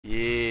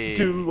Hey.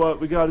 Do what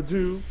we gotta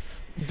do.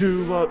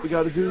 Do what we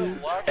gotta do.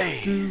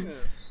 Hey. Do. In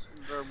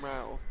their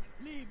mouth.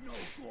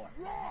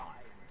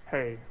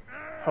 Hey,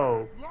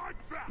 ho,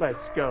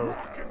 let's go.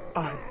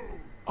 I'm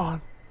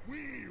on.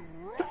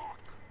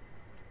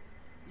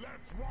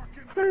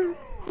 Hey, ho,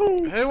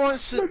 Who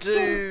wants to let's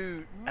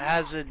do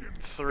Hazard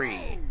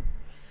 3?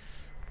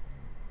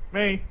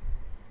 Me.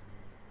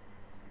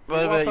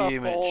 What about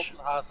you, Mitch?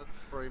 Hazard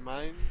 3,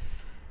 main.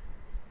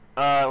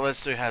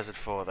 Let's do Hazard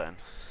 4 then.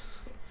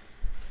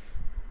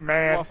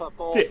 Man, What about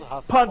balls dick, and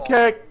hazard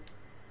pancake.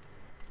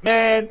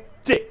 Man,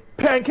 dick,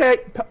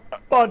 pancake,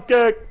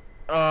 pancake.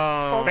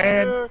 Oh,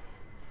 Man,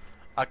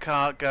 I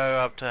can't go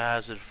up to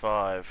Hazard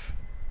 5.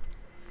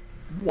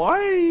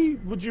 why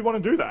would you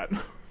want to do that?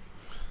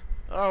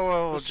 Oh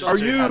well, we'll just Are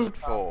do you- Hazard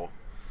 4.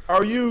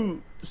 Are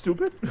you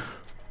stupid?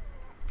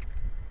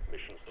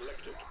 Mission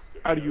selected.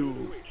 Are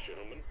you Wait,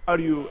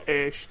 gentlemen.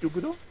 a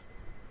stupido?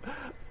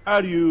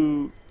 Are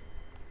you?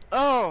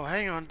 Oh,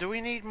 hang on, do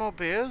we need more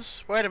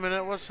beers? Wait a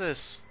minute, what's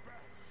this?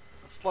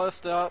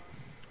 Sliced out.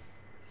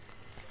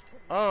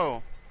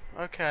 Oh,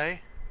 okay.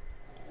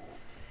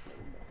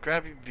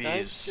 Grab your James,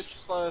 beers. get your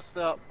sliced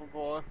out, my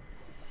boy.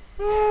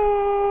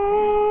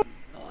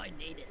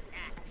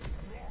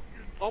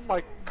 Oh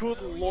my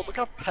good lord, look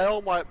how pale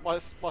my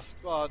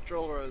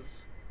driller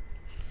is.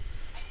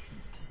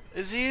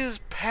 Is he as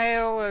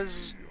pale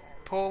as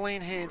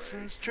Pauline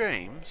Hanson's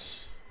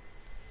dreams?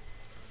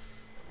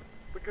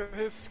 Look at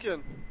his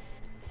skin.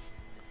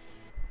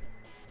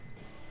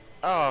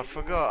 Oh, I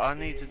forgot, I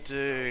need to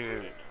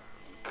do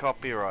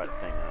copyright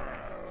thing.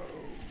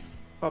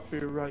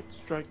 Copyright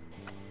strike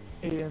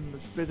in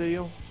this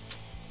video.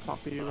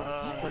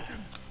 Copyright strike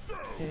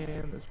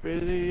in this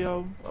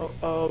video. Oh,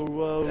 oh,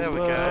 oh, There we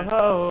oh, go. oh,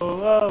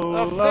 oh,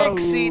 Oh, oh,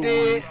 fixied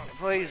it!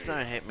 Please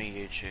don't hit me,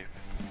 YouTube.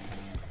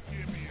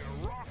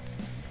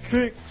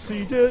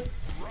 Fixied it.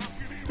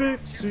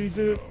 Fixied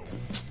it.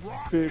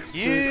 Fix,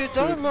 You fix,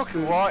 don't fix, look fix.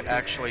 white,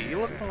 actually. You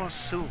look more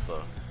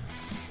silver.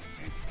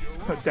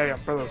 Oh, damn,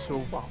 brother,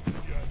 Silver.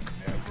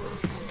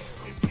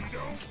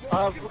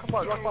 Look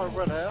at my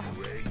red hair.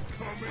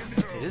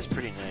 It is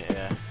pretty neat,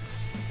 yeah.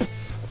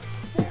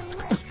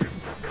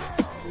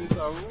 He's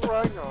a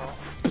ranger.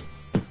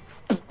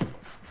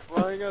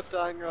 Ranger,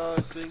 danger,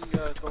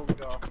 dinga,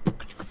 donga.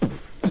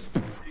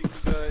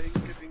 Dinga,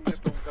 inga, dinga,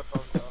 donga,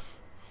 donga.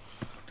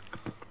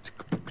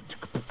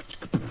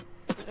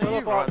 Are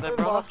you right there,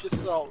 brother? Off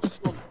yourselves.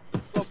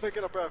 Not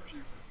picking up after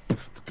you.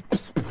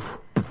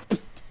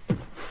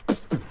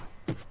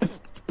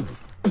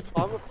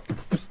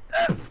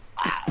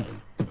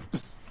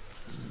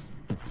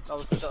 That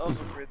was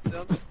a weird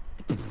sound.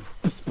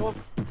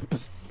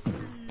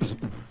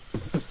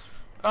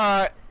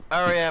 Alright,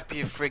 hurry up,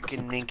 you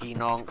freaking ninky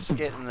nonks.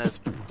 Get in this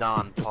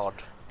darn pod.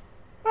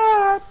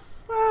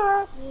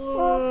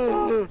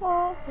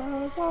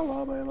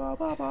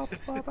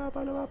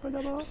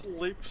 Just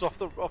leaps off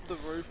the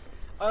roof.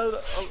 I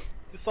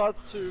decides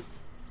to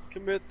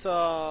commit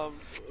Tax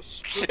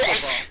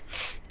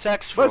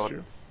Bless fraud.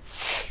 you.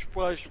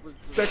 stupidity.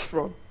 Sex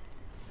fraud.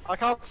 I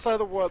can't say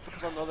the word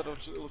because I know that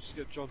it'll just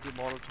get John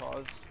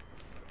demonetized.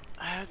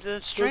 The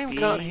stream Pussy.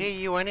 can't hear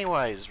you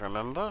anyways,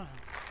 remember?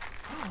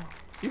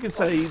 You can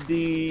say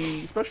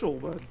the special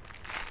word.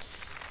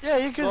 Yeah,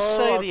 you can No,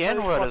 say I've the changed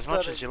N-word my as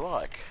much as you settings.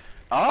 like.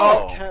 They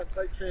Oh! can't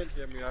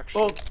hear me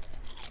actually. Well,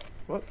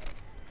 what?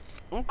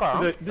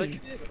 Okay. They can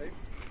hear me.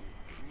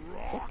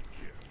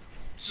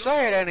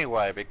 Say it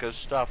anyway, because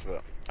stuff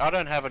it. I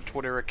don't have a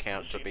Twitter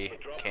account to be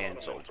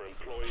cancelled. For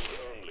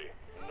employees only.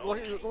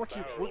 Like you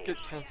would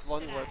get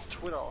cancelled anyway, it's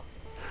Twitter.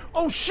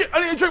 Oh shit! I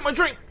need to drink my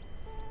drink.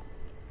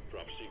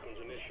 Drop sequence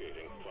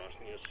initiating.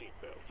 Fasten your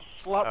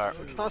seatbelts. Slap,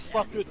 Alright. Can I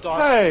slap your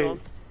dice? Hey, John?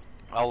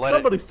 I'll let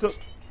somebody it... still.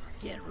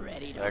 Get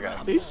ready to Okay.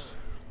 rumble. Peace.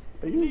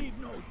 Are you? Leave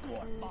no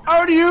door behind.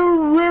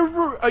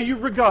 Are you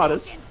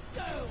regarded?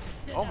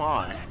 Oh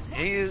my.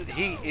 He is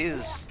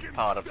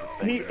part of the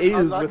thing. He I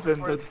is like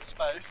within to the. breathe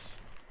space.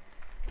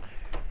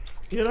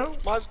 You know.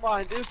 My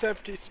mind is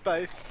empty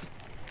space.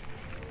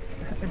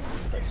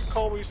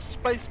 Call me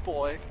Space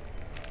Boy.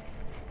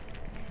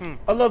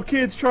 I love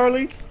kids,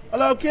 Charlie. I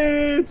love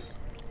kids.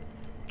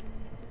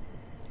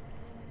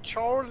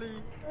 Charlie.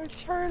 Hey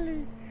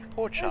Charlie.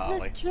 Poor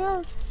Charlie.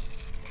 Kids.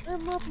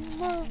 I'm a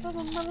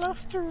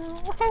molester.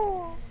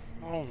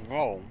 Oh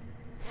no.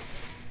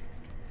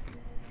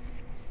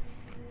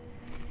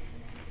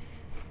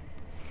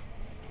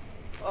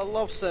 I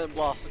love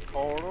sandblasted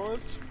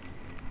corridors.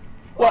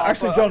 Well,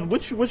 actually, but- John,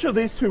 which of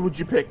these two would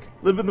you pick?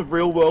 Live in the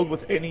real world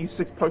with any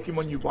 6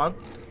 Pokemon you want,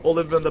 or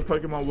live in the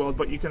Pokemon world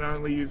but you can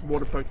only use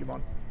water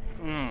Pokemon?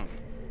 Hmm.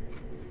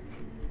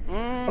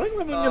 I think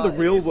living in the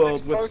real use world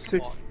 6 with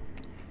 6. Pokemon.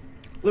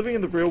 Living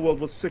in the real world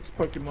with 6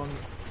 Pokemon.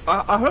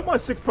 I hope my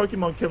 6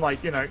 Pokemon can,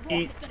 like, you know,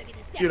 eat,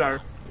 you know,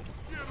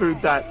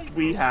 food that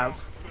we have.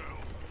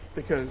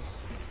 Because.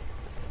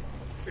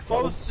 If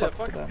I was suck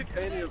if I for could them. pick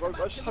any of them,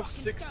 I'd just have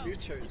 6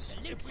 Mewtwo's.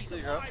 There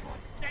you go.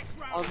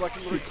 I can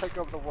literally take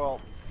over the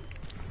world.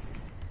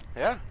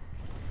 Yeah.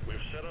 We've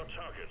set our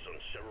targets on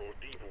several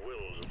deep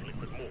wells of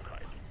liquid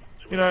morkite.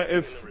 You know,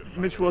 if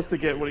Mitch was to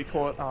get what do you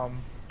call it,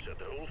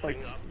 like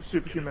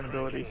superhuman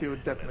abilities, he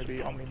would definitely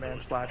be Omni-Man /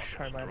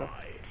 Homelander.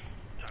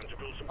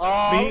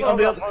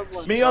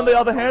 Me on the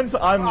other hand,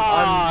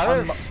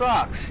 I'm this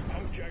sucks.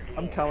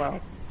 Kal-El.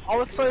 I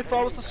would say if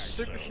I was a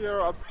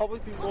superhero, I'd probably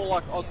be more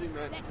like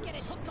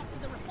Ozymandias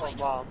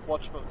from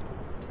Watchmen.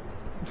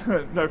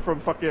 No, from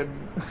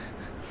fucking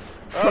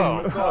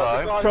Oh,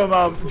 hello.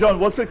 from John.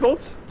 What's it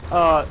called?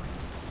 Oh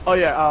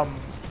yeah,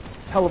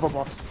 Hell of a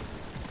Boss.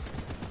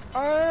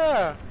 Oh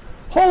yeah.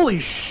 Holy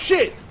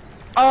shit!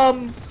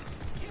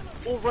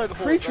 Or Red Hawk.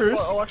 Creatures.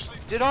 Oh, actually,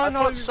 Did I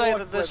not thought you say were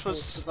that like this Red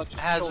was Hawk, 'cause I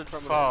just Hazard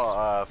killed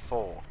criminals.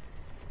 4?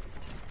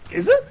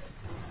 Is it?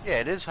 Yeah,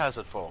 it is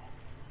Hazard 4.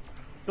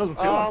 Doesn't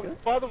feel like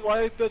it. By the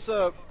way, there's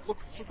a look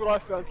what I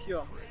found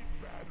here.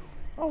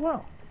 Oh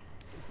wow.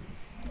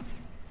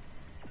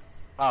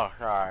 Oh,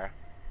 sorry.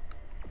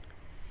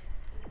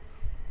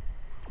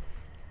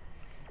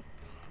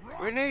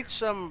 We need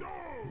some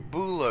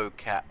bulo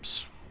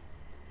caps.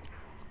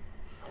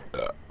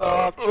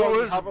 John,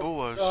 where's have the a-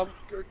 bulos?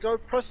 Go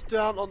press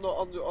down on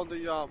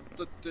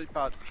the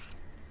D-pad.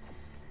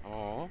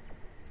 Oh.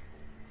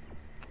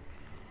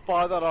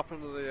 Fire that up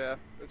into the air,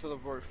 into the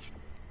roof.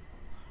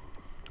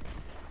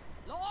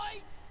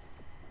 Light!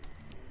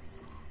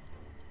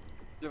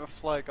 You have a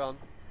flare gun.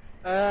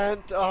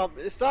 And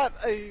is that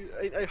a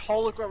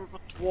hologram of a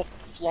dwarf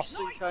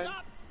flossing Lights cane?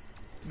 up!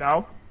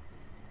 No.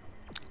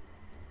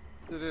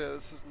 It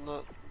is, isn't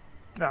it?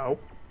 No.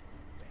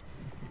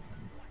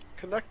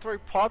 Connect 3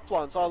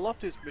 pipelines. I love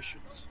these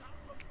missions.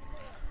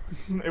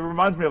 It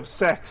reminds me of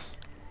sex.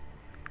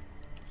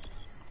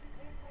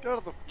 Get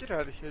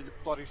out of here, you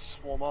bloody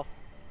swarmer.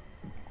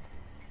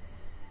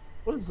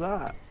 What is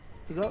that?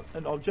 Is that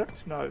an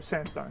object? No,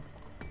 sandstone.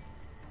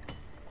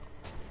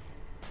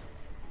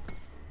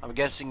 I'm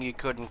guessing you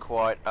couldn't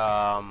quite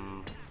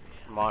mine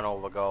all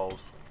the gold.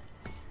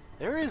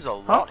 There is a Huh?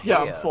 lot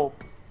Yeah, here. I'm full.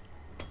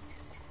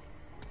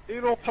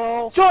 Eat all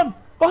pals. John!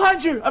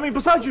 Behind you! I mean,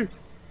 beside you!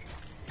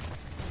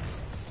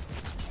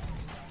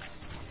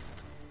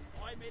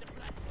 I made a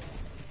platform.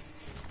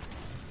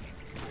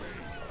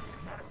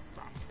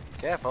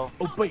 Careful.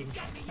 Obey your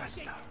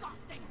master.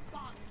 Disgusting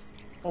bug.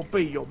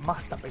 Obey your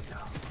master, Peter.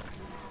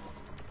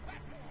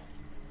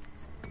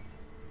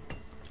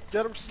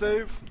 Get him,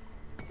 Steve.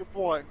 Good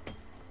boy.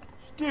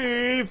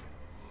 Steve!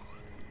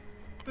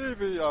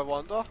 Stevie, I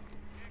wonder.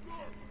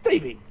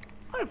 Davey!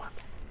 I wonder.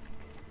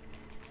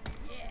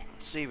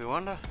 Stevie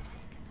Wonder.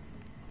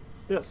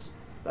 Yes,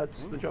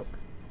 that's the joke.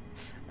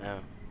 Oh.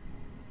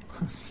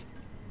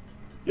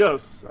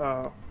 Yes,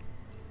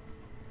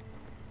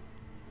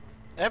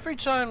 Every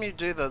time you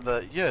do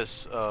the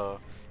yes,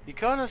 you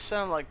kind of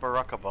sound like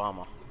Barack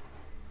Obama.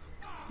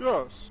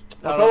 Yes.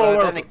 My fellow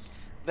Although Americans.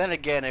 then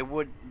again, it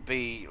would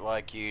be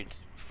like you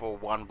for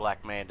one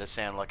black man to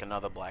sound like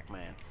another black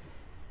man.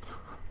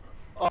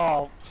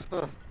 Oh,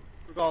 we're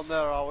gone there,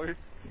 are we?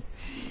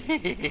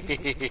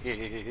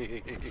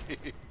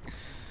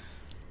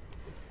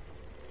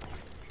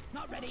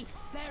 Not ready.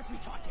 Flares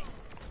recharging.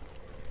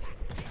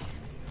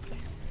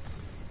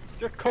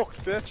 Get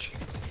cooked, bitch.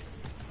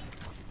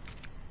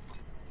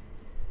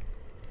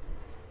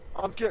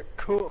 I'm get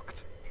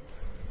cooked.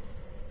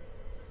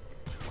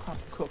 I'm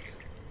cooked.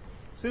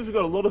 Seems we've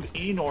got a lot of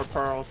Enor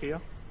pearls here.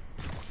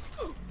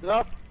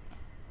 Yep.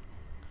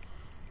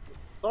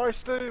 Sorry,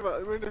 Steve. I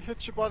didn't mean to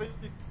hit you, buddy.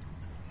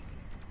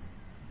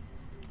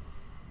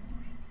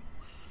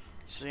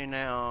 See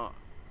now,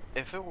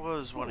 if it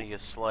was one of your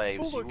slaves,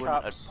 Pull you the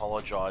wouldn't caps.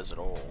 apologize at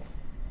all.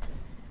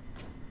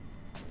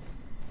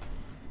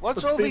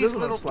 What's But all Steve these isn't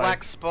a little slave.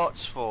 black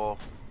spots for?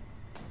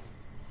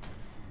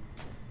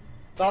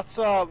 That's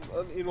an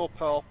inner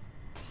pearl.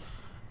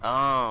 Oh,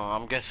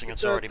 I'm guessing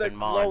it's already been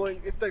mined.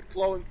 glowing, if they're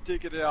glowing,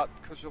 dig it out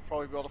because you'll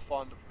probably be able to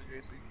find it pretty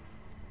easy.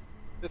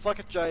 It's like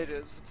a jade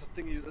is. It's a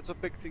thing. It's a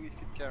big thing you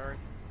can carry.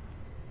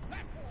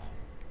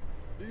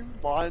 Do you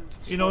mind?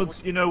 You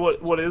know,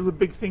 what is a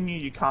big thing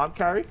you can't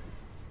carry?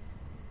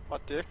 My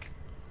dick.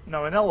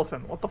 No, an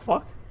elephant. What the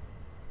fuck?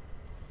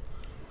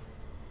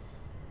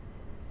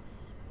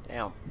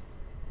 Damn.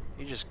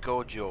 You just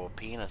called your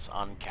penis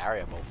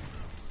uncarryable.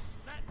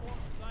 Platform,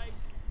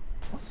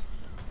 please.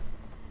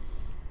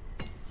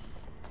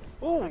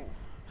 Oh,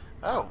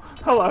 Oh,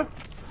 Hello.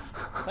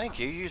 thank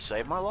you. You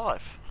saved my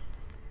life.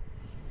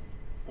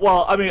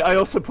 Well, I mean, I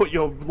also put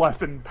your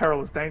life in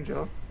perilous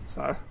danger,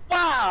 so.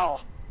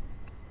 wow!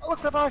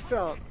 Look what I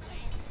found.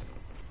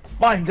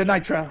 Mine, the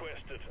nitro.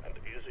 Requested and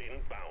is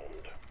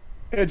inbound.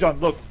 Here, John,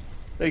 look.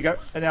 There you go.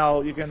 And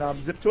now you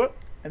can zip to it,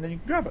 and then you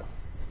can grab it.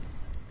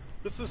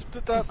 This is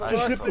that.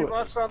 Just zip to it.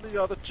 I found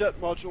the jet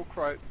module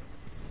crate.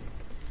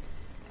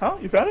 Huh?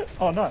 You found it?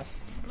 Oh, nice.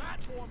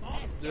 Platform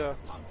on. Yeah.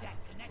 Contact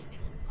connected.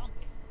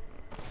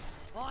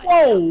 Pumping.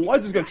 Whoa! I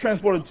just got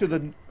transported to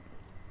the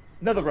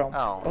nether realm.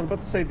 Oh. I was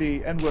about to say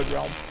the N-word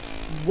realm.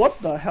 What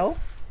the hell?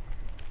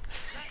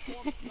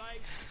 Platform, please.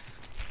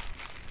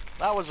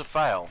 That was a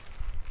fail.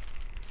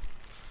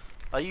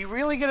 Are you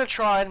really gonna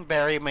try and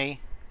bury me,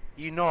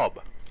 you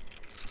knob?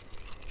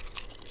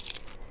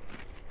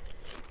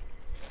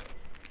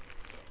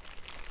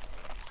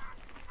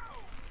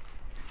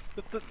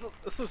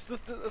 This is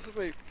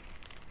me.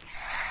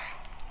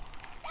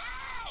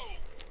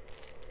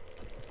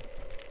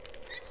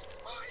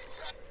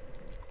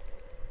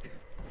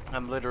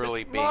 I'm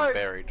literally It's being mine.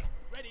 buried.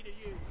 Ready to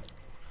use.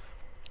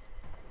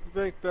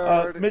 Being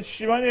buried. Mitch,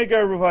 you might need to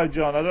go revive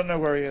John. I don't know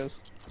where he is.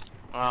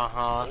 Uh-huh.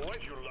 All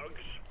right, you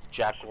lugs.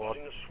 Jackwad.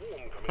 Spotting a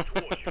swarm coming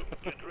towards you.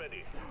 Get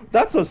ready.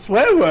 That's a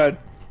swear word.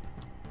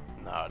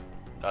 No,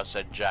 I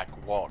said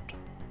Jackwad.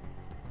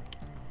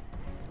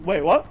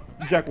 Wait, what?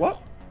 Jack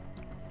what?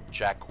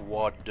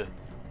 Jackwad.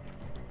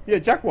 Yeah,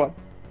 Jack what?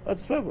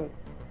 That's a swear word.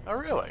 Oh,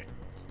 really?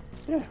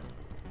 Yeah.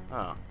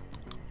 Oh.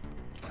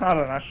 I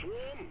don't know.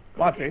 Swarm.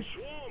 Might be.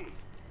 Swarm.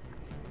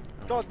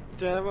 God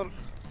damn it.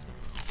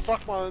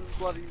 Suck my own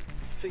bloody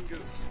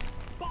fingers.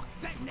 Box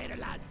detonator,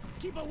 lads.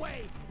 Keep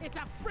away. It's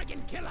a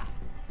friggin' killer.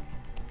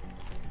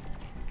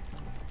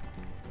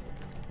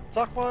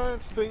 Suck my own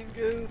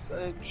fingers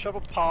and shove a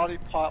party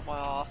pie up my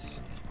ass.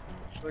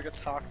 So I get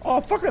attacked.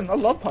 Oh, fucking, I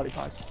love party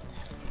pies.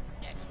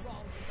 Next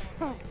round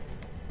is on me.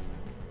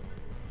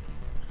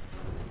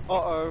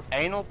 Uh-oh.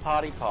 Anal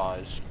party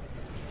pies.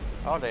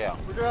 Oh, dear.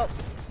 Look out.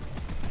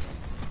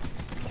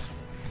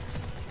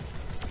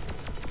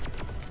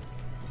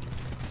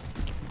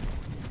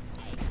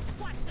 Hey,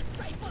 watch the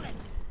stray bullets.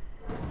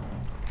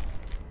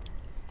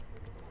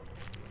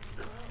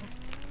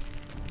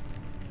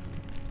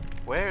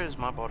 Where is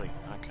my body?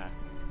 Okay.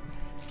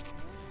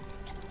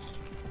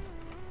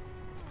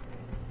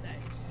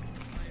 Thanks.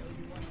 I owe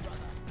you one,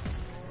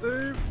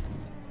 brother. Dude.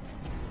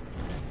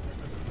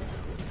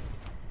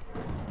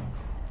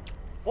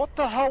 What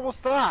the hell was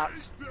that?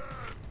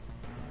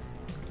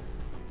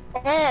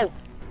 Oh!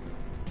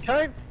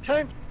 Kane!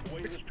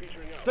 Wave is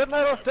petering out.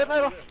 Detonator!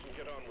 Detonator! Left and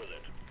get on with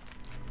it.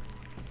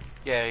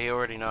 Yeah, he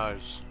already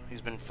knows.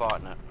 He's been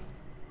fighting it.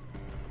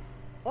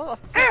 What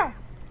the fuck?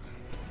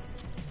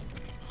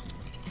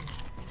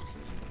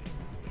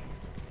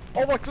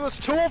 Oh my goodness,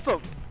 two of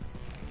them!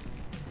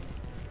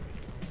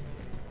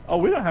 Oh,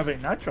 we don't have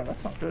any nitro.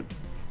 That's not good.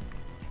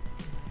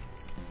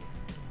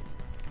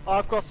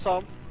 I've got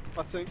some,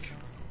 I think.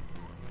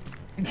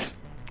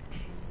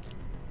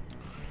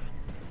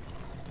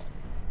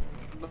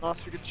 Nice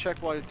if you could check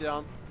while you're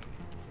down.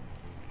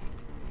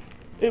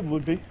 It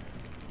would be.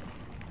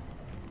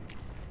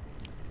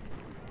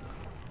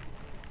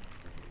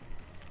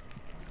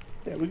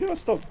 Yeah, we gotta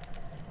stop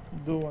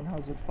doing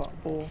Hazard Part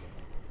 4.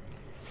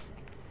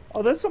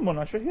 Oh, there's someone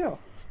actually here.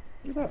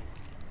 Look at that.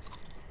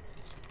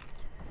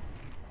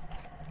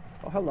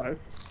 Oh, hello.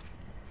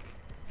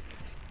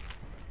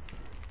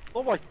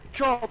 Oh my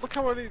god, look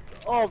how many...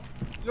 Oh,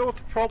 you know what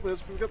the problem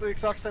is? We've got the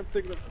exact same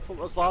thing that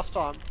as last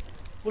time.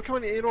 Look how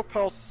many anal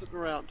pals are sitting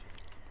around.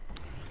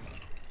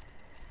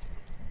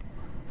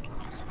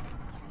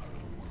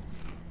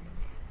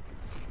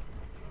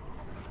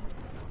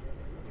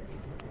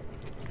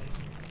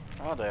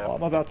 Oh, dear. Oh,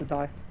 I'm about to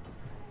die.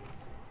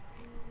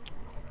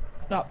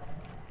 No.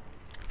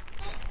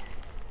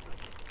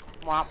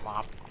 Womp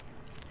womp.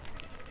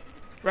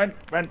 Run.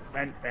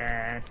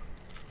 Damn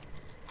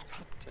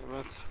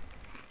it.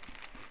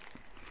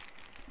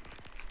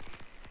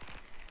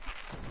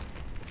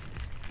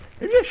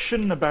 Maybe I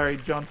shouldn't have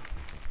buried John.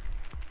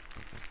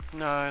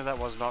 No, that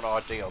was not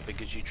ideal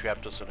because you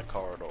trapped us in a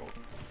corridor.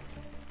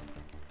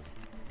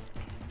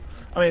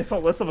 I mean, it's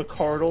not less of a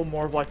corridor,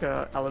 more of like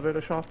a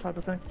elevator shaft type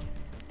of thing.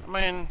 I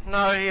mean,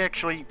 no, he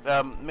actually,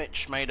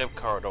 Mitch made a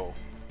corridor.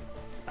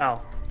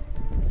 Oh.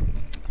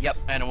 Yep,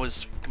 and it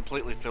was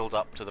completely filled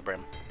up to the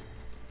brim.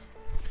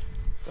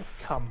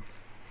 Come.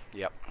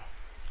 Yep.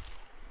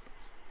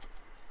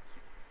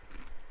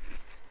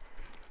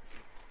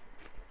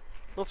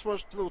 Not so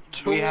much little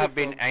two We have of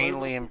been them,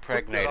 anally so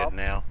impregnated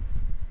now.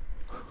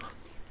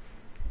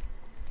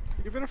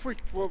 Even if we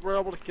were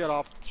able to get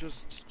up,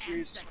 just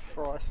Jesus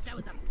Christ. That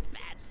was a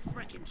bad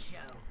frickin' show.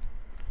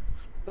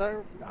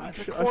 They're I they're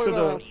should quite,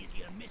 have.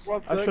 Easier mission.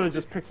 well, I they- should have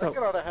just picked they up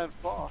get out of hand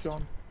fast.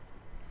 John.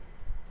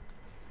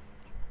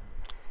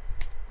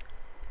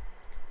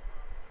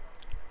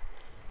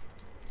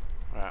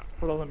 Right.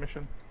 What other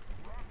mission?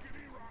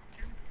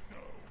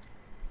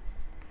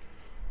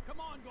 Come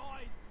on,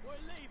 guys. We're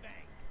leaving.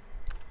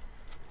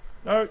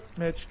 No,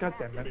 Mitch.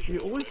 Goddamn it! You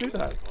always do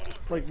that.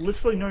 Like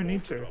literally no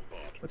need to.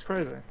 That's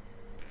crazy.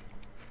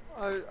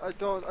 I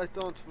don't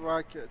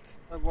like it.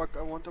 I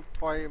want to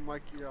buy my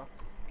gear.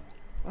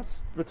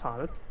 That's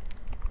retarded.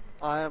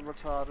 I am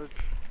retarded.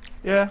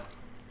 Yeah.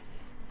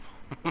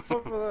 What's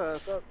over there?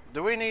 Is that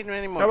Do we need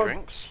any more Come on.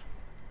 drinks?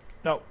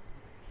 No.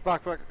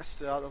 backpack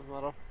stout? Doesn't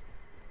matter.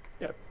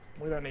 Yep.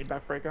 We don't need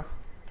backbreaker.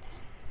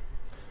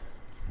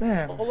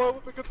 Man. Although it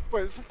would be good.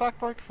 Wait, is a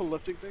backpack for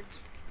lifting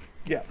things?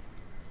 Yeah.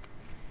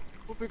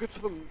 Would be good for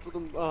them.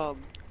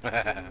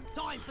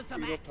 Time for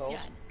some Eagle pills.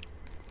 action.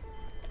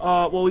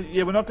 Well,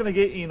 yeah, we're not gonna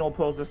get Enol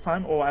pearls this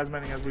time, or as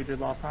many as we did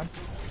last time.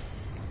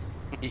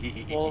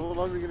 Well, we're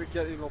not even gonna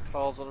get any more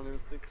pals. I don't even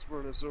think because we're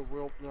in a zero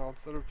wheel now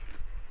instead of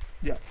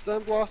Yeah.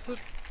 Zen blasted,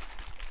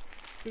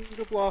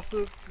 finger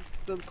blasted,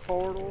 then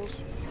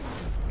corridors.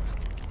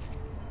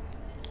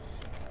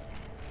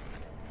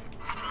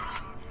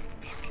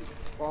 Fucking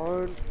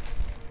phone.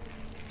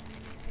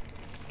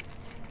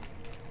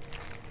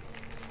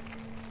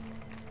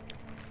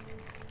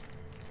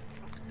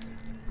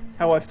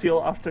 how I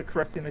feel after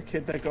correcting a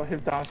kid that got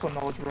his dinosaur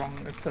knowledge wrong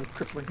instead of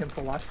crippling him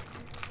for life.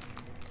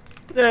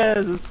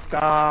 There's a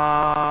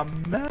star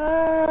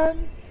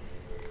man.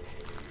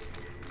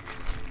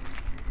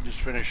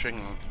 Just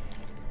finishing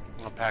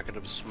a packet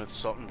of Smith's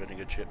salt and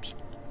vinegar chips.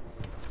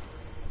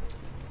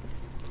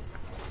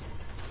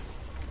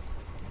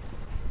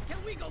 Can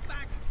we go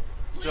back?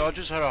 So I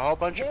just had a whole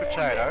bunch of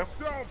potato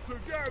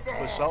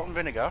with salt and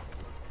vinegar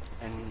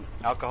and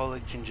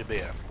alcoholic ginger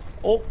beer.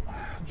 Oh,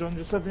 John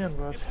just said the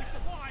N-word. If we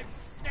survive,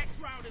 next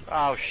round is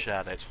Oh,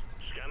 shut it.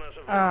 Scanners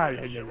have Ah,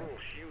 recognized yeah. several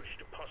huge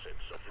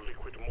deposits of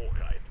liquid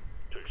morkite.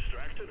 To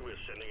extract it, we're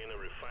sending in a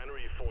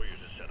refinery for you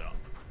to set up.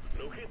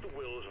 Locate the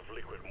wells of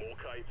liquid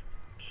morkite,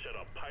 set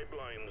up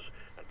pipelines,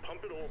 and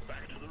pump it all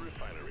back to the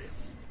refinery.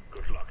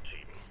 Good luck,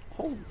 team.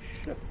 Holy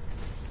shit.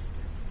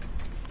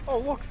 Oh,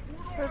 look!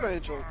 Cave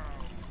Angel!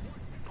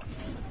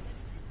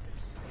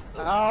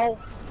 Ow!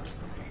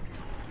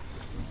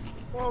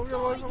 Oh, get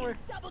away from me!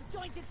 double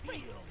jointed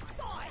face.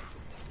 Die.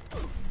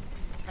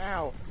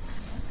 Ow.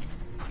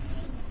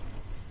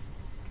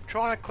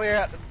 Trying to clear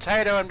out the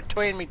potato in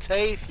between me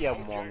teeth, you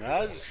among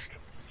us.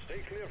 Stay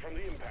clear from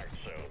the impact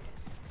zone.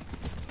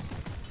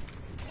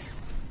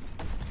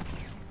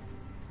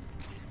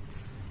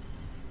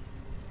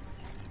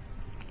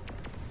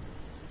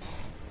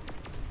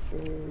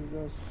 There's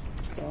a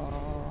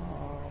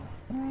star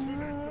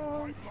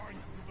man.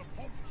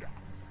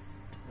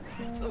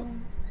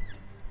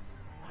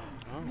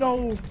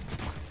 No!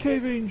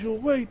 Cave Angel,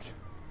 wait!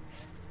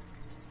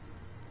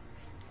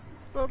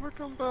 Never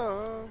come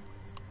back!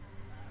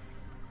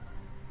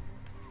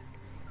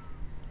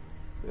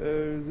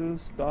 There's a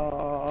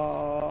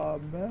star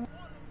man.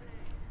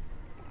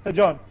 Hey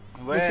John,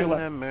 look to your When the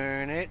left.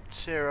 moon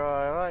hits your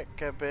eye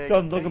like a big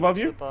John, look above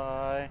you. pizza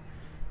pie,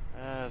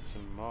 that's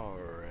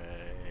amore.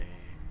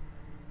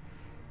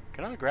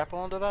 Can I grapple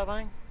onto that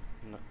thing?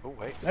 No. Oh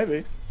wait.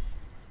 Maybe.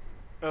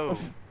 Oh.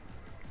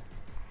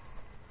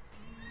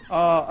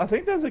 I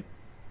think there's a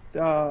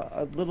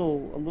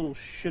little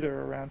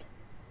shitter around.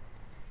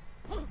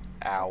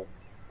 Ow.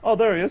 Oh,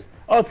 there he is.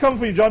 Oh, it's coming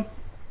for you, John.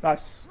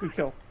 Nice, good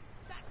kill.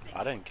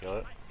 I didn't kill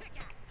it.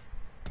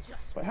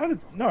 Wait, how did...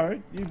 No,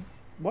 you...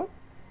 What?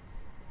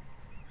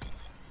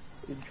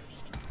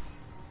 Interesting.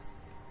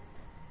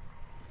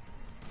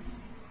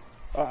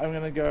 I'm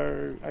gonna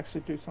go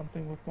actually do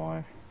something with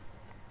my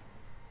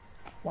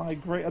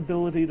great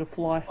ability to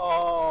fly.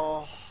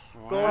 Oh,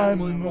 I'm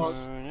When the was-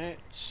 moon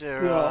hits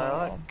your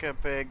eye like a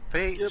big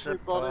pizza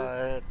Everybody.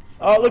 pie. it's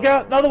Oh, look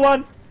out! Another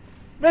one!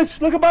 Mitch,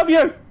 look above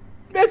you!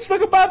 Mitch,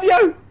 look above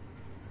you!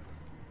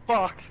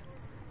 fuck!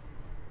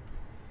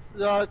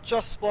 Yeah, I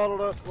just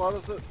spotted it. What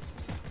is it?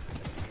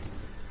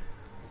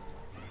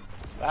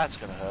 That's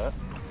gonna hurt.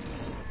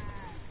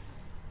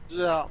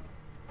 Yeah.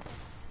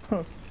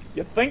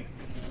 You think?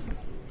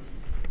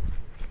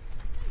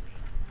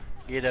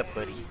 Get up,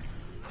 buddy.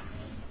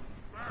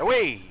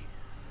 Away!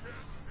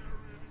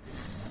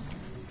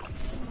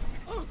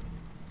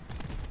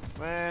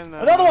 When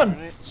the Another one! moon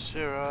hits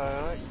your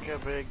eye like a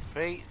big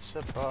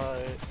pizza pie,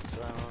 it's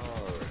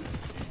amore.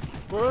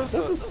 Where is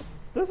it?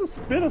 There's a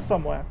spitter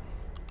somewhere.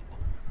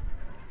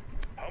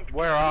 Pump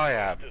Where I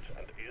am. and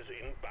is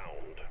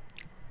inbound.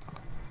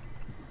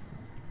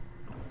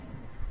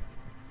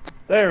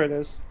 There it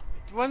is.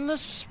 When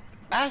this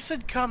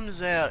acid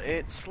comes out,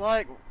 it's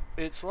like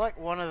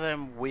one of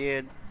them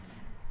weird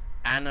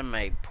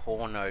anime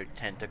porno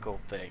tentacle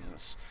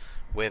things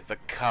where the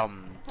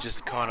cum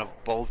just kind of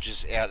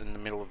bulges out in the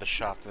middle of the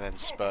shaft and then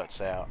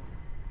spurts out.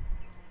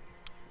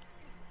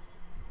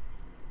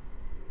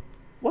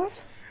 What?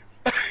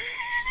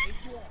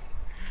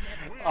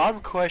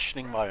 I'm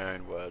questioning my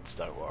own words,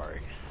 don't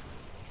worry.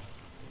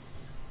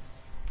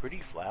 Pretty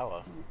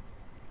flower.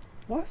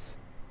 What?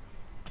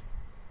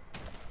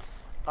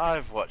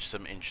 I've watched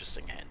some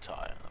interesting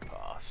hentai in the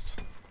past.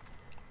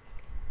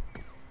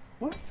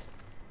 What?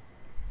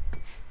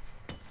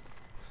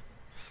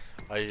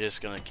 Are you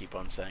just gonna keep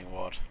on saying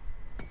what?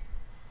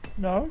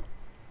 No?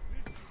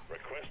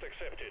 Request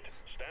accepted.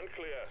 Stand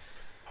clear.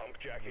 Pump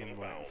jack I'm inbound.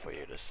 waiting for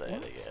you to say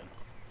What? it again.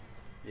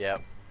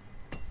 Yep.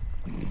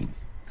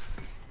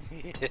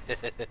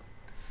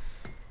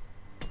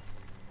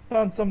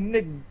 Found some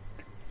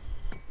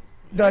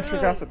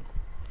nitric acid.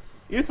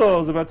 You thought I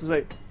was about to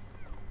say,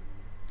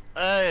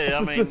 Hey, I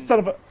mean, son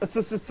of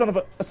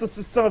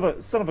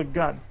a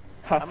gun.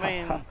 Ha, I ha,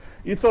 mean- ha.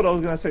 You thought I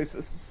was gonna say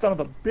son of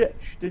a bitch,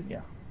 didn't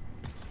you?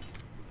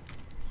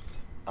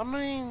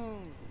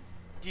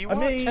 you I are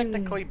mean-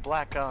 technically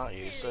black, aren't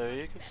you? So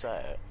you could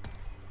say it.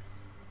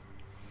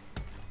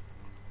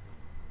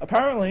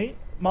 Apparently,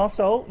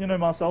 Marcel, you know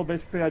Marcel,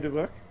 basically I do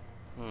work.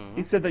 Hmm.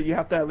 He said that you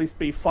have to at least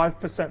be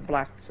 5%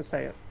 black to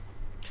say it.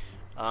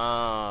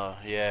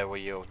 Yeah. Well,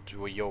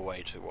 you're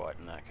way too white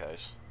in that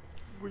case.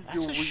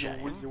 That's a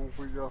shame. What?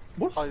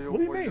 What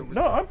do you mean?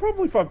 No, I'm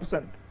probably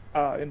 5%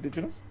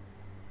 indigenous.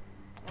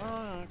 Oh,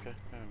 okay,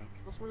 fair enough.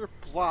 That's when you're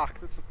black.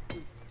 That's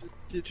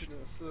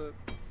indigenous.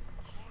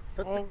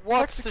 Well,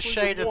 what's the technically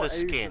shade you're of more the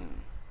Asian. skin?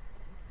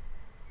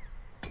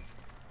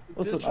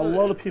 Listen, a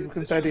lot of people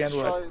can say the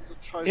N-word.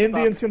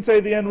 Indians can say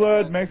the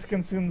N-word,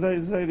 Mexicans can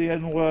say the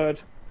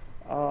N-word,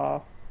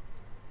 No,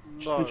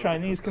 the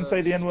Chinese can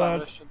say the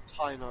N-word. Spanish and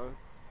Taino.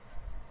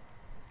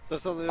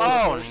 There's only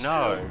Oh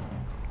no!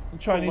 The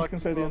Chinese can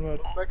say the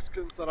N-word.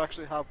 Mexicans that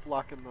actually have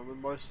black in them,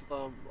 and most of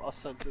them are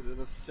centered in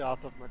the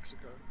south of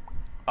Mexico.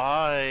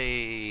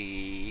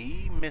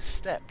 I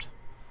misstepped.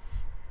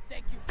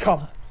 Thank you.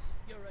 Come.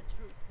 You're a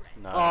true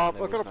friend. No, I've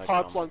there got was a no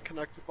pipeline comment.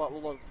 connected, but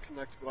well, not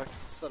connected, but I can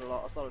set it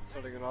up. I started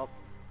setting it up.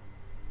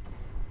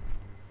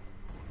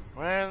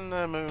 When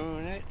the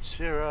moon hits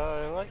your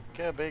eye like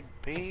a big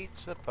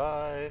pizza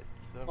pie.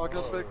 it's Like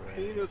a big amore.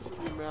 penis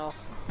in your mouth.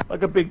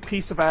 Like a big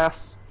piece of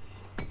ass.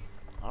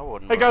 I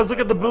wouldn't. Hey guys, look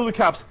at the blue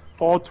caps.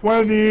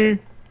 420,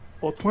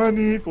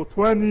 420,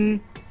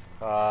 420,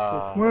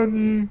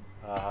 420,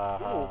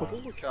 Oh,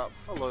 bullet cap.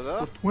 Hello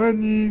there.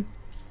 420,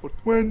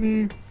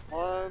 420.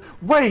 One.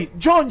 Wait,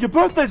 John, your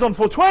birthday's on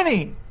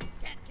 420! Can't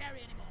carry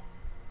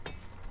anymore.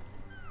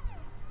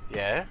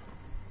 Yeah.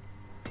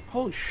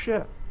 Holy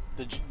shit.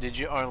 Did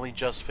you only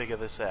just figure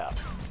this out?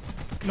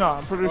 No,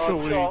 I'm pretty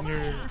sure John, we knew.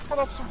 you put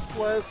up some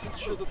flares and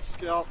shit at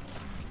Scout.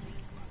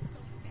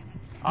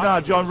 I Nah,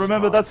 think John, it's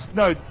remember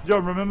smart.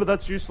 John, remember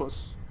that's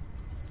useless.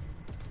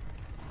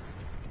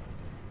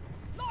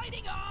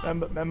 Lighting up.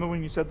 Remember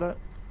when you said that?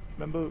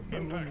 Remember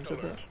when you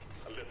said that?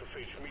 A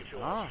lithophage meteor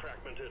Ah. is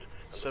fragmented,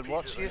 and Said the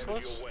what's pieces are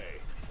headed useless? your way.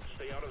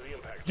 Stay out of the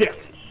impact Yeah.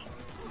 zones.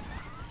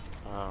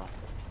 Oh.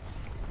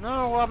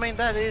 No, I mean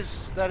that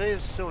is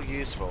still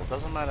useful.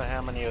 Doesn't matter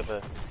how many of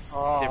the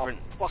different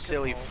fucking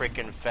silly hell.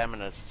 frickin'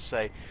 feminists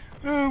say,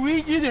 "Oh,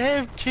 we can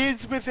have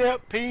kids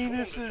without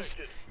penises."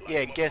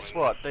 Yeah, guess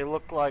what? They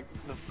look like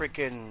the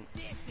frickin'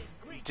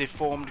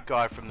 deformed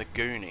guy from the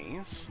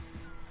Goonies.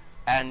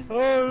 And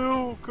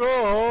Oh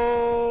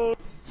god!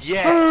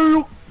 yes,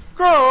 Oh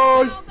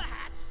god! Down the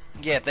hatch.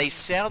 yeah,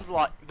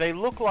 they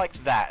look like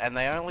that, and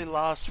they only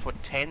last for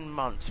 10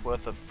 months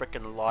worth of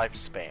frickin'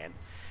 lifespan.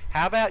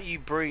 How about you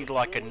breed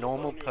like a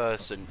normal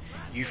person,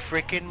 you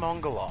frickin'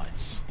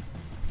 Mongolites?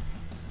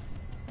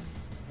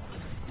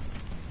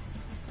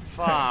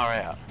 Far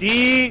out.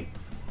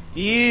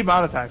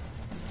 Demonetized.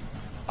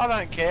 I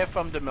don't care if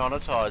I'm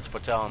demonetized for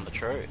telling the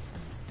truth.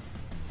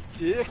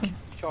 Dick.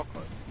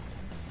 Chocolate.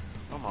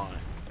 Oh my.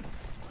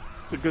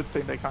 It's a good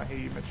thing they can't hear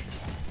you, Mitch.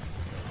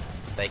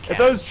 They If can.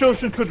 those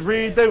children could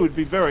read, they would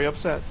be very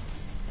upset.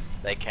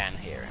 They can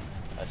hear him.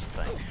 That's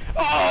the thing.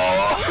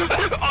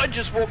 Oh! I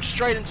just walked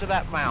straight into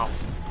that mouth.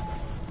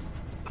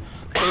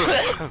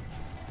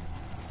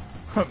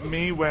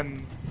 Me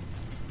when...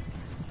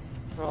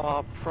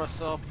 Oh,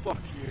 presser. Fuck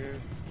you.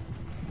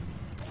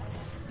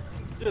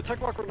 Yeah,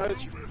 take my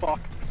grenades, you fuck.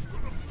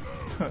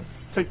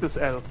 Take this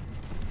L.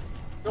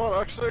 No,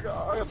 actually, I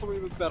got something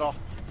even better.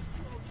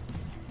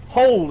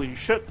 Holy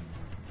shit.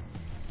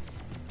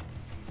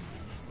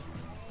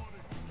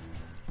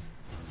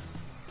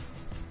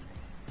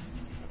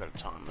 I gotta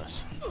time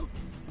this.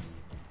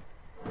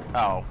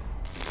 Oh.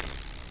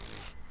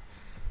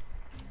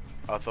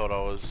 I thought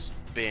I was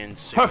being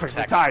super Perfectly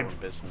tactical timed. in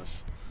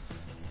business.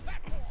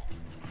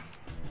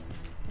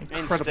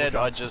 Incredible Instead,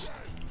 job. I just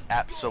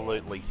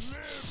absolutely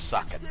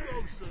suck it.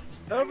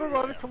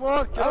 Everybody, come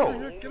on, get Oh.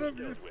 over here, get over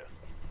here.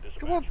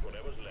 Come on.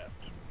 Whatever's left.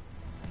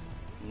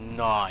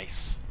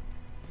 Nice.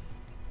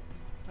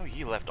 Oh,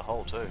 you left a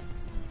hole too.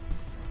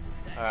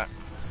 Alright.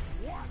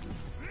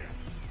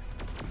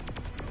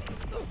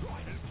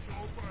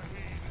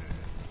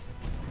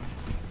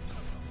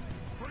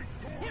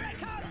 Here it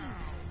comes.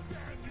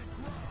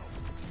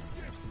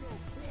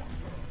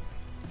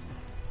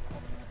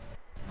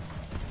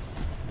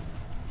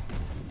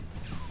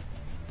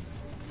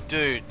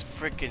 Dude,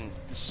 freaking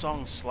the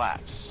song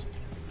slaps.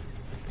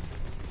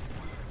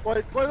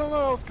 Wait, no,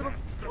 I was gonna...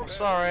 I'm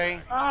sorry.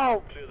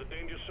 Ow! Clear the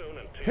danger zone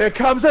and take Here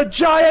comes a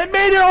giant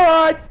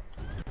meteorite!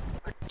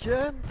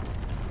 Again?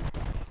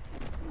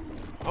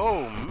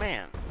 Oh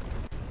man.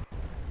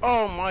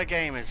 Oh, my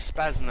game is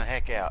spazzing the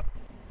heck out.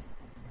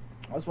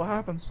 That's what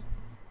happens.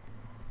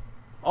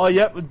 Oh,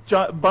 yep,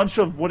 a bunch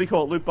of, what do you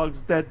call it, loot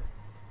bugs dead.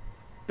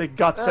 Their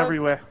guts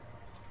everywhere.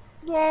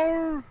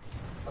 No!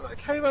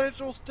 Cave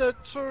Angel's dead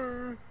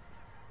too!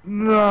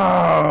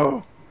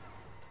 No!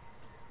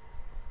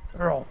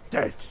 They're all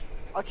dead.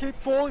 I keep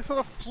falling for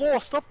the floor,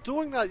 stop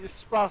doing that, you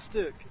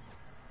spastic!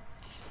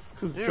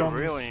 Because You John...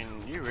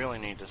 really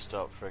need to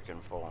stop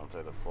freaking falling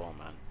through the floor,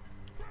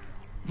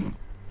 man.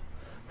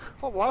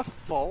 It's not my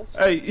fault.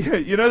 Hey,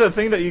 you know the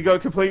thing that you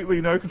got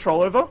completely no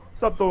control over?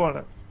 Stop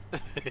doing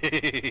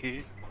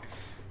it.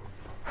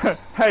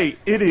 Hey,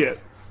 idiot.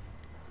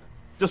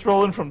 Just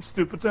rolling from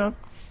Stupid Town?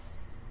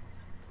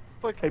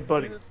 It's like, Hey,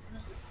 buddy.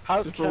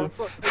 Has Just roll.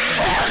 cancer.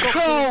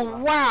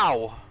 Oh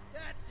wow!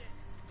 That's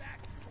it. Back.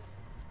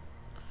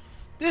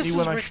 This Me is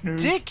when I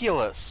snooze.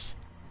 ridiculous.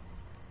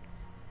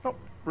 Not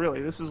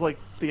really, this is like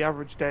the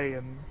average day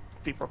in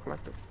Deep Rock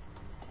Galactic.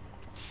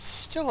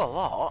 Still a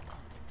lot.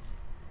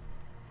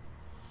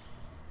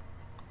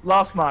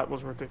 Last night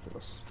was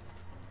ridiculous.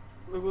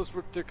 It was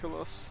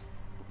ridiculous.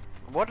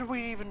 What did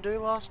we even do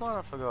last night?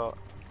 I forgot.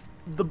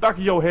 The back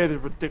of your head is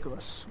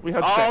ridiculous. We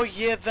had Oh sex.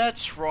 yeah,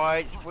 that's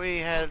right. We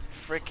had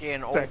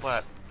freaking all Sex.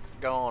 that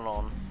going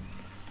on.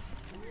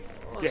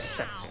 Yeah,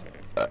 sex.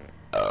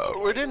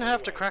 We didn't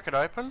have to crack it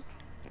open.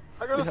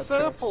 I got We a have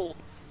sample.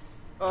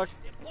 Why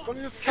don't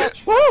you just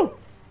catch? Woo! Oh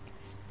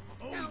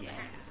yeah.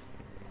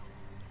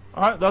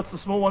 Alright, that's the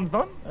small ones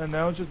done, and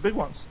now it's just big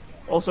ones.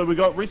 Also, we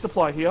got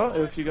resupply here,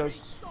 if you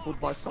guys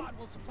would like some.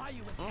 Will supply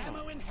you with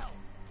ammo and health.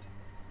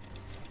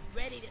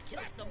 Ready to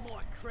kill some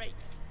more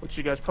crates. Which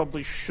you guys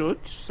probably should,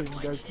 so you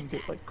guys can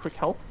get, like, quick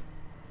health.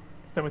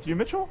 Same with you,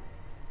 Mitchell?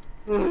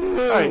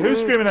 Hey, who's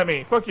screaming at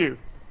me? Fuck you.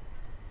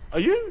 Are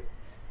you?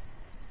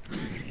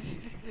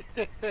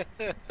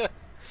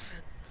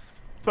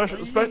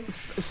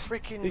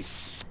 Freaking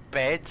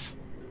sped.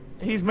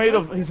 He's made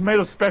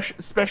of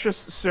specious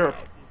syrup.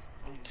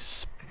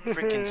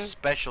 Freaking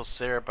special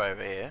syrup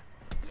over here.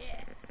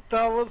 Yes.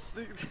 That was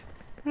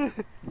the.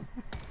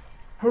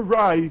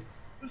 Hooray!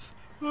 Just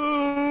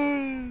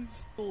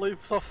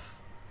leaps off.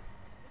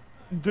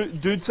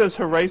 Dude says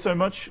hooray so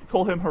much,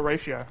 call him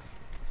Horatio.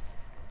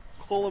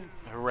 Call him.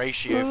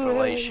 Horatio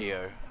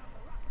Fellatio.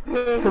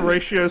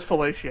 Horatio's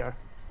fellatio.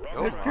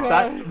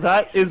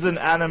 That is an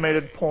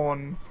animated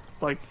porn,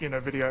 like, you know,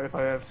 video if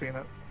I ever seen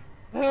it.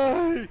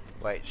 Hey.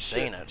 Wait,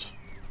 seen it?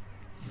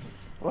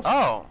 What?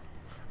 Oh.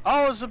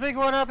 Oh, it's a big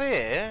one up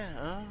here.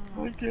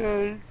 Oh.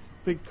 Okay.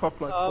 Big cock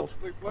like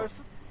Wait, where's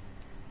it?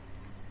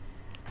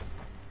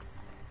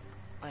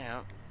 Hang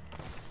on.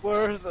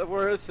 Where is it?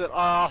 Where is it?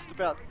 I asked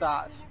about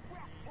that.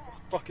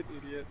 Fucking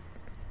idiot.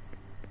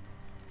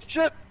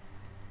 Shit!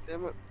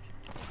 Damn it.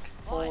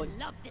 Oh, I Falling.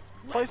 love this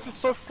This place is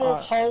so full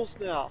of holes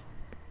now.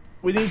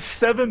 We need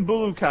 7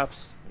 Bulu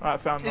caps.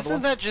 Alright, found another Isn't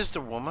one. that just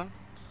a woman?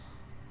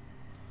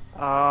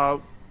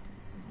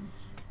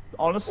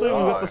 Honestly, we've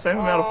got the same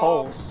amount of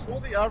holes. Or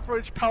the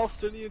average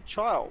Palestinian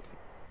child.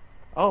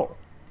 Oh.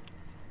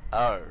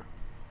 Oh.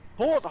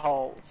 Bullet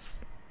holes.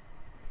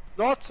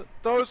 Not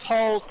those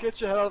holes. Get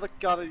your head out of the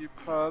gutter, you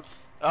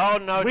pervs. Oh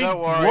no, We don't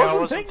worry. I wasn't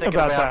wasn't thinking thinking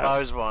about about that.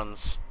 those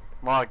ones.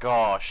 My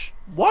gosh.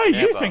 Why are you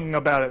Never. thinking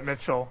about it,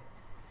 Mitchell?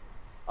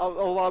 I'm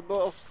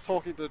not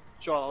talking to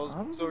John.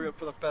 I was doing it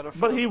for the benefit.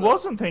 But of he the,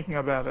 wasn't thinking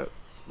about it.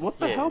 What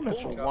the Yeah, hell, for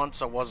Mitchell?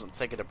 once I wasn't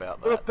thinking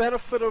about For the that.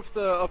 benefit of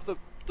the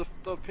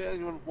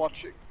anyone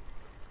watching.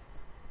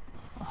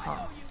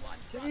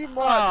 Give me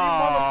my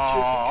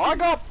Oh, I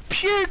got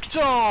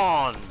puked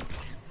on!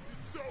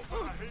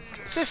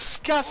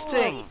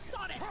 Disgusting!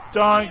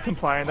 Don't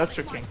complain, that's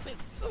your king.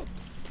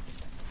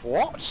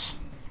 What?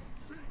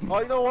 Oh,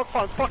 you know what?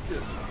 Fine. Fuck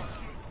this.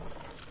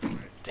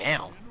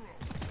 Damn.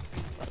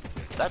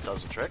 That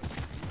does a trick.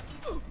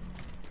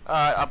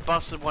 Alright, I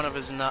busted one of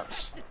his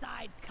nuts.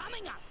 Pesticides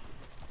coming up.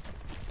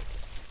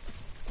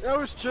 That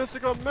was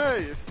just on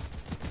me.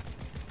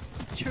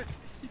 You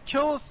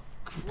kill this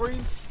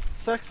green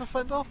sex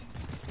offender?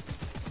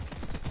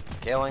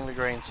 Killing the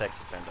green sex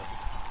offender.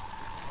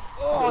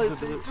 Oh,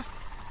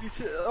 you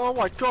see, oh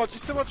my god, you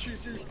see what you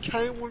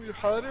came when you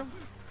hurt him?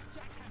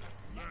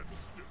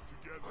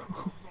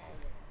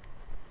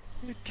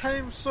 He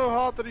came so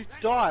hard that he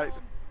died.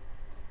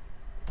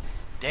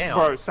 Damn.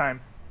 Bro, same.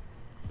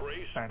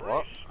 Brace, Same. brace.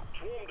 What?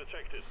 Swarm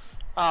detected.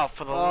 Oh,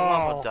 for the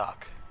love of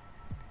duck.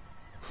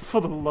 For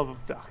the love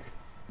of duck.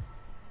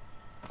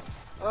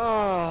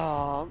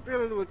 Oh, I'm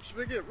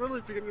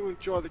really beginning to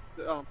enjoy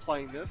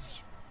playing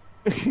this.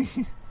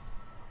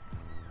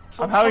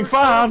 I'm having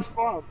fun!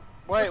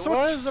 Wait, so where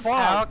much does the fun.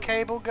 power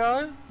cable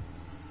go?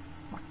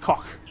 My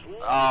cock.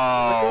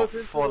 Oh, goes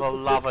into for the the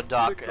love big- of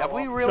duck. big Have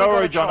we knob. really Don't got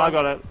worry, to John, try... I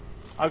got it.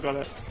 I got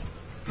it.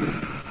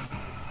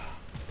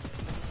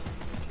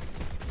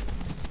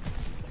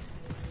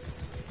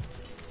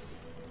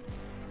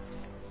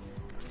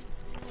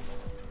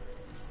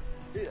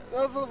 Yeah,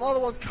 there's another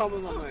one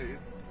coming on me.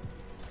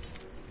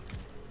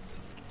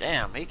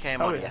 Damn, he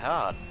came Oh, on yeah. you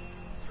hard.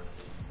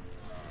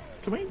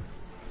 Can we?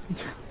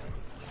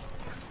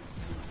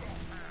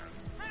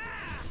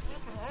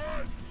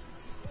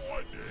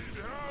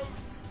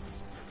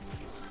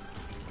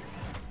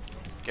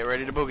 Get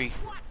ready to boogie.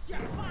 Watch your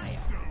fire,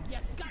 you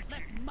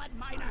gutless mud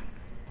miner.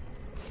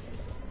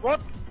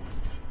 What?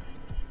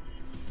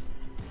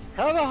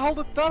 How the hell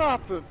did that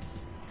happen?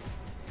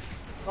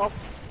 Oh,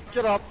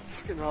 get up.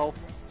 Fucking hell.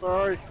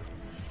 Sorry.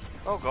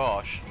 Oh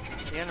gosh,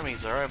 the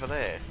enemies are over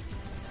there.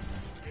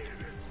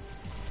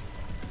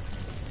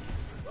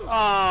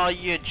 Oh,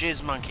 you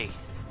jizz monkey.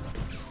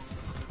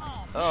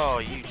 Oh,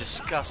 you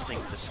disgusting,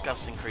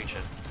 disgusting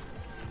creature.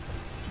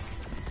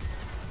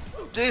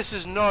 This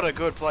is not a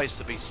good place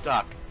to be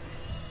stuck.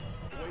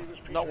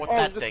 Not with Oh,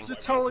 that just thing. you're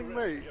telling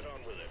me.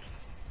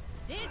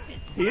 This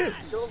is He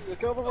is.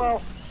 Go the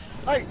rail.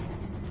 Hey!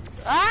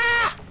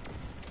 Ah!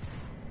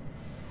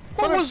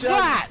 What put it was down,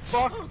 that? you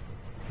Fuck!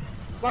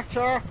 Black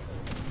Terror!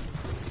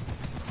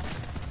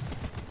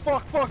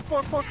 Fuck, fuck,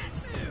 fuck, fuck!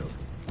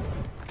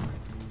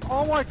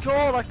 Oh my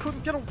god, I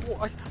couldn't get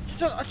away.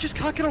 I just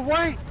can't get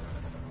away!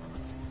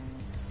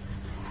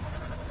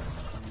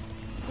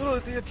 Literally,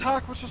 the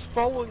attack was just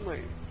following me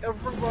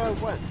everywhere I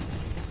went.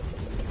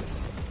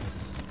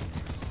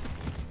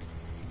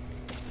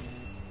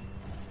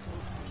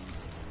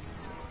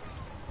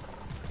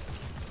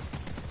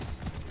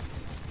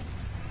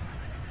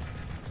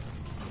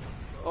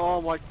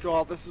 Oh my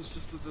god, this is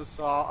just a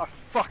disaster. I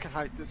fucking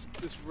hate this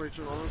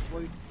region,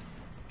 honestly.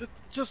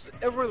 Just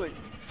everything.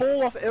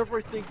 Fall off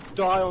everything,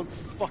 die on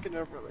fucking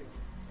everything.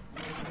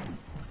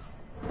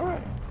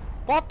 Alright.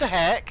 What the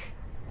heck?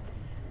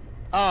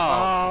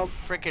 Oh,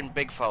 freaking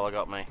big fella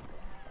got me.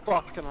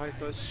 Fucking hate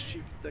those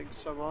stupid things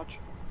so much.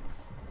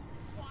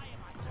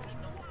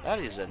 That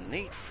is a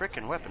neat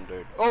freaking weapon,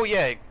 dude. Oh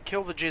yeah,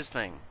 kill the jizz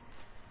thing.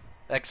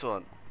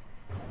 Excellent.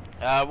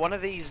 One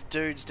of these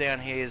dudes down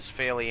here is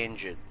fairly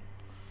injured.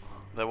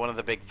 They're one of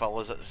the big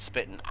fellas that's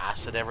spitting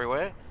acid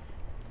everywhere.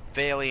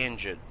 Fairly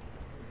injured.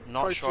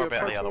 Not sure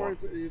about the other one.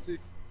 Easy.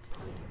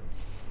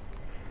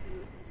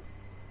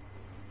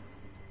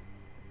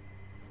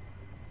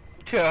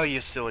 Oh,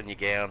 you're still in your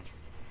gown.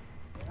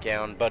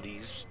 Gown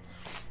buddies.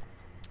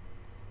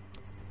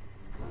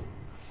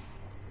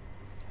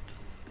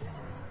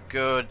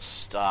 Good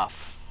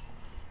stuff.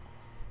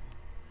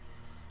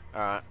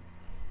 Alright.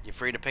 You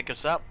free to pick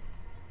us up?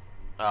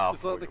 Oh,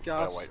 Is that the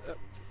gas wait.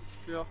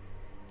 spear?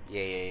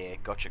 Yeah.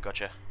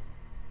 Gotcha.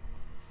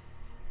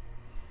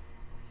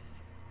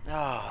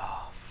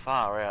 Oh,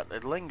 far out.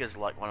 It lingers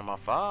like one of my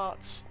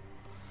farts.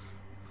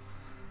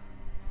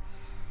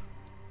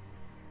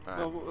 Right.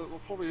 No,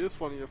 it probably is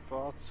one of your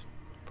farts.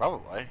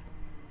 Probably.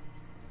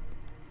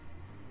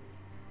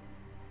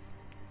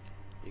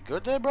 You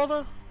good there,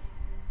 brother?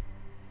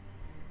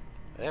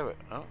 There we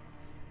oh.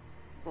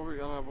 Probably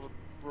unable to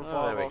Oh,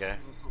 revive there we us go.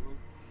 'cause of something.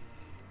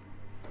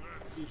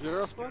 You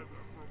hear us, man?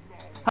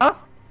 Huh?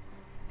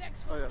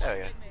 Oh yeah.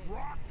 There we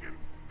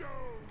go.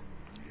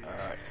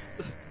 Alright.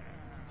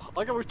 I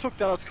like how we took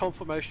that as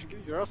confirmation. Can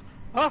you hear us?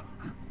 Huh?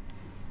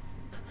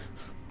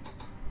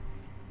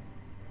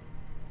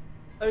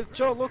 Hey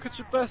John, look, it's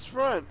your best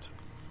friend.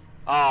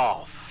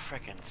 Oh,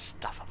 frickin'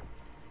 stuff 'em.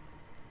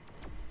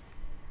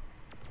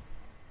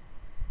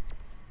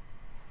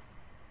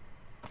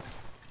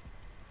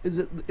 Is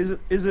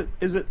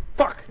it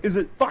fuck? Is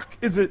it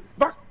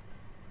fuck?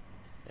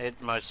 It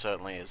most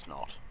certainly is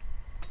not.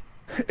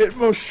 It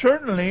most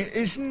certainly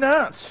is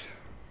not.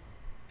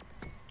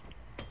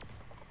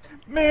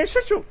 Man,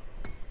 shut your...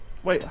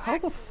 Wait, how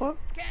the fuck?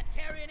 Can't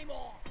carry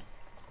anymore.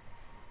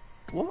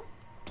 What?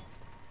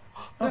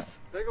 Yes,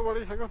 hang on,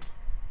 buddy, hang on.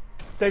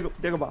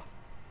 Dagobah.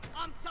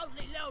 I'm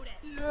totally loaded.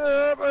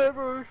 Yeah,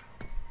 baby.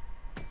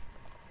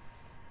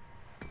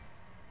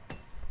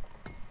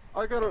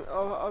 I got an,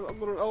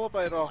 I'm on an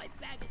elevator. My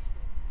bag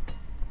is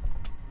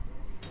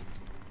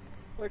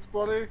Thanks,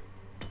 buddy.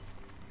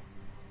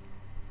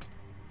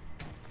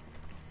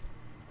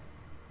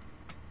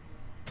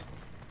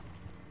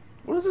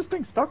 What is this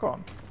thing stuck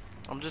on?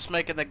 I'm just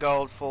making the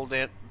gold fall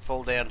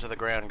down to the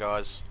ground,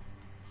 guys.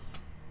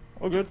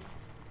 Oh, good.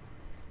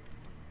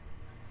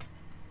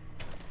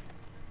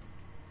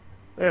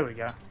 There we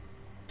go.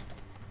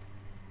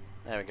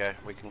 There we go.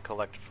 We can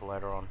collect it for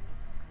later on.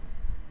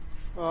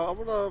 I'm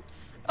gonna...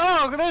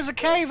 Oh, there's a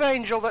cave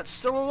angel that's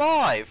still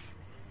alive.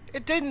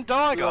 It didn't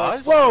die,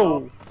 guys.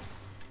 Whoa!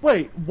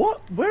 Wait,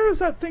 what? Where is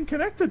that thing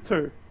connected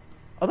to?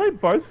 Are they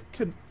both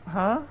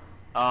huh?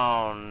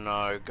 Oh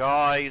no,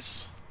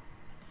 guys.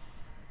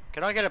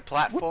 Can I get a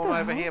platform What the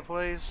over hell? here,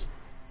 please?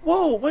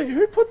 Whoa, wait,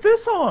 who put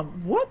this on?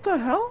 What the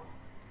hell?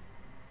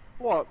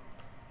 What?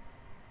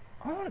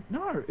 I don't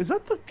know. Is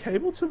that the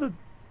cable to the...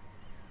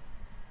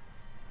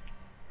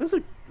 There's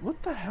a...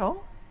 What the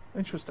hell?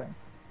 Interesting.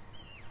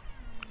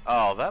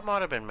 Oh, that might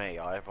have been me.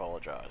 I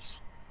apologize.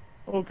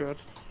 All good.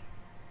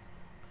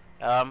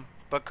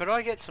 But could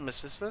I get some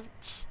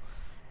assistance?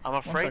 I'm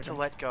afraid to second.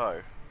 let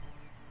go.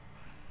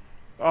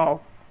 Oh.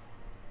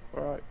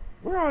 Alright.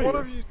 Where are What you?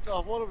 have you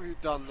done? What have you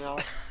done now?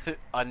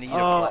 I need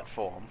a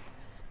platform.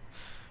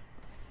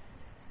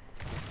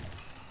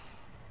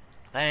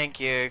 Thank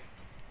you.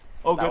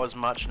 Oh, That good. was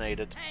much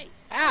needed. Hey,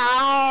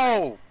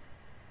 Ow!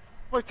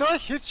 Wait, did I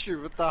hit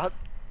you with that?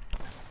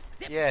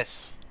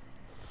 Yes.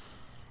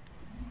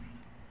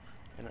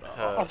 And it I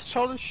hurt. was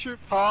trying to shoot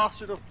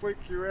past you to freak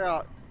you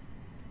out.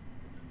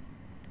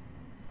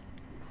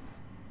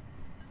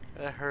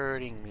 They're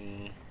hurting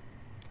me.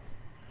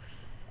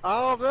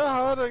 Oh, they're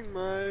hurting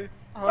me.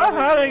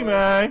 Hurting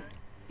me!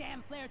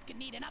 damn flares could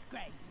need an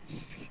upgrade.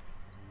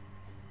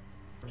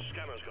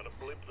 Scanner's got a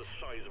blip the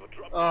size of a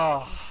drop.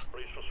 Oh,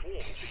 Brace for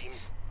swarm, team.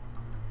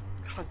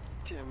 god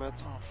damn it.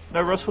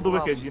 No rest for the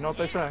wicked, you know what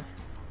they say.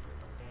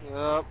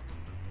 Yep.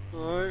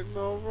 Ain't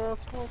no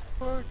rest for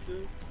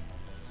turkey.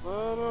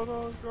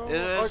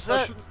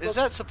 Is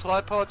that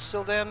supply pod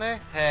still down there?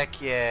 Heck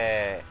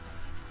yeah.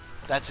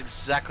 That's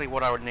exactly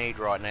what I would need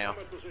right now.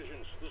 Combat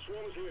positions. The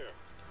swarm's here.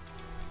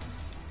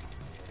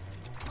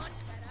 Much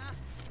better.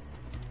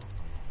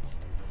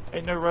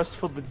 Ain't no rest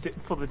for the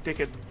dickhead. For the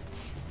dickheads.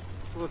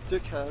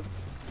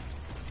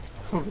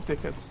 For the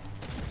dickheads.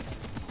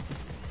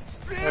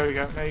 There we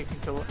go, now you can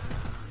kill it.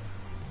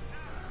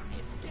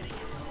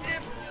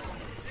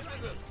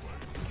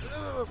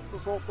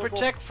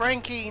 Protect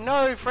Frankie!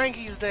 No,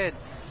 Frankie's dead.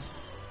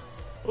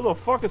 Who the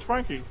fuck is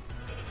Frankie?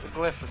 The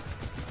Glyphid.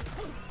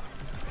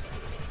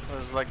 It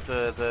was like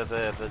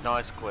the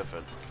nice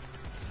Glyphid.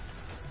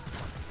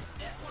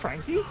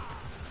 Frankie?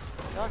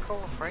 I call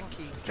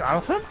Frankie.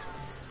 Jonathan?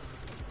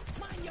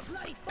 Mind your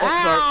bloody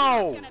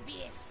Ow! gonna be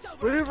so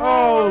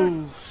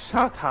Oh,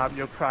 shut up,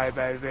 you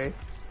crybaby.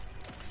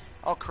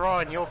 I'll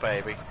cry on your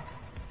baby.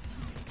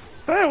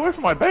 Stay away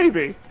from my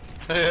baby.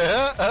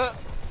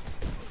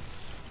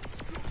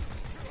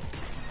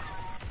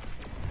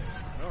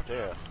 Oh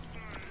dear.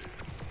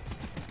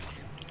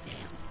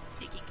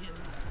 sticky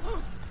goo.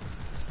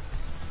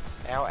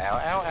 Ow, ow, ow,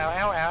 ow,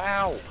 ow, ow,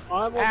 ow.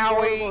 I'm on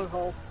Owie. my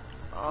health.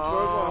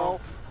 Oh,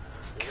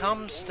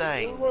 cum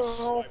stains.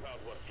 Oh,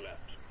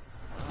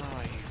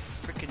 Oh, you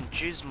freaking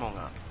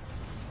jizzmonger.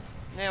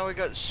 Now we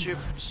got stupid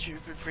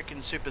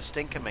freaking super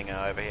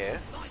stinkerminger over here.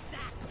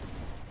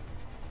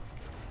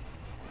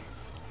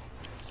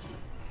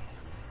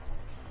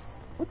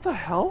 What the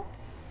hell?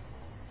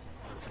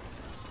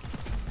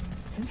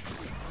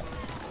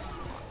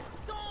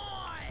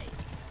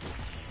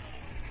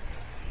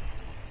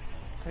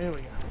 There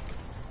we go.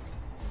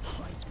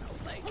 I smell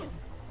bacon.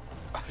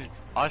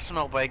 I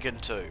smell bacon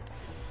too.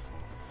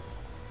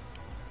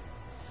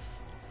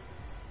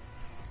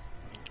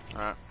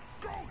 Alright.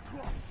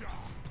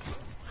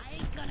 I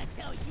ain't gonna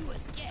tell you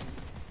again.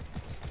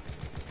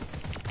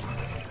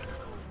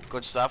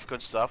 Good stuff,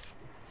 good stuff.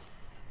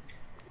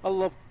 I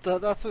love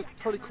that. That's a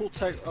pretty cool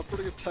a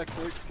pretty good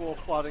technique for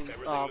fighting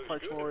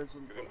Praetorians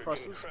and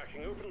oppressors.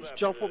 Just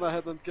jump on their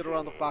head and get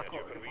around the back or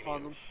get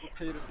behind them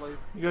repeatedly.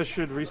 You guys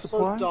should It's resupply.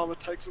 so dumb,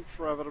 it takes them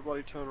forever to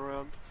bloody turn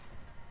around.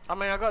 I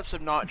mean, I got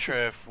some nitro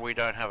if we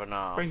don't have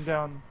enough. Bring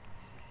down.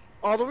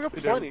 Oh, no, we got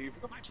We plenty. We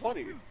got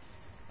plenty.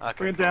 Okay,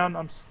 Bring it cool.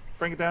 down.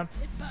 Bring it down.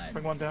 It burns.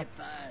 Bring one down. It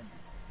burns.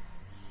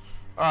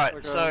 Alright,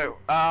 Okay. so,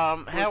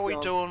 how are we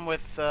down. doing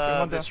with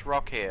one this down.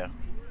 rock here?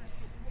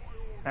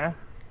 Huh?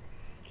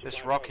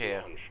 This rock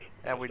here.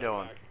 How we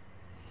doing?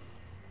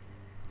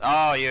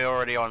 Oh, you're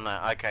already on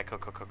that. Okay, cool,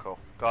 cool, cool, cool.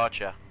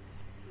 Gotcha.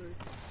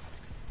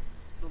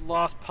 The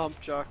last pump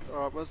jack.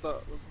 Alright, where's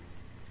that?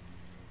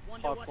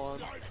 Wonder what Pipeline.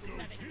 slot the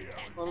 7 to 10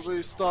 I'm gonna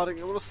be starting.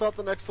 I'm gonna start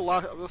the next. I'm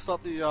gonna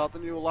start the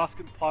new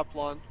Alaskan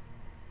pipeline.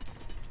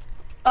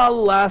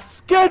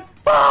 Alaskan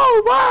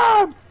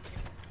ballworm!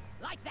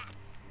 like that.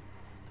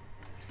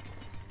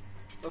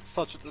 That's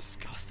such a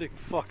disgusting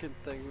fucking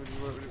thing when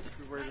you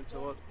read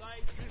into it.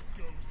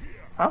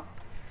 Huh?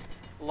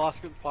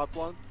 Alaskan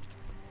pipeline.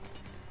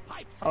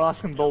 Pipes.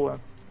 Alaskan bullworm.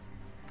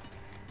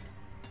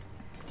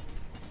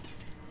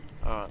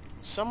 Alright.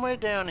 Somewhere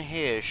down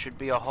here should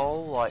be a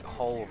hole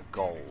of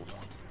gold.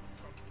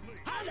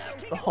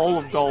 The hole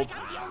of gold.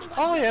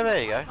 Oh yeah,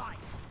 there you go.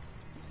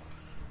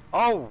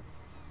 Oh!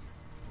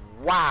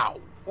 Wow!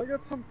 I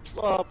got some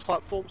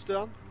platforms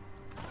down.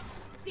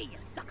 See you,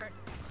 sucker.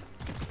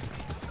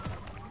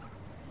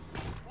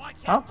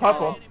 Huh?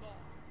 Pipeline.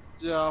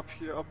 Yeah, up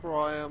here, up where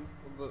I am.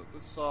 On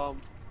this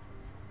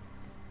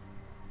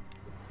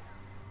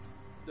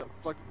Yeah,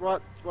 like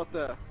right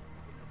there.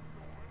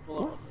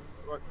 Well,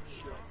 right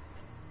here.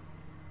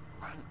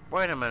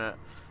 Wait a minute.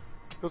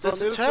 'Cause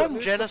Does I the need to- term need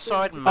to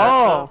genocide fix-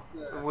 matter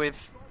Yeah.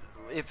 with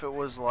if it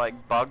was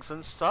like bugs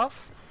and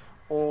stuff?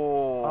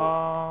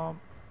 Or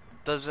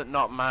does it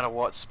not matter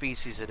what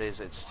species it is,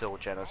 it's still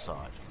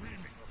genocide?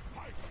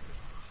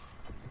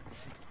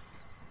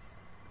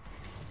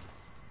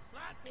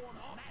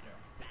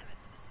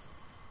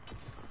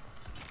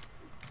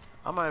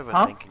 I'm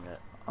overthinking it.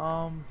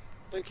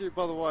 Thank you,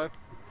 by the way.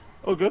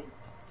 Oh, good.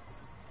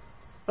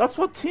 That's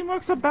what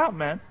teamwork's about,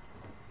 man.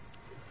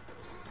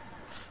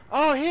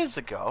 Oh, here's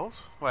the gold.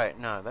 Wait,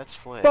 no, that's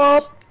flares.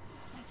 Bob.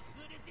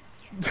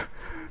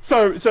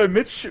 So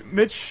Mitch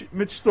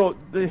thought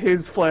that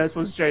his flares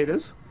was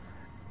Jada's,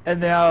 and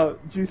now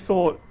you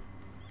probably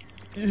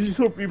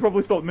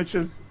thought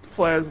Mitch's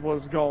flares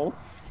was gold.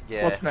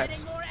 Yeah. What's next?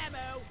 Getting more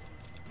ammo.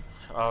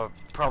 I'm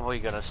probably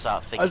gonna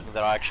start thinking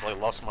that I actually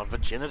lost my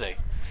virginity.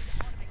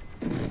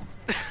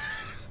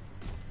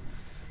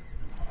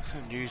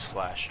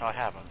 Newsflash, I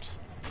haven't.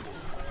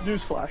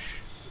 Newsflash.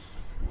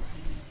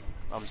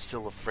 I'm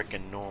still a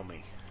frickin'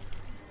 normie.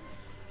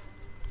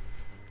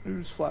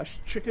 Newsflash.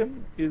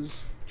 Chicken is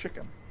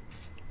chicken.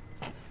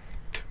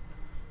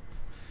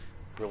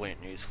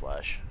 Brilliant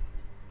newsflash.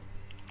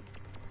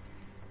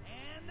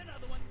 And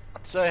another one.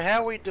 So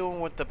how are we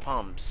doing with the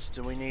pumps?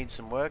 Do we need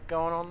some work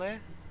going on there?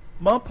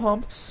 My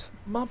pumps.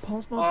 I've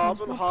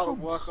been hard at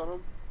work on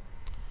them.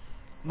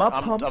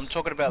 I'm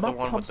talking about the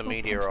one with the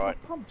meteorite.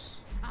 Pumps.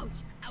 Ouch,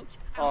 ouch,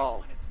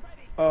 ouch.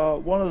 Oh.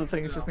 One of the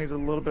things just needs a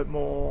little bit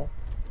more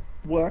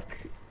work,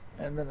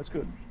 and then it's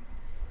good.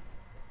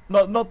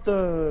 Not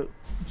the,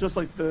 just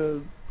like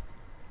the.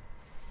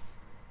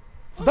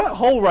 That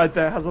hole right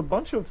there has a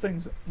bunch of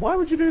things. Why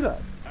would you do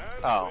that?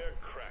 Oh.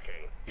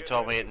 You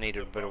told me it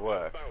needed a bit of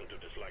work.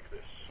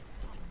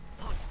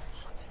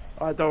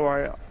 Don't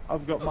worry,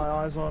 I've got my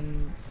eyes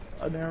on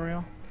an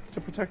area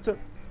to protect it.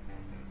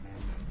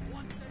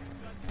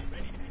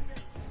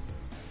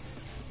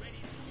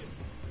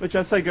 Which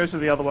I say goes to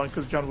the other one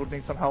because John would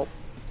need some help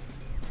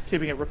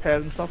keeping it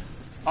repaired and stuff.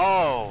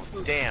 Oh,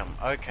 damn.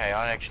 Okay,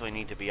 I actually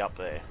need to be up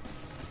there.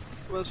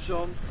 Where's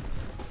John?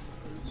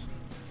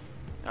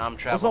 I'm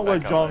That's traveling not where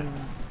back up John.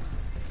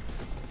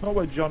 Not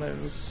where John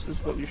is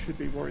what you should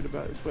be worried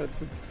about. It's where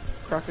the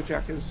Cracker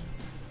Jack is.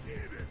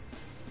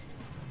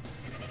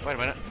 Wait a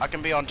minute, I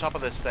can be on top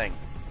of this thing.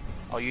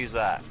 I'll use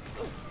that.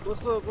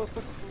 What's the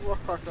rock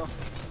cracker?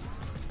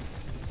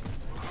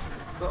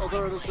 Oh,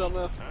 there it is down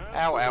there.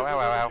 Ow, ow, ow,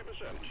 ow,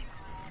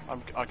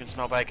 ow. I can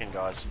smell bacon,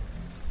 guys.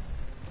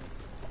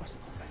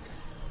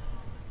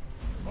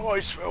 Oh, I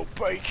smell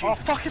bacon. Oh,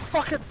 fuck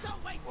it!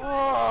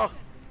 Oh!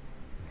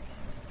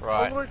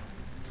 Right.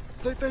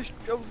 They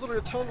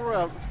literally turned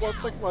around 1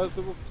 second later,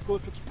 they were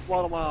going to right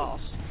on my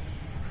ass.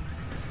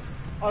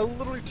 I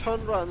literally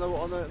turned around and they were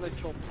on there and they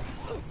killed me.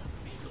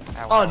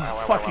 Ow,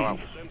 Unfucking.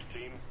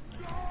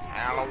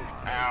 Ow,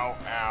 ow,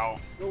 ow.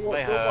 You're They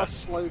my hurt.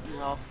 slave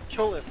now.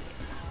 Kill him.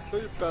 Kill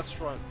your best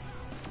friend.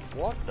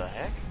 What the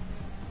heck?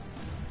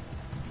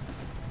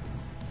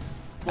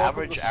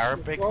 Welcome Average to,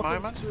 Arabic welcome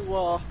moment? to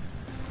oh,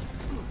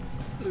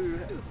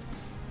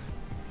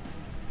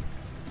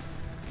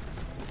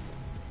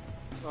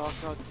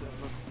 god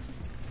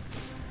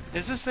damn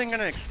Is this thing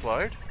gonna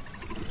explode?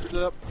 it.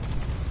 Yep.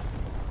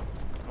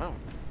 Oh.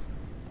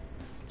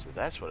 So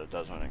that's what it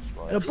does when it And a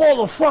explodes.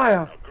 ball of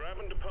fire!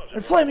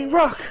 And flaming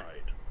rock!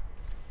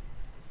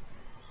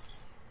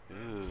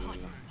 Ooh.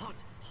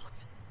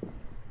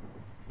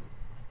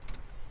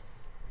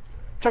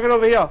 Chuck it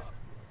over here!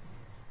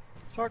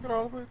 Talk it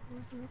out of it.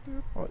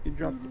 Oh, you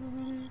dropped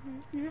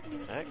it.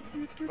 Heck?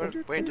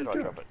 Where did I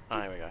drop it?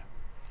 Oh, here we go.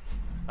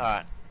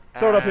 Alright.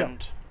 Throw it up here.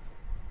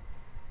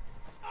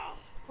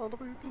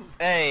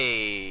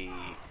 Hey!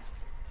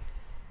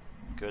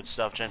 Good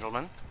stuff,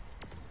 gentlemen.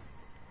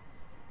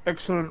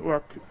 Excellent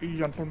work,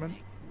 gentlemen.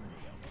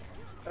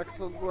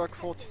 Excellent work,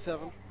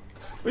 47.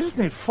 We just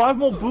need 5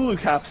 more Bulu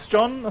caps,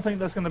 John. I think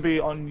that's going to be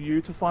on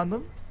you to find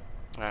them.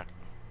 Alright.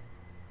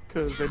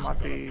 Because they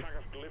might be...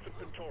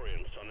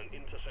 On an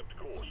intercept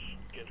course.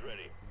 Get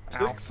ready.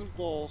 Dicks and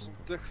balls,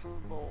 dicks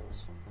and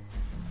balls.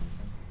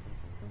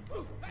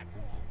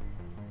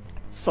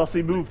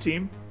 Sussy move,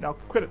 team. Now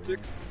quit it.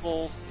 Dicks,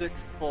 balls,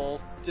 dicks,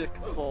 balls, dick,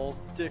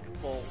 balls, dick,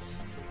 balls.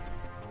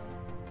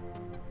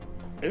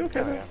 Are you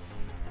okay There we there? go.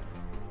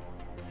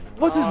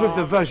 What is with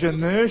the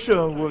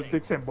vagination with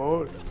dicks and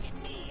balls?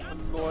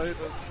 Annoyed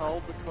as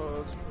hell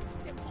because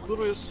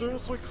literally as soon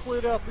as we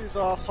cleared out these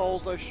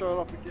assholes, they showed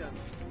up again.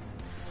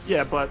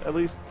 Yeah, but at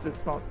least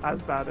it's not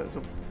as bad as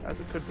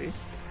it could be.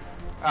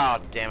 Oh,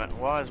 damn it.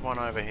 Why is one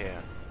over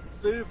here?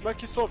 Steve,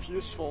 make yourself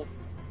useful.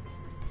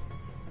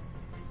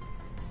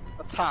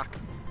 Attack.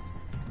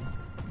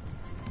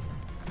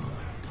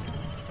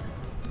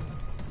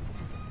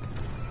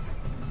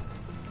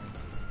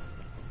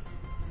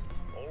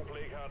 All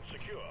play cards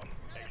secure.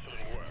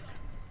 Excellent work.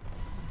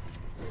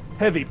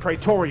 Heavy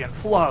Praetorian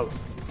flow.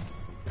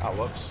 Oh,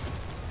 whoops.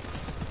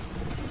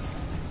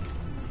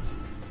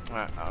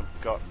 Alright,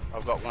 I've got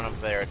one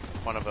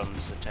of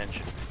them's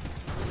attention.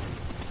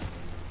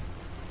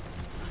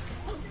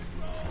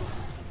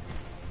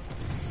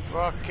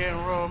 Rock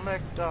and roll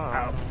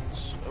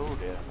McDonald's. Oh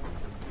dear.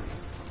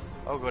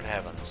 Oh good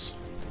heavens.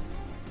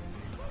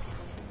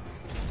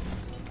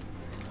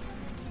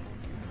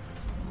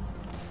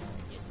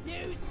 You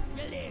snooze,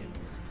 you lose.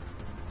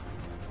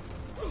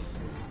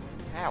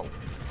 Ow.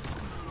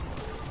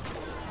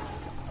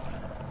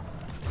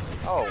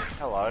 Oh,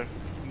 hello.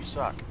 You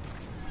suck.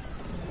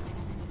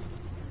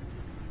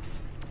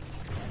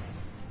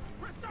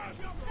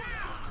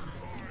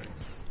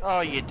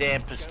 Oh, you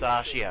damn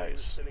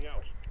pistachios. Sending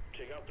out.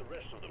 Take out the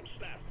rest of them.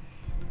 Snap.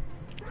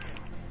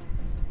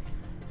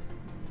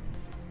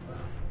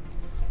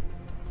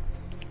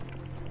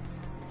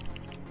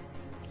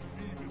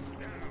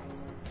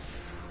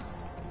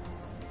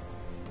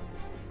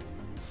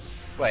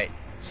 Wait,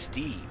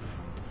 Steve.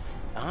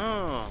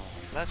 Oh,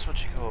 that's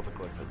what you call the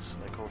Clippers.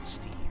 They're called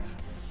Steve.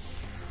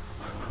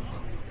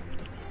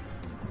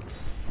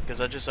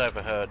 Because I just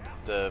overheard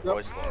the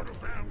voice line.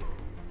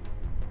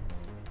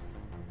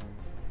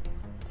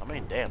 I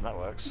mean, damn, that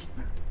works.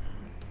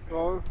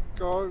 Go,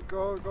 go,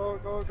 go, go,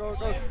 go, go,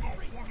 go.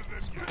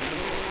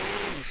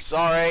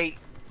 Sorry.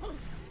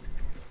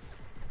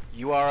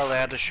 You are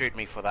allowed to shoot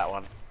me for that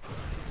one.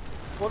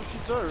 What did you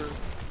do?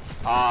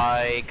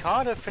 I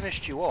kind of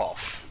finished you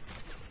off.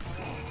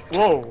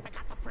 Whoa,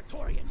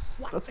 Praetorian.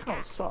 that's kind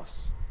of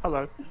sus.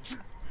 Hello.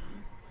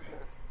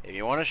 If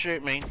you want to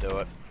shoot me, do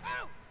it.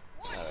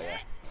 Oh yeah.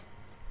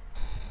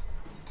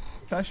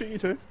 Can I shoot you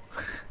too?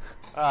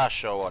 Ah,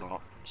 sure, why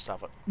not?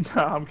 Stop it.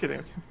 No, I'm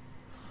kidding.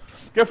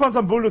 Go find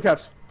some Bulu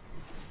caps.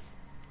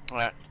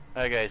 Alright,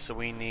 okay, so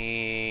we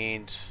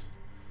need...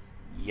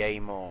 Yay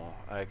more,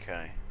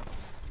 okay.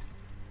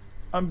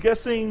 I'm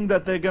guessing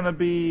that they're gonna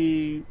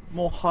be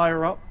more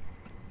higher up.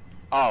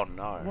 Oh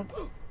no.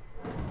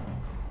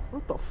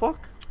 What the fuck?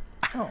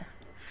 Oh.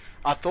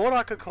 I thought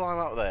I could climb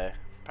up there.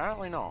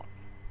 Apparently not.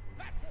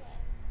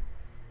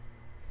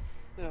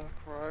 Yeah,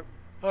 right.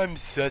 I'm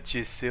such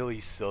a silly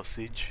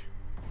sausage.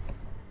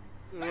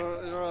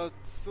 You're a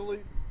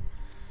silly.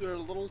 You're a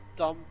little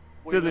dumb.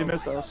 Silly weirdo.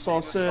 Mr.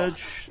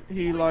 Sausage.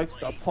 He likes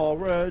the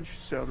porridge.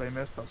 Silly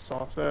Mr. He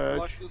Sausage.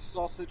 likes the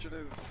sausage in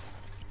his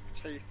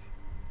teeth.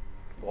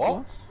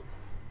 What?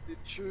 He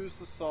chews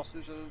the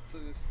sausage and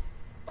it's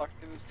stuck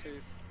in his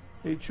teeth.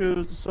 He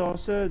chews the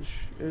sausage.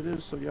 It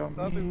is so yummy.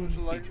 Nothing was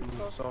like he chews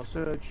the it.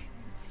 sausage.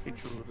 He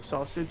chews the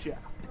sausage. Yeah.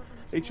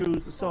 He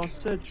chews the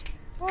sausage.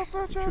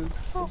 Sausages,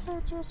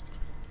 sausages.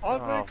 I've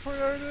been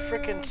creative.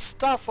 Freaking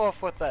stuff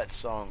off with that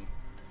song.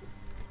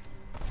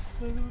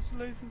 Those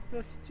lazy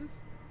sausages.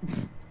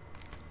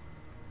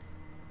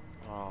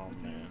 Oh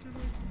man,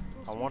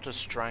 I want to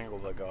strangle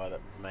the guy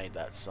that made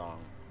that song.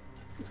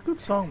 It's a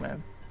good song,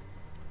 man.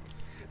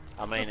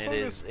 I mean, it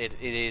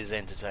is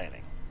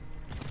entertaining.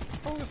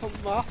 Oh, it's a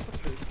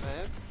masterpiece,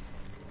 man.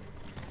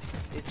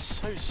 It's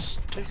so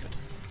stupid.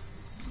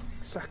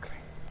 Exactly.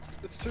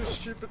 It's too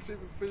stupid even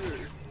for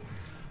you.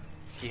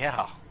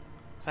 Yeah,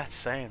 that's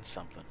saying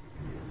something.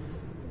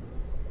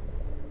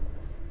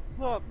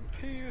 No,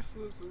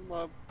 penises in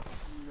my...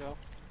 Yeah,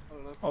 I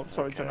don't know. Oh,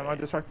 sorry, John, am I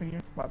distracting you?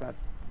 My bad.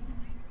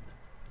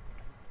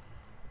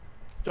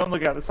 John,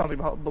 look out, there's something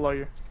below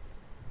you.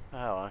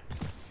 Hello.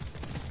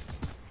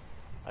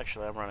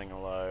 Actually, I'm running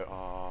low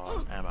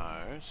on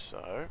ammo,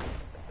 so...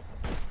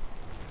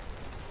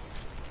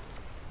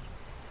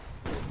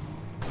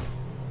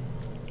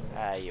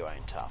 Ah, you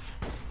ain't tough.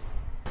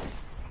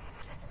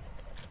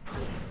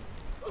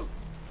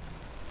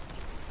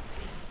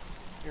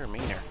 You're a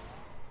meaner.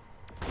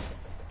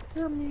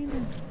 You're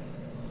mean.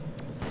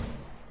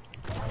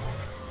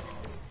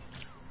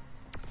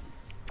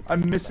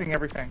 I'm missing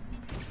everything.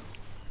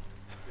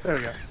 There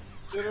we go.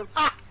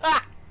 I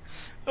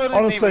didn't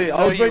Honestly, even I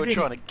know was you were making-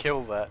 trying to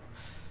kill that.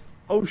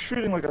 I was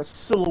shooting like a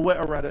silhouette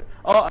around it.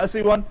 Oh, I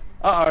see one.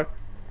 Uh-oh.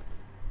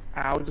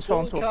 Ow, just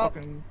fell into a Cup.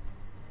 fucking...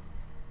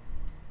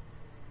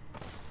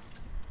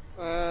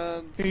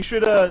 And... Can you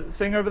shoot a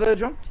thing over there,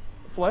 John?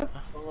 Flare?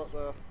 I'm not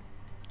there.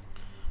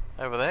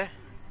 Over there?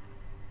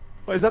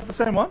 Wait, is that the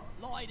same one?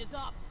 Lloyd is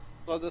up.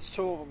 No, there's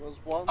two of them. There's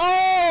one.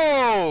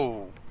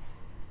 Oh!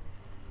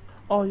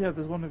 Oh yeah,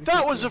 there's one over That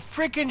here, was too. a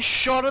freaking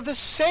shot of the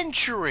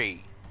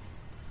century!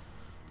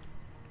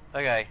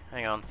 Okay,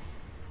 hang on.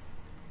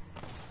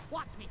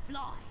 Watch me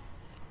fly.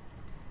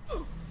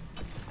 No.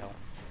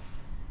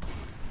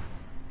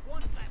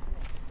 One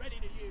platform ready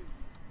to use.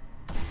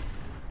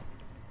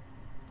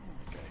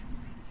 Okay.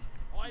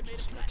 I made a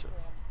Just need to-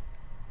 platform.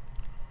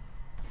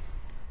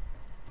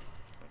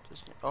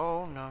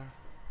 Oh no.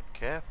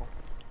 Careful.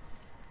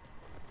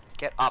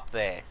 Get up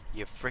there,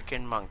 you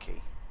freaking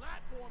monkey.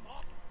 Platform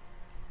up.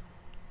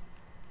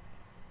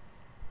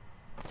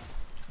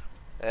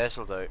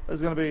 This'll do.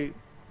 There's gonna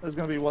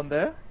be one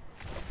there,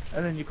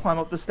 and then you climb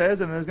up the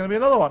stairs, and there's gonna be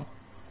another one.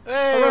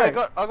 Hey, Alright.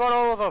 I got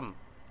all of them.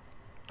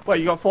 Wait,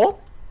 you got 4?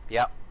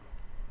 Yep.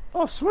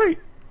 Oh, sweet.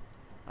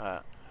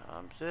 Alright,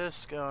 I'm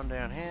just going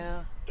down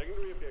here.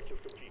 Secondary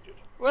objective completed.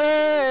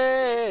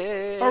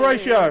 Way.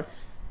 Horatio.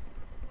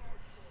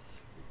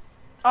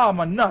 Oh,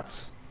 my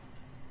nuts.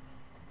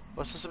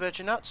 What's this about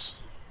your nuts?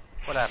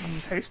 What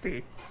happened?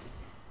 Tasty.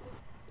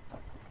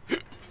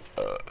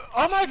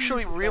 I'm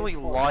actually really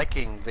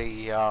liking the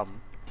Yeah.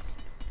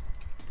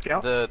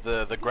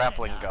 the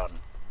grappling gun.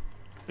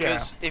 Yeah.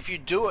 Because if you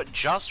do it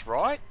just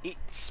right,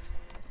 it's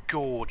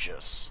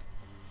gorgeous.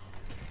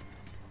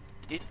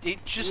 It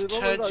just You know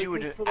turns that you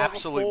into it's an another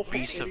absolute 4 from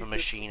beast of a any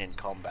machine in distance.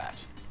 combat.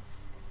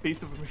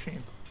 Beast of a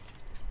machine.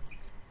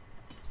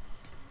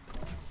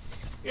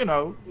 You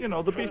know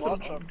the beast of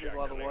Large champion,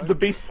 by the way.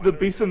 the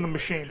beast in the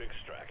machine.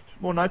 Extract.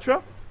 More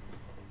nitro?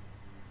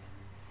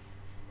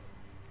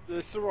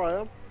 Yes, sir,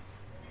 I am.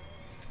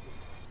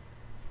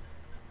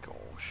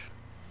 Gosh.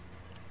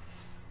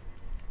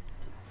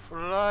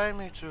 Fly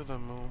me to the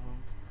moon.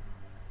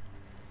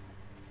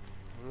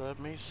 Let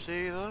me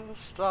see the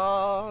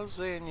stars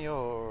in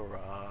your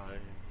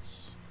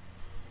eyes.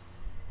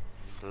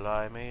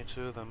 Fly me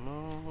to the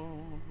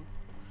moon,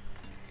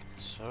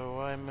 so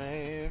I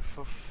may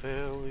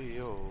fulfill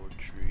your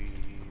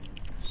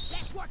dreams.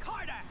 Let's work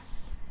harder.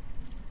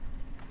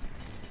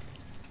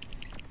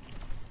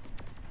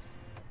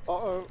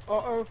 Uh-oh,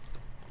 uh-oh.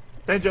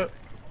 Danger.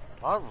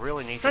 I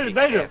really need to Danger, be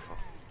danger. careful.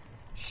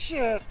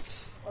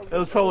 Shit! It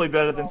was probably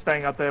better than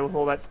staying up there with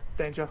all that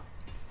danger.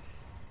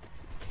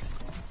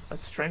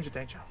 That's stranger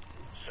danger.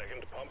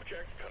 Second pump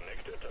jack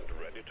connected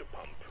and ready to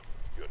pump.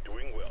 You're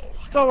doing well.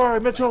 Don't worry,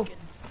 Mitchell.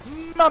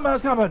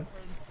 Mama's coming.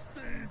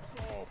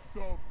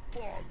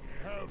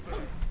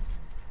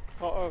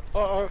 Uh-oh,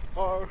 uh-oh,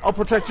 uh-oh. I'll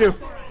protect you.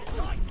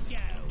 Nice show.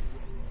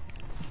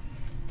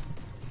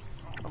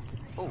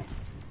 Oh,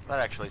 that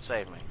actually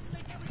saved me.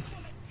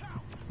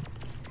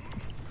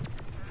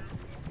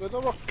 They're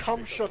not what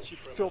cum shots, you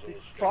filthy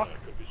fuck.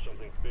 Could be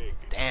something big.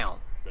 Down.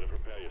 Better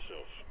prepare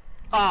yourself.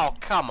 Oh,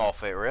 come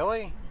off it,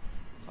 really?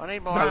 I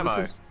need more No,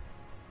 ammo. this is...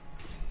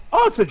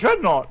 Oh, it's a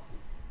dreadnought.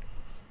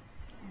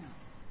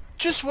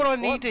 Just what I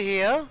need What? to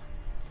hear.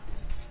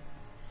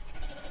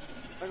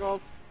 Hang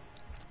on.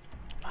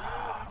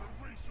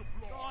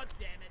 God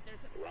damn it, there's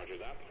a... Roger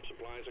that.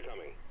 Supplies are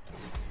coming.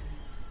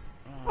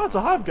 Oh, it's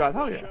a hive guard.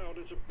 Hell yeah. Child,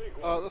 it's a big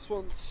one. This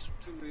one's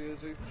really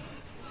easy.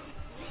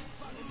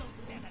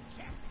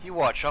 You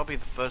watch, I'll be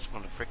the first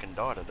one to frickin'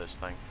 die to this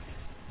thing.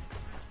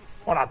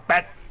 On a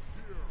bet.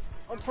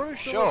 I'm pretty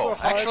sure. Sure. there's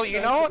a higher Actually, you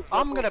chance know of what? the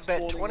I'm Dreadnought gonna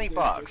bet spawning 20 in these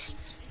bucks missions.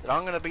 that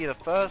I'm gonna be the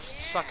first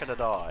sucker to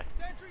die.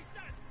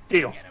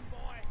 Deal.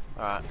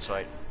 Alright,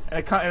 sweet. And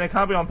it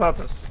can't be on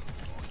purpose.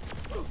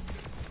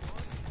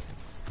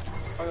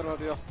 I got an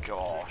idea.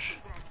 Gosh.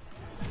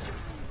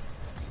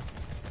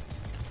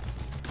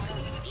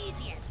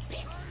 Easy as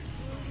piss.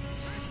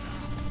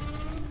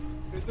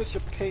 Who's this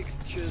your pig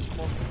cheers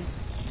monsters?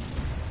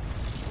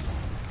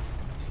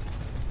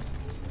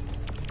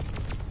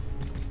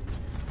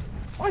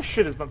 My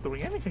shit is not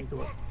doing anything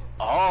to it.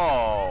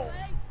 Oh!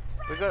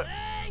 We got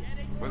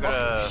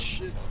Oh a...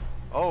 shit.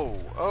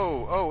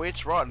 Oh,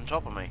 it's right on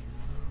top of me.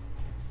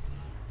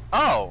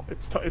 Oh!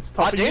 It's I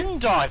topping you. didn't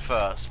die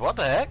first. What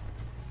the heck?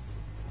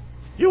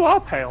 You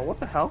are pale. What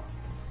the hell?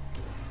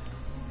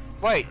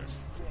 Wait,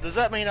 does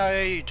that mean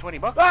I owe you 20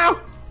 bucks? Ah!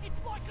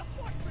 It's like a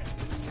fortress.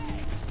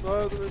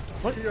 No, it's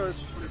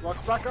Theo's for 20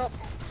 bucks. Back up.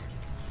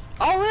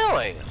 Oh,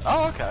 really?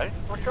 Oh, okay.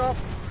 Back up.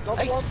 Double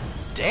Hey. one.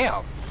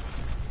 Damn.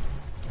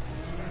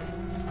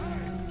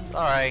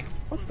 Sorry.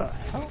 What the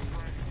hell?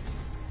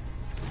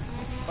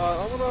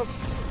 I'm gonna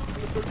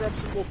go grab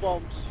some more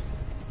bombs.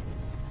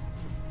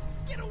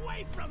 Get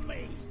away from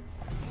me.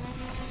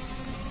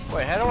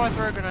 Wait, how do I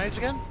throw grenades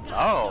again?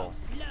 Oh.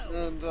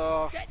 Slow. And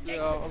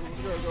yeah, I'm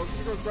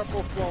gonna go grab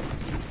more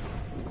bombs and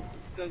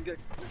then get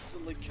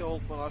instantly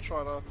killed when I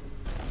try to.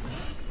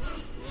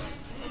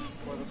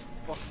 Boy, this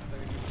fucking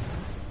thing.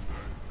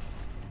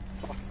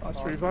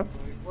 That's revive.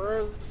 Where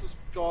is this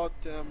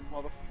goddamn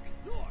motherfucker?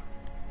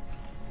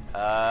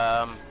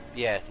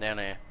 Yeah, down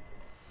there.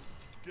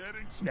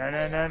 No.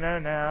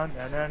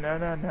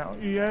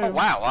 Yeah. Oh,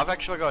 wow, I've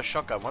actually got a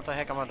shotgun. What the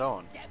heck am I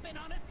doing? Stepping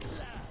on a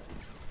slow.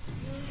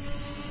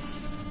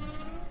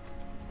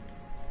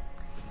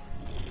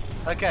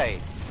 Okay.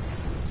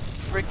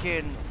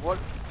 Freaking,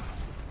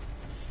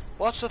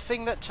 what's the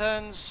thing that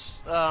turns,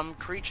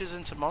 creatures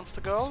into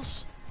monster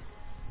girls?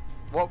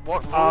 What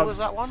rule is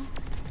that one?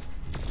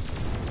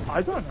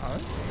 I don't know.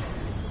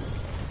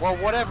 Well,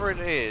 whatever it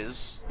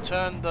is,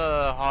 turn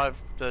the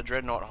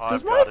dreadnought hive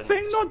Does my guard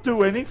thing not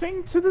do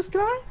anything to this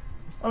guy?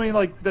 I mean,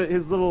 like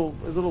his little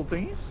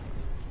thingies.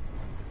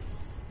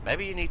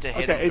 Maybe you need to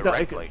hit Okay, him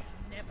directly.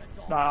 Never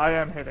No, I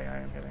am hitting.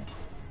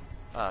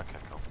 Oh, okay,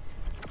 cool.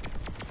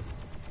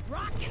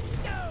 Rock and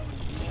Stone.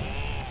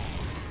 Yeah.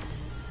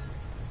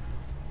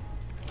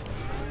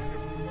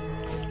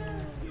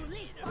 You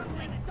lead a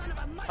quick son of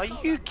a Are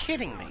you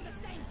kidding me?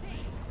 same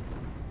team.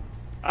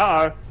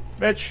 Uh oh,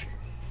 Mitch,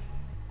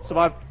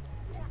 survived.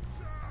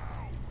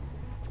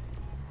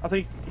 I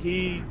think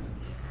he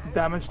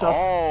damaged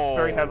us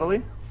very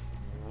heavily.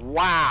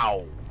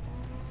 Wow.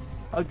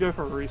 I'd go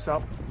for a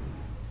resup.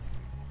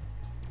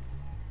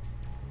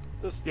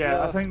 Just,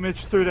 Yeah, I think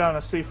Mitch threw down a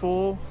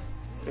C4.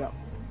 Yeah.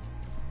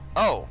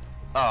 Oh,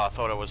 I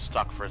thought it was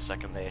stuck for a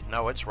second there.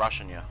 No, it's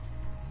rushing you.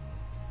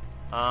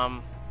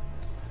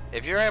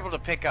 If you're able to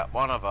pick up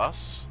one of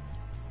us,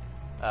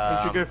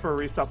 We should go for a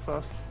resup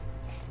first.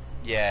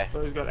 yeah.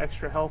 So he's got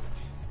extra health.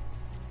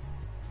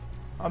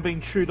 I'm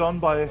being chewed on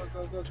by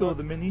Go. two of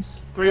the minis.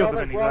 Three of the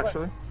Grab it, minis, grab it.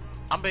 actually.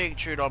 I'm being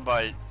chewed on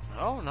by.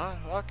 Oh no!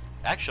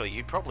 Actually,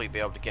 you'd probably be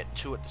able to get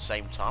two at the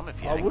same time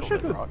if you I wish I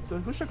angled it right. could. I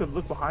wish I could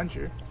look behind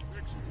you.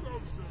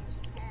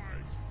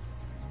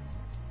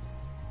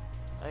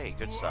 Hey,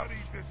 good stuff.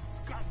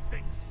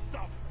 Disgusting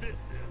stuff this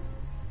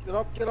is. Get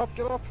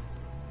up.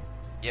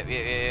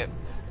 Yep.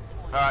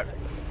 Alright.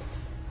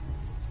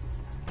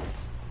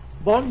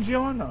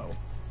 Buongiorno.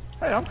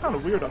 Hey, I'm kind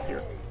of weird up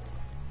here.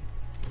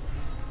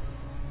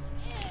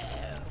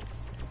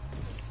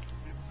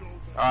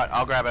 Alright,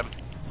 I'll grab him.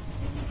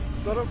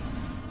 Got him.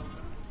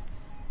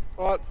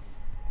 Alright.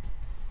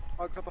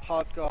 I've got the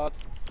hard guard.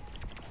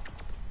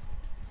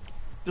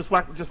 Just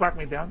whack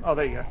me down. Oh,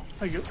 there you go.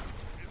 Thank you.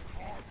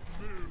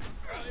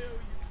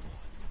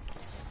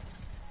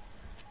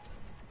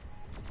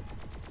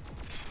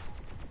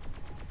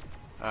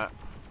 Alright.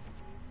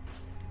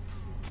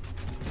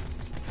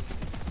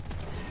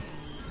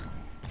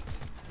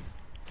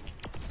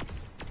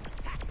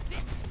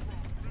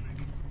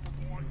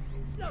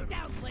 Slow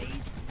down, please.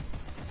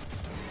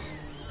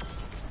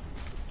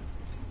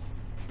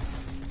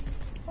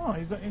 Oh,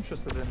 he's not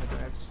interested in the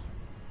grenades.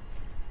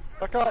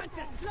 Back up. Bunch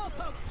of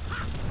slowpokes.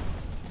 Ha!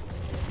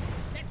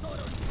 That's all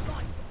those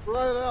fun.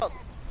 Right out.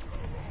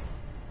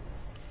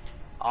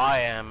 I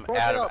am Roll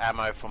out it of up.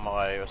 ammo for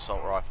my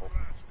assault rifle.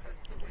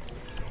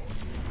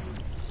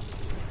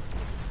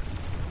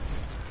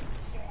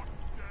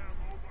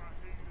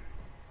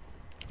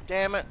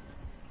 Damn it.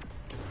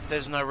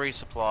 There's no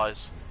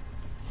resupplies.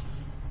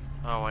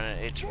 Oh, and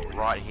it's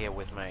right here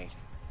with me.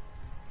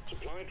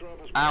 Supply drop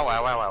has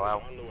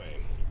Ow. on the way.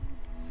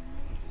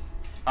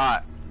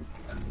 Alright.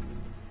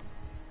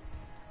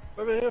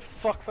 Over here,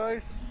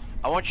 fuckface.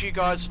 I want you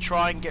guys to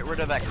try and get rid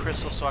of that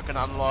crystal so I can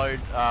unload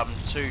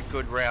 2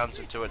 good rounds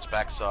into its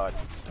backside.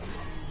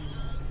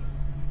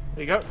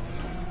 There you go.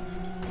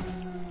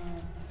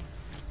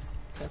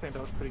 I think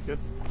that was pretty good.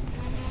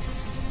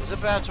 Is it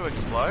about to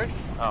explode?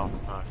 Oh,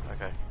 no,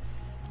 okay.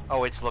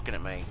 Oh, it's looking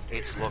at me.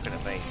 It's looking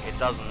at me. It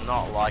does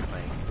not like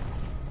me.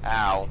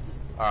 Ow.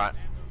 Alright.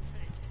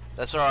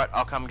 That's alright,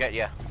 I'll come get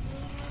you.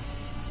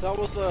 That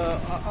was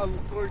I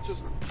literally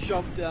just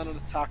jumped down and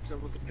attacked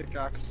him with the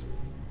pickaxe.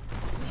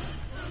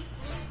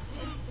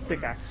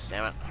 Pickaxe.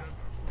 Damn it.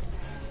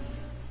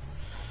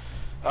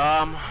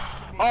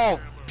 Oh,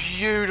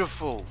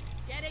 beautiful.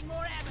 Getting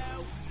more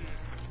ammo.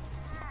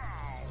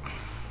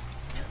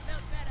 This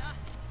felt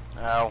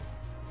better. Oh.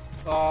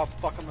 Oh,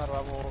 fucking matter,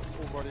 I'm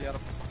already out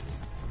of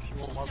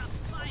fuel. Just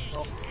fire.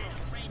 Oh,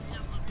 Train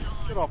number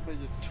get off me,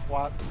 you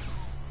twat.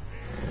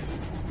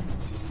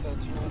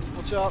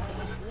 Watch out.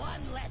 one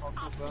less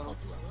obstacle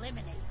to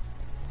eliminate.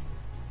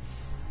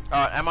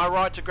 Alright, am I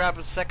right to grab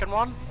a second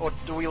one? Or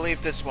do we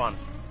leave this one?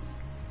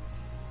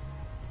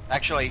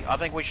 Actually, I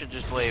think we should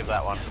just leave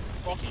that one.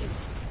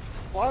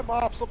 Climb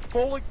up, stop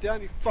falling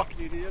down, you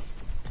fucking idiot.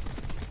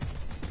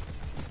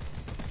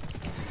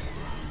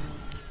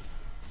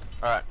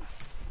 Alright.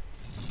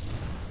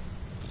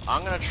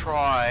 I'm gonna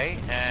try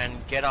and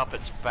get up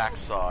its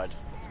backside.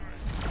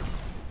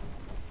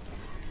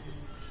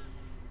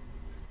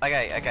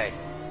 Okay, okay.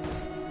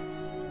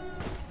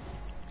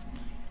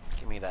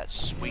 Give me that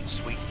sweet,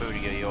 sweet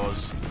booty of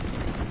yours.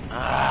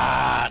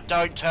 Ah,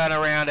 don't turn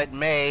around at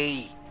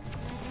me!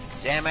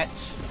 Damn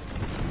it!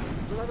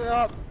 Let me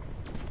up.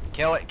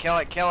 Kill it, kill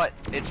it, kill it!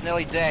 It's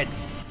nearly dead.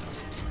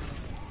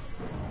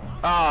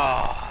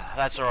 Oh,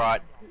 that's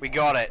alright. We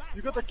got it.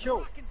 You got the kill.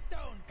 Rock and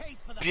stone pays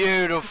for the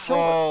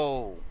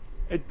Beautiful!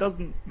 It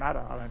doesn't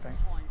matter, I don't think.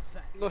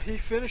 No, he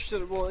finished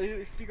it. Well,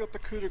 he got the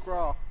coup de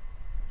grace.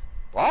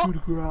 What? Coup de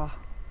grace.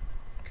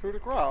 Coup de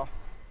grace.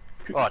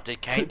 Oh,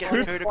 did Kane get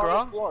the coup de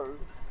grace?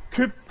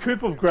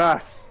 Coop of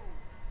grass.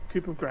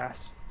 Coop of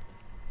grass.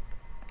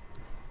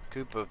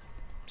 Coop of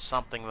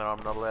something that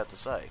I'm not allowed to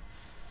say.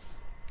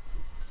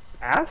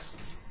 Ass?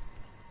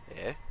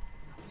 Yeah.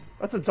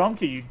 That's a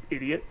donkey, you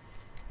idiot.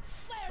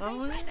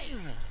 Oh,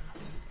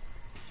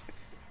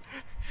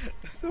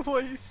 The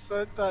way you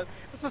said that.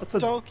 It's That's a a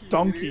donkey.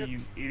 donkey, Idiot.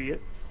 you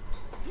idiot.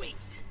 Sweet.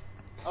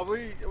 Are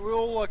we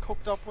all like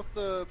hooked up with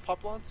the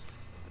pipelines?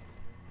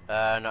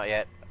 not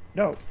yet.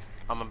 No.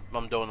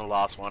 I'm doing the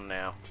last one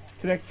now.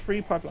 Connect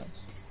 3 pipelines.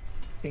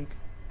 Tink,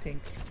 tink,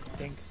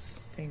 tink,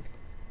 tink.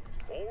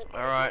 All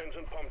Alright. pipelines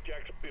and pump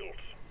jacks built.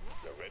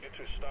 They're ready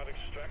to start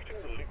extracting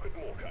the liquid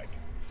morkite.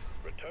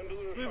 Return to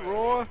the refinery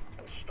Leroy. and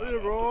start up the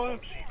Leroy.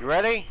 pump sequence. You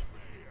ready?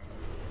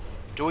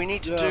 Do we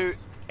need to do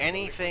Yes.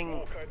 anything?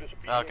 Morkite is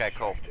being Okay,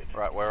 cool. extracted.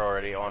 Right, we're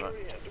already on it.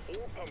 And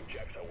all pump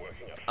jacks are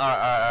working at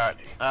Alright.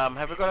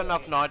 Have we got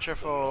enough nitro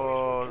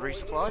for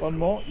resupply? One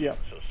more? Yeah.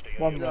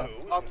 One Yeah,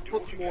 more. I've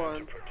put more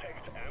in.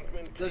 protect and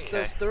maintain.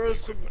 Okay. There is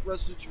some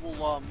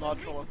residual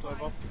nitro left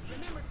over.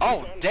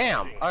 Oh,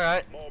 damn!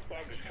 Alright. More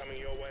bugs coming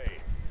your way.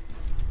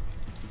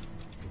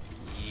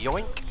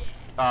 Yoink.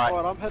 Alright.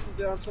 Alright, I'm heading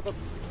down to the...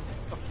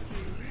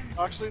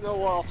 Actually,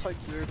 no, I'll take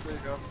you. There you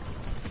go.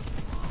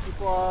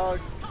 Goodbye.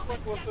 Good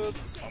luck with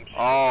it.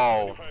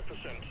 Oh.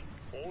 25%.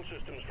 All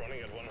systems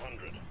running at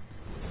 100.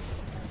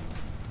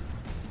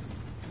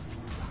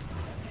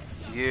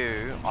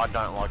 I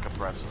don't like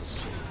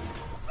oppressors.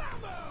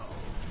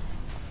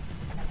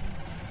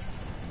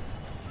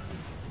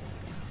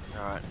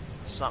 Alright.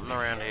 Something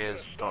around here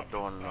is not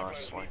doing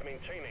nicely.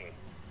 Maintaining.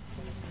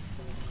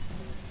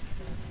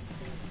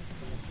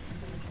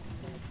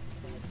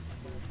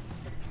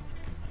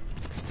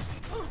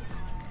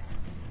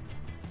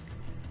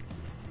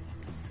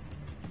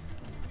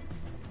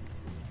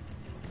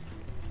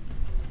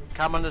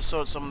 Coming to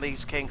sort some of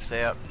these kinks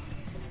out.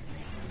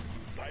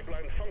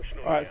 Pipeline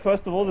functional. Alright,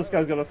 first of all, this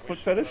guy's got a foot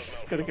fetish.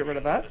 Gotta get rid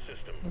of that.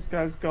 This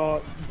guy's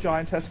got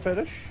giantess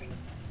fetish.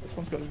 This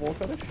one's got a war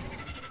fetish.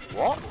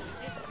 What?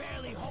 It's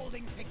barely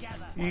holding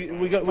together.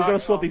 We gotta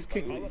sort these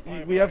kinks.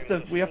 We have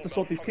to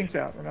sort these kinks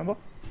out. Remember?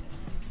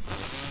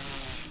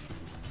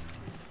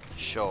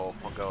 Sure,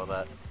 I'll go with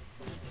that.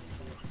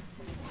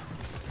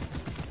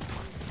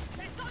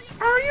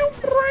 Are you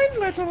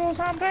brainless or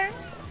something?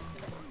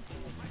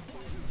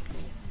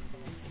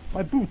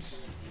 My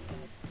boots.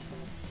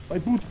 My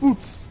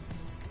boots.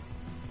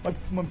 My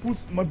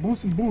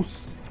boots and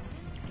boots.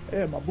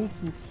 Yeah, my boots.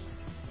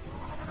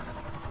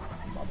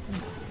 My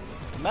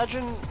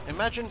boots.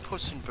 Imagine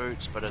Puss in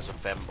Boots, but as a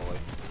femboy.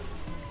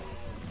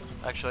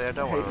 Actually, I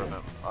don't want to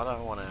remember. I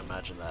don't want to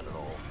imagine that at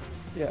all.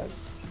 Yeah,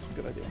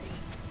 good idea.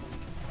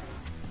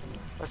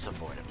 Let's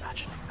avoid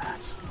imagining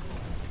that.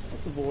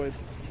 Let's avoid.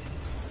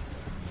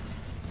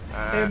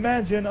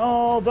 Imagine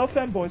all the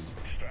femboys.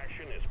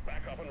 Extraction is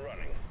back up and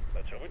running.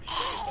 Let's hope it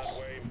stays that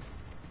way.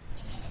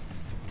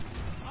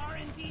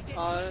 R&D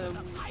I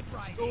am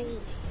still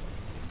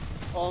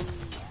on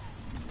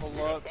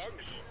alert.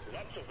 Bugs?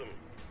 Lots of them.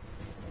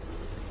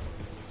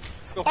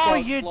 Got Oh,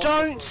 bugs, you lots of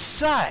don't bugs.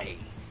 say!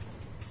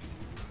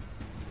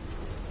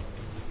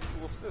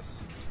 What's this?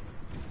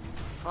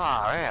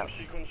 Far out.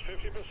 Sequence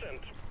 50%.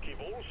 Keep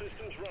all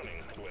systems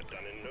running. We're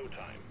done in no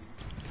time.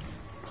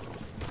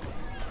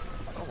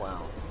 Oh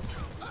wow.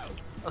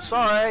 Oh,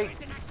 sorry!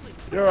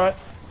 You're right.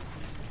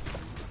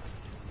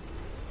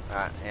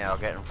 Alright, yeah, I'll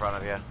get in front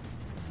of you.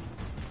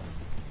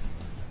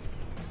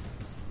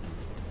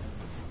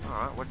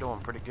 Alright, we're doing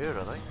pretty good,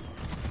 I think.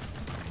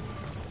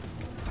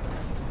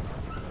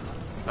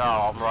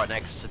 Oh, I'm right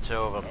next to two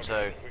of them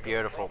too.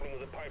 Beautiful. Problem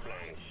with the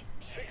pipelines.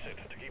 Fix it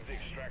to keep the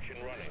extraction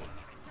running.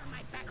 Turn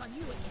my back on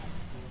you again.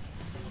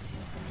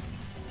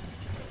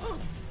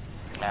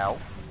 Ow.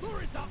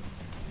 Door is up.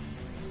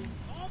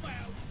 All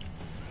out.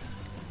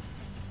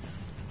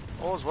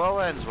 All's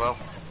well ends well.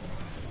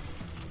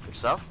 Good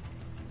stuff.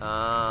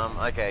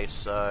 Okay,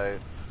 so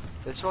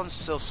this one's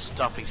still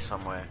stuffy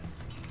somewhere.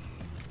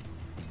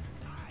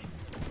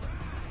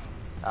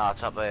 Ah,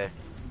 it's up there.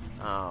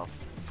 Oh,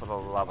 for the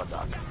love of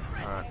duck.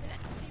 Alright.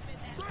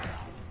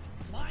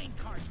 Mine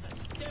carts are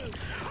stupid.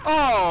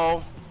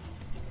 Oh!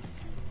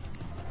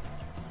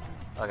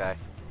 Okay,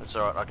 that's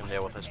alright, I can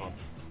deal with this one.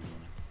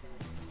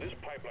 This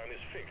pipeline is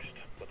fixed,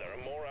 but there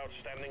are more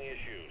outstanding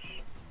issues.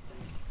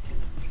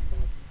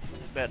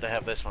 About to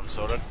have this one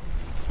sorted.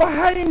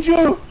 Behind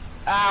you!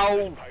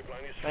 Ow!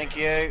 Pipeline is Thank fixed,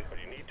 you. but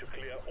you need to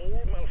clear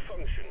all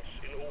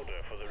malfunctions in order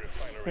for the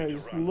refinery Okay, to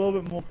just a run. little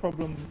bit more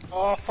problem.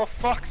 Oh, for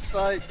fuck's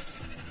sakes!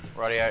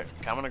 Rightio,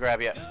 coming to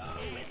grab you. It's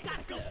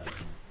gotta go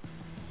fast.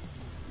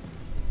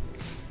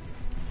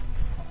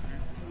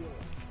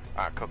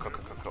 Alright,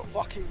 cool.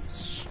 Fucking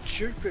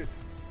stupid.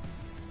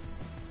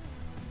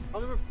 I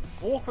don't even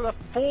walk without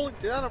falling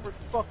down every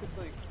fucking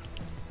thing.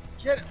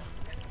 Get it!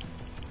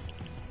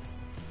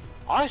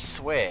 I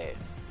swear,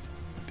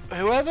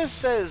 whoever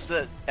says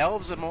that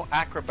elves are more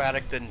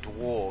acrobatic than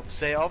dwarves,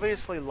 they're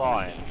obviously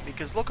lying,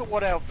 because look at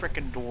what our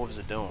frickin' dwarves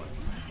are doing.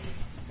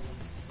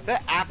 They're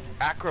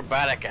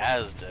acrobatic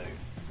as, dude.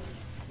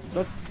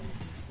 That's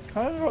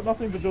kind of got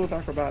nothing to do with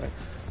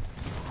acrobatics.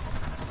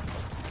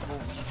 Well,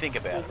 you think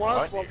about it,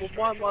 Why,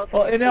 right?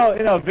 Well, in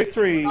our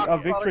victory,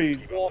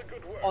 walk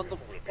on the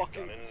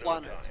fucking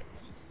planet.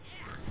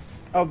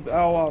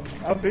 our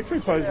victory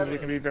poses we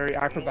can be very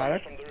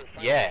acrobatic.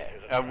 Yeah,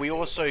 we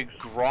also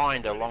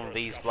grind along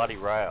these bloody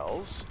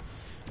rails.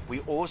 We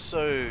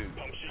also,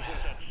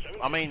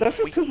 I mean, That's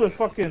just because we're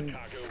fucking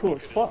cool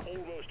as fuck.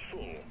 Almost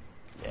full.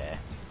 yeah.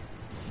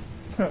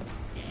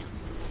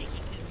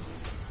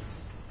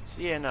 So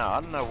yeah, no,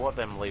 I don't know what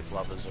them leaf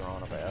lovers are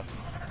on about.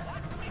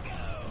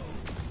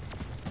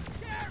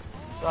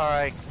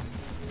 Sorry.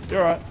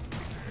 You're right.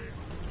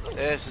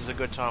 This is a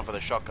good time for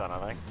the shotgun,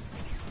 I think.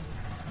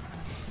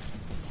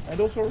 And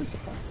also a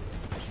resupply.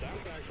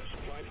 Stand back,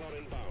 supply pod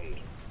inbound.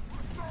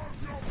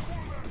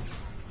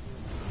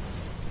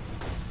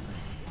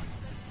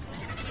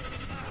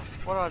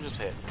 What did I just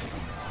hit?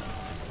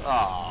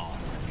 Oh,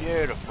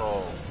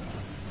 beautiful.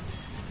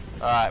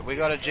 Alright, we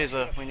got a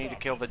jizzer. We need to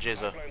kill the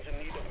jizzer. Pipelines in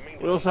need of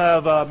maintenance. We also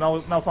have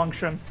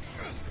malfunction.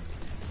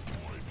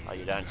 Oh,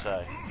 you don't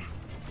say.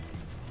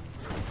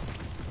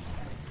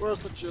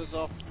 Where's the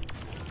jizz?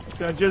 It's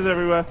gonna jizz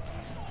everywhere.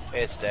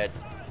 It's dead.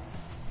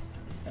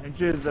 And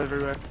jizz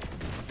everywhere.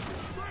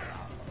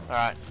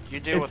 Alright, you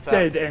deal It's with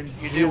that. dead and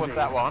You deal with jizzy.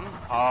 that one.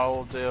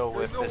 I'll deal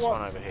with You know this what?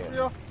 one over here.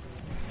 Yeah.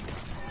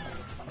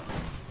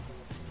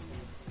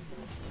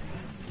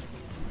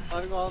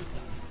 Hang on.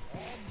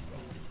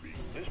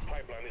 This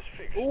pipeline is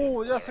fixed.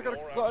 Oh yes, I There got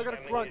are a more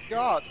grunt outstanding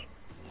guard.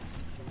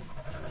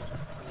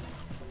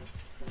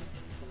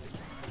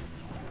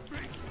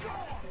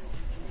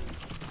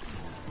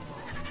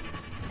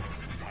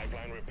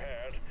 Pipeline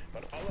repaired,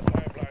 but other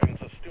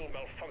pipelines are still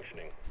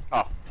malfunctioning.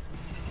 Oh.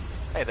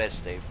 Hey there,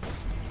 Steve.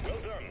 Well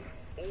done.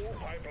 All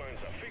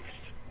pipelines are fixed,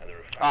 and the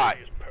refinery Alright,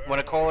 is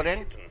wanna call it in?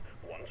 hidden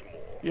once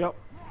more. Yep.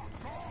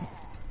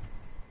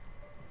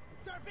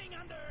 Surfing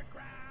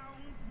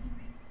underground.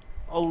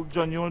 Oh,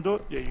 John, you wanna do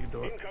it? Yeah, you can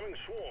do it. Incoming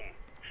swarm.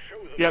 Show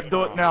them Yep, your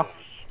do it now. powers.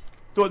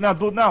 Do it now,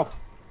 do it now.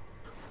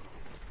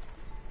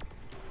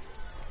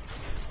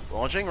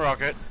 Launching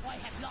rocket. I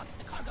have launched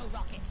the cargo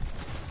rocket.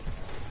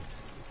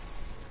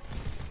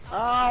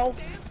 Ow!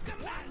 Damn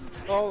command.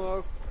 Oh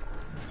no.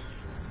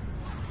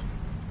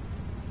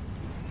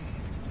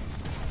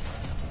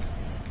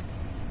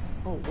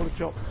 Oh, what a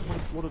drop.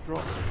 What a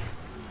drop.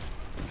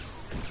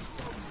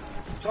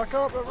 Back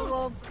up,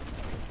 everyone!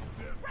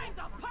 Bring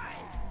the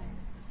pipe.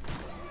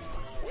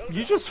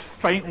 You just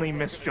faintly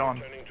missed John.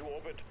 Returning to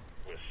orbit.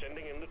 We're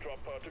sending in the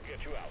drop pod to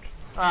get you out.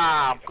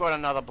 Ah, I've got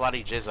another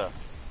bloody jizzer.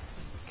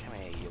 Come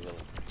here, you little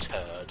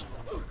turd.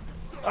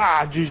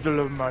 Ah, jizzed all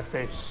over my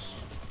face.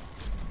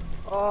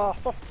 Ah,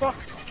 for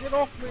fuck's sake, get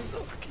off me!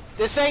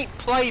 This ain't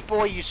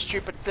Playboy, you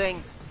stupid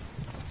thing.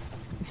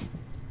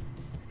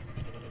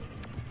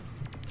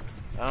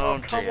 Oh,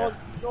 Come dear. on,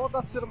 you know what,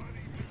 that's it, I'm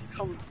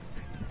coming.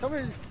 Come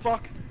here, you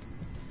fuck!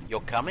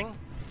 You're coming?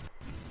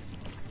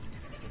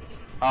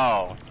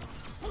 Oh.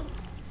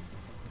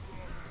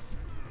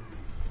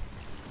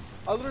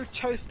 I literally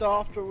chased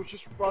after him, was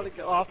just running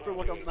after him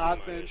like a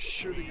madman,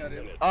 shooting at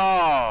him.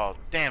 Oh,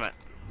 damn it.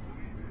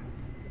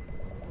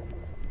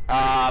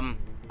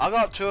 I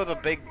got two of the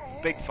big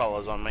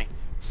fellas on me.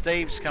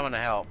 Steve's coming to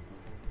help.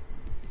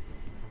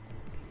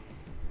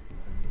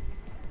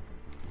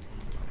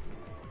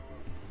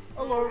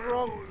 Hello,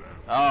 Ron.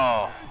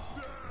 Oh,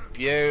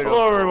 beautiful.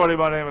 Hello everybody,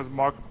 my name is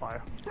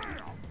Markiplier.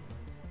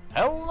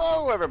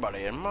 Hello,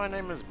 everybody, and my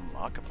name is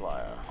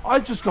Markiplier. I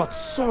just got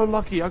so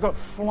lucky. I got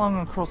flung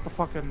across the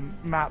fucking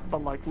map,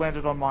 but like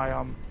landed on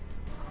my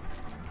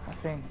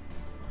thing.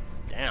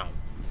 down.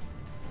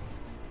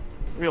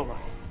 Real low.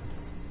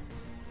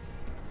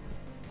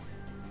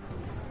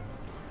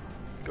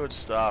 Good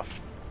stuff.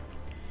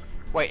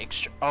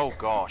 Wait, oh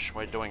gosh,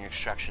 we're doing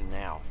extraction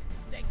now.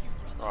 Thank you,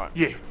 brother. Right.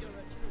 Yeah. You're a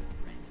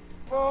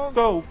true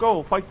friend.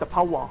 Go, fight the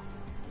power.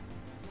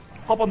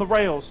 Hop on the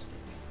rails.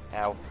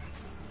 Ow.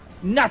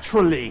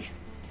 Naturally.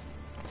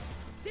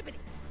 Zippity.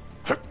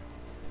 Dropcraft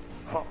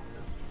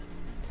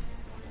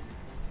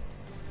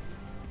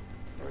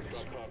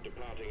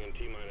departing in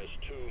T-minus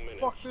 2 minutes.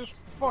 Fuck this,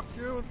 fuck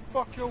you, and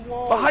fuck your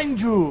walls. Behind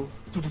you.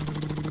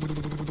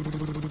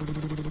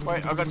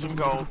 Wait, I got some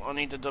gold. I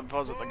need to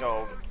deposit the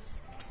gold.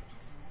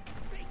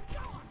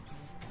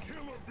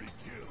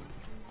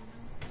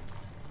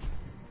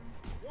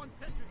 One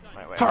sentry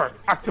gun. Wait. Turret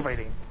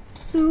activating.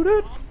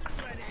 Doo-doo.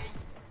 Ready.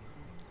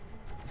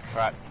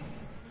 Right.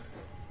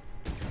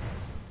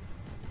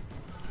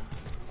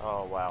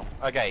 Oh wow.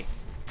 Okay.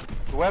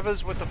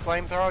 Whoever's with the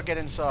flamethrower, get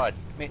inside.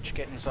 Mitch,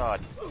 get inside.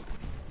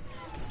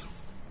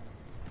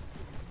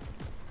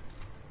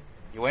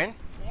 You in?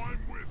 I'm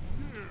with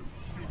you,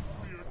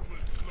 you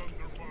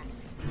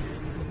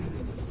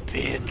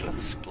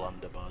Beardless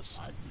blunderbuss.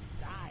 Us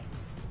die.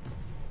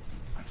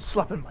 I'm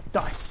slapping my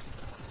dice.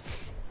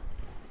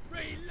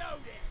 Reloading.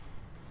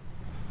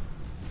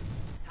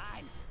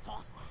 Time to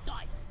toss the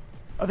dice.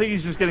 I think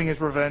he's just getting his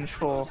revenge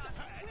for.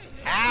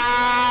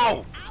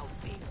 Ow!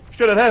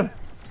 Shoot at him!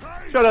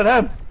 Shoot at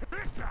him!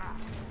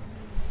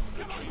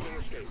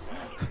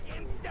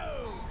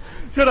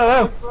 Shoot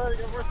at him!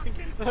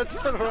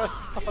 Turn around,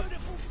 stop.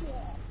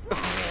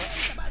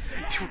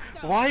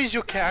 Why is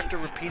your character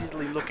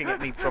repeatedly looking at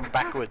me from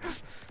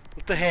backwards?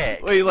 What the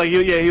heck? Wait, like,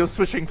 yeah, he was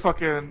switching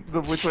fucking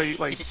the which way,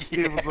 like,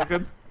 he was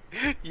looking.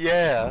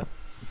 Yeah.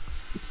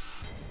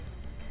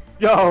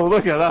 Yo,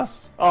 look at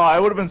us. Oh,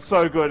 it would have been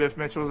so good if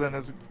Mitch was in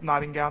his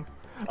nighting gown.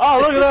 Oh,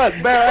 look at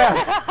that! Bare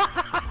ass!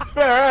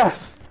 Bare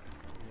ass!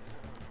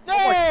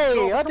 Hey!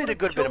 God, I did a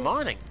good bit of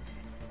mining.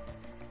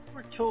 How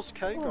many kills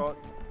Kane got?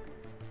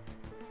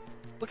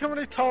 Look how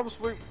many times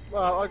we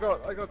I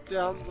got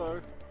down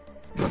though.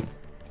 God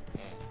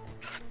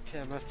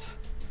damn it!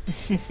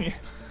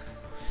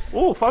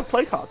 Ooh, 5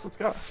 play cards. Let's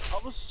go. I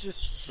was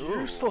just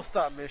useless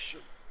that mission.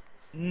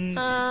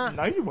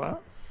 No, you weren't.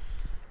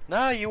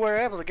 No, you were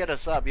able to get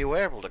us up. You were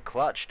able to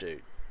clutch,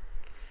 dude.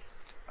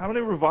 How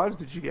many revives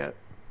did you get?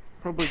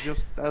 Probably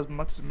just as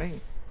much as me.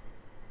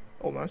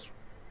 Almost.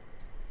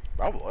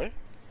 Probably.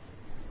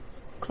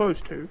 Close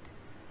to.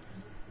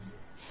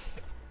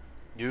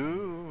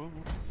 You.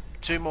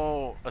 2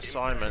 more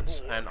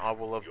assignments, and I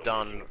will have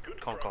done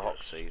Conquer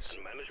Hoxies.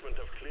 Management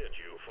have cleared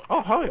you for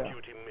Oh, hell yeah.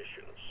 duty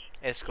missions.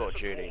 Escort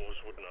duty. Wars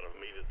would not have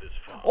made it this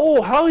far.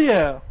 Oh, hell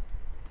yeah!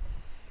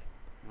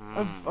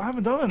 Mm. I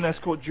haven't done an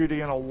escort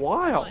duty in a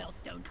while.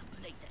 Milestone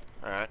completed.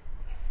 Alright.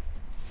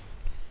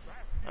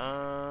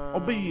 I'll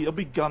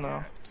be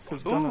gunner,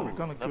 cause gunner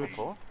level good.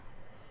 4.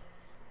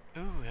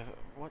 Ooh,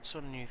 what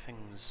sort of new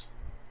things?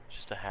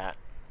 Just a hat.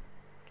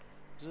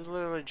 Is it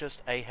literally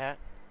just a hat?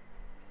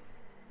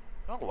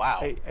 Oh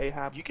wow.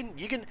 Ahab. You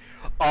can.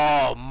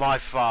 Oh, my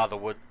father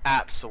would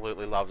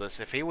absolutely love this.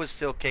 If he was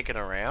still kicking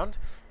around,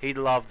 he'd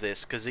love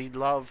this because he'd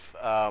love.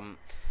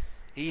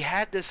 He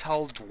had this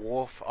whole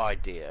dwarf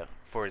idea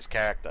for his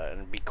character, and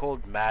it'd be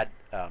called Mad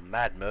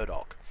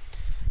Murdoch.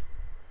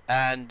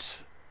 And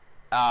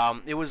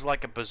it was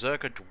like a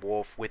berserker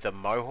dwarf with a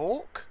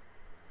mohawk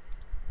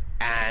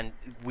and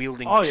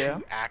wielding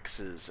 2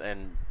 axes,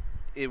 and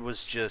it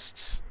was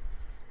just.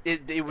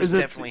 It was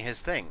definitely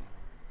his thing.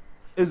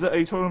 Are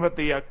you talking about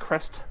the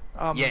crest?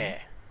 Yeah.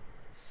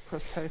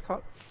 Crest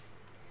haircut.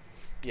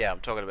 Yeah, I'm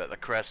talking about the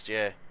crest.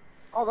 Yeah.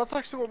 Oh, that's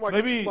actually what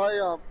Maybe-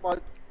 my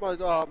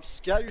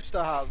scout used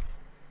to have.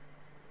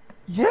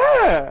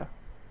 Yeah.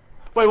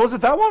 Wait, was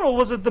it that one or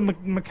was it the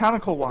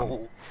mechanical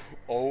one?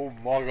 Oh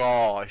my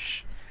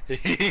gosh.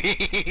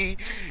 You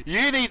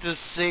need to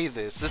see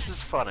this. This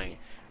is funny.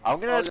 I'm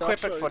gonna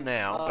equip it for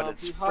now, but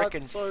it's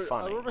freaking I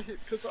funny. remember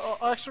because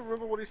I actually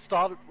remember what he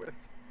started with.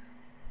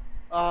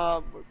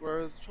 Where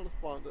is trying to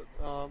find it?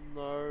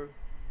 No.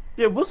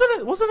 Yeah, wasn't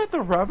it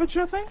the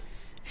Ravager thing?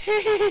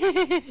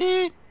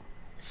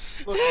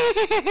 Look,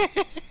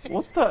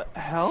 What the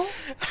hell?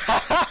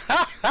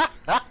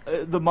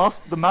 The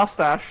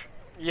mustache.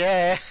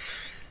 Yeah.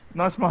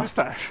 Nice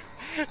mustache.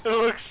 It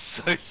looks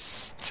so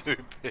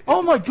stupid.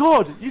 Oh my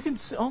god, you can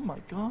see. Oh my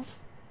god.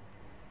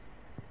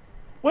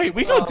 Wait,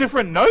 we got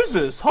different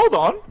noses. Hold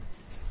on.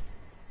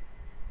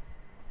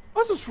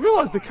 I just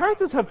realized the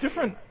characters have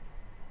different.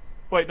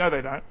 Wait, no,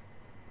 they don't.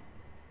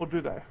 Or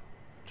do they?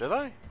 Do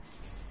they?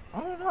 I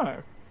don't know.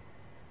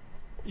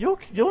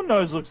 Your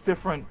nose looks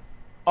different.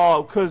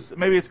 Oh,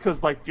 maybe it's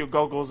because like your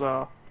goggles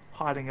are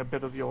hiding a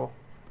bit of your.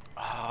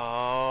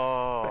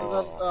 and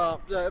then, Oh.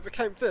 yeah, it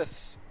became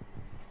this.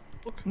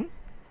 Look,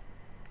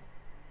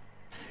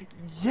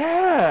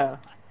 Yeah.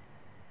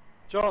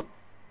 John,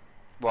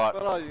 What?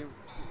 where are you?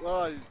 Where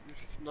are you,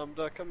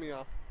 Numda? Come here.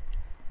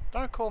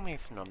 Don't call me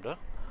Thnumder.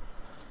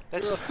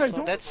 Hey,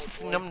 don't- That's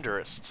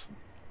Thnumderist.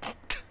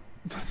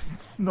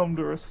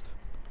 Nomderist.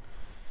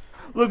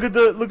 Look at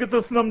the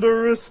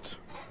thunderist.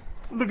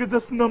 Look at the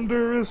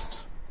thunderist.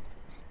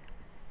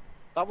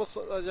 That was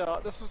yeah.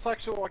 This is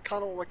actually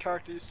kind of what my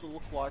character used to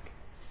look like.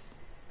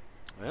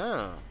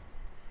 Yeah.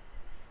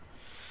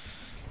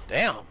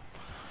 Damn.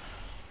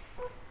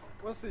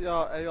 Where's the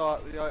AR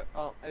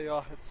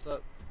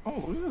headset?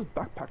 Oh, look at this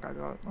backpack I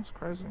got. That's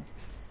crazy.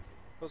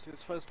 Because he's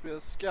supposed to be a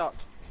scout.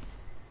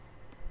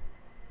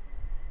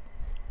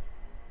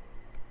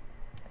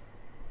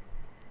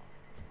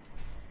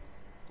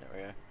 There we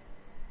go.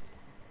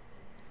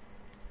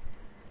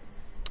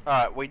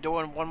 Alright, we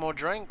doing one more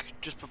drink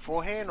just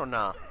beforehand or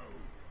nah?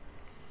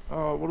 What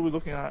are we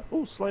looking at?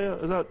 Oh, Slayer.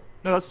 Is that...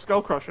 No, that's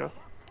Skull Crusher.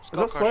 Is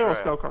that Slayer or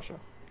Skull Crusher?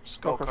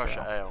 Skull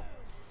Crusher Ale.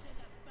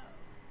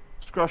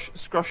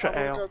 Scrusher I'm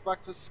gonna Ale. go back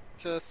to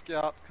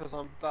Scout because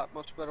I'm that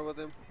much better with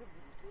him.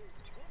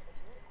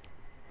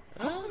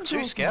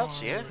 Two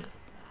scouts, yeah.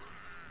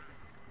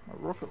 A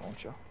rocket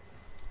launcher.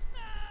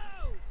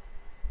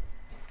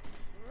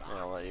 Yeah,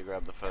 I'll let you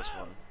grab the first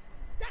one.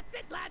 That's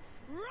it, lads.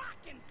 Rock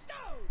and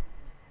stone.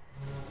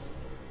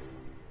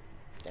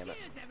 Damn it.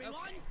 Cheers, everyone.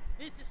 Okay,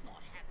 this is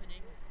not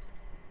happening.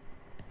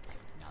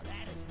 Now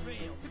that is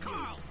real. To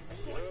Carl.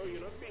 No,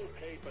 you're not being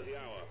paid by the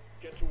hour.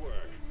 Get to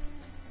work.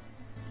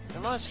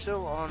 Am I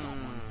still on...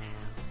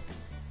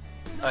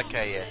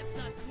 Okay, yeah.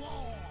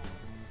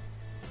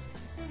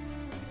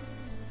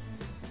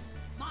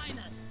 Minus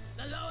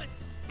the lowest.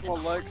 Come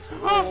on, legs.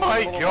 Oh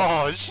my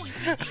gosh!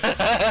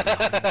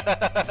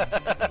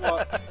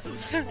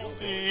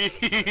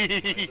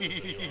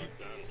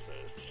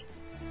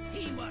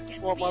 Teamwork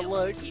and What, my field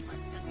legs? keep us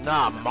together.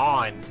 Nah,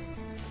 mine.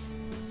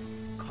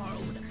 Carl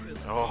would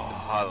approve.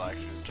 Oh, I like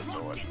to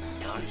do it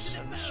nice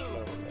and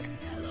slowly.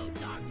 Hello,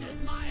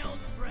 doctors, my old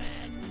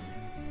friend.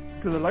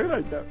 Because I like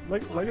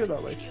it like it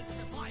that way. Continued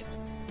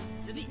survival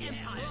to the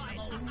empires of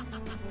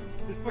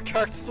old. Is my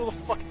character still a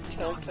fucking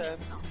can? Friend.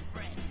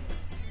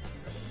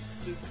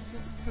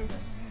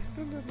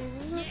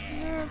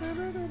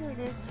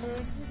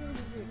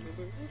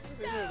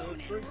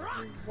 Stone and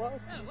rock. What?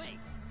 Oh wait.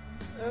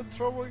 And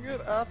throwing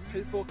it at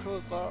people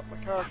because my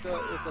character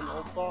is an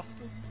old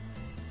bastard.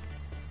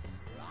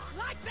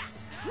 Like that.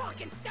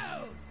 Rock and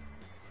stone.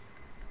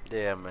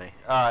 Dear me.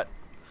 Alright.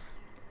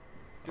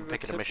 Give it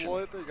picking a tip, mission.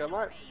 Lloyd. There you go,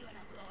 mate. Pay you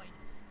enough, Lloyd.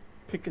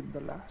 Picking the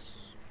lass.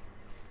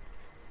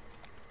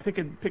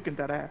 Picking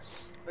that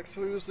ass. Next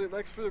for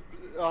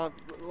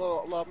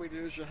allow me to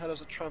use your head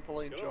as a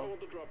trampoline, Go John. on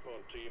the drop pod,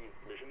 team.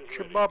 Mission is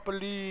ready.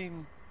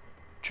 Chabapaline.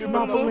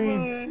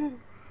 Chababaline.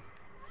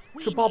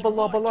 We need Shababa more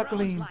laba drones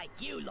luckily. like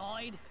you,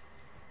 Lloyd.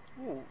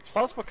 Ooh,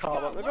 plasma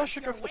carbine. Maybe I work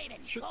should your go for weight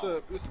in shoot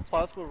gold. use the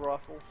plasma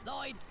rifle.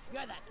 Lloyd,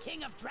 you're the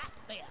king of draft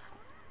beer.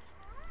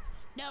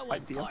 No one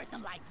Idea. pours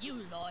them like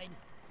you, Lloyd.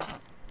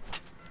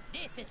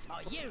 This is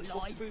for you,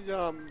 What's Lloyd.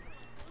 the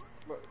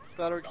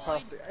battery Lloyd,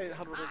 capacity? my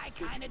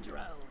 850. kind of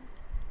drone.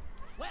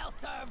 Well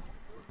served,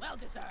 well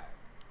deserved.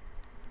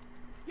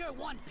 You're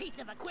one piece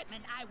of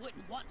equipment I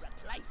wouldn't want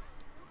replaced.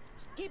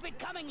 Keep it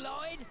coming,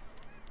 Lloyd.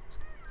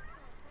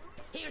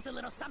 Here's a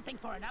little something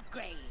for an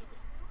upgrade.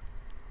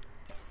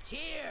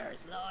 Cheers,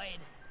 Lloyd.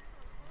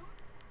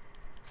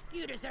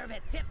 You deserve a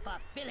tip for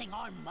filling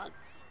our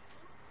mugs.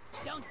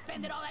 Don't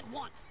spend it all at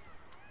once.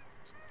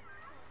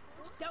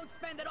 Don't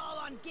spend it all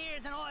on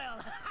gears and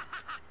oil.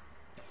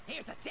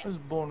 Here's a tip. I was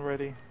born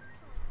ready.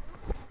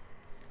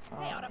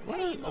 They ought to What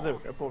pay is- more. oh, there we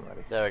go, born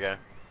ready. There we go.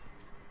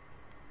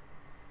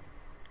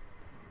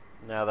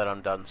 Now that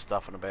I'm done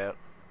stuffing about.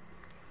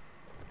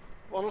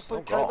 Honestly,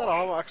 Oh, Kate, that gosh.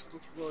 armor actually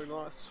looks really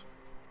nice.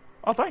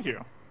 Oh, thank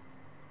you.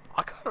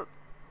 I got it.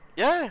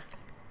 Yeah.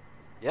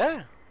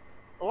 Yeah.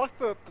 I like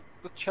the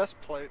chest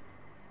plate.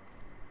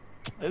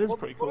 It is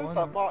pretty cool. What is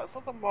isn't that? Mark? Is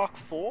that the Mark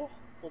IV or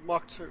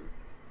Mark II?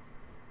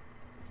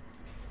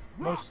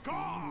 Most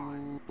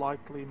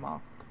likely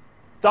Mark.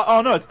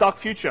 Oh no, it's Dark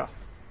Future.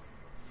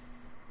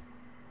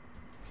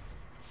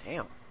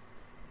 Damn.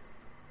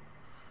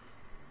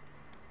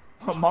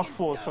 Mark IV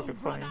is fucking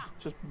funny.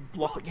 Just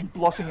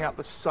blossing out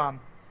the sun.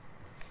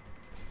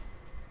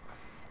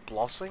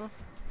 Blossing?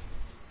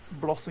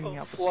 Blossing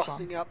out the Flossing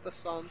sun. out the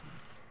sun.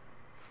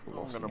 I'm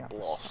Blossing gonna out the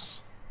bloss.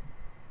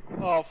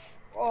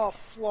 Oh,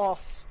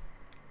 floss.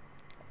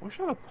 I wish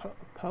I had a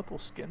purple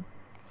skin.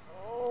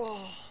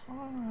 Oh, I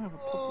don't have a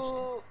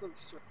purple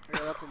yeah,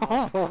 that's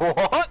enough.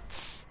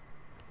 What?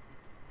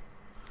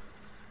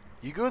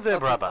 You good there,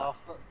 That's brother? enough.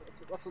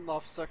 That's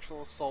enough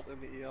sexual assault in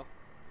the ear.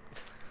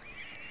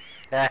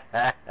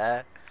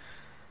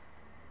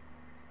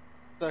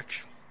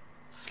 Sexual.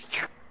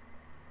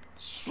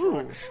 skin.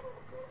 Ooh,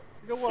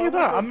 You know what? look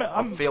at that.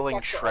 I'm feeling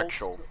Fuck the old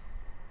Shrexual.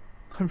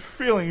 I'm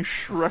feeling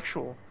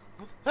Shrexual.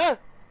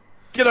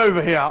 Get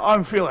over here.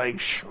 I'm feeling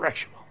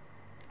Shrexual.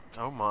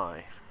 Oh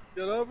my.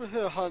 Get over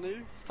here,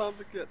 honey. It's time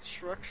to get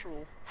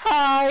Shrexual.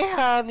 Hi,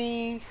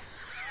 honey.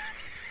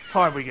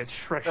 Time we get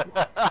Shrexual.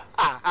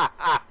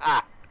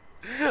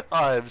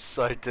 I am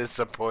so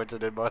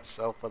disappointed in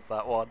myself with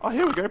that one. Oh,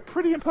 here we go.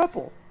 Pretty in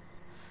purple.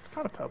 It's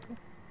kind of purple.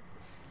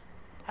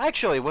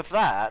 Actually, with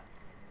that,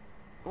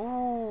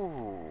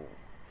 ooh,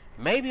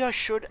 Maybe I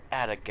should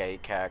add a gay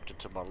character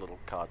to my little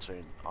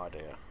cartoon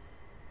idea.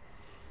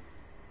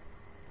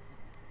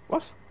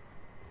 What?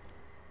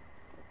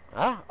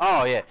 Huh?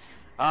 Oh yeah.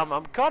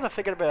 I'm kind of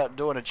thinking about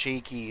doing a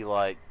cheeky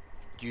like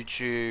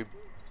YouTube.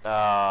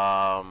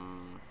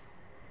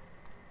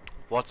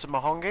 What's a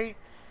mahongi?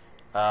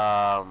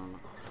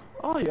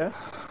 Oh yeah.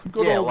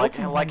 Good Yeah, old like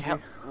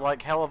Watson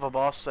like Hell of a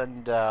Boss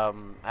and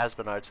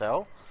Aspen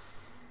Hotel.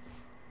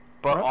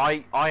 But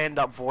Right. I end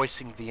up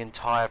voicing the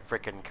entire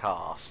frickin'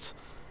 cast.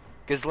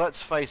 Because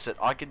let's face it,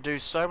 I can do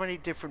so many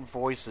different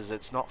voices,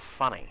 it's not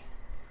funny.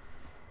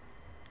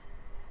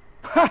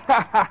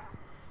 I'm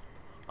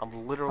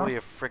literally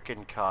a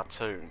frickin'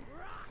 cartoon.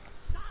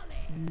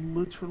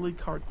 Literally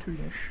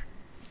cartoonish.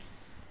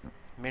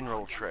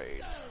 Mineral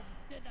trade.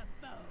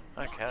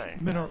 Okay.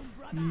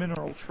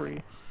 Mineral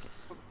tree.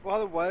 By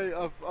the way,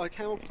 I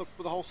came up with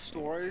the whole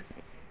story.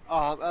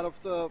 Out of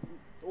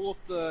all of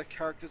the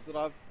characters that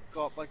I've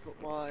got, like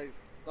my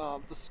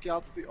the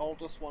scout's the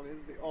oldest one.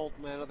 Is the old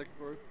man of the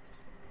group.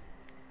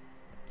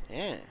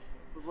 Yeah.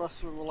 The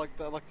rest of them are like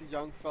the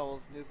young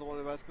fellas, and he's the one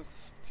who has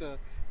to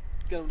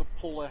get them to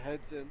pull their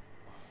heads in.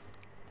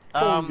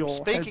 Pull your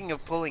Speaking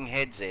heads. of pulling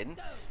heads in,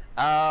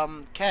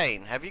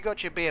 Kane, have you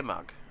got your beer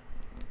mug?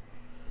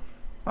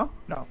 Huh?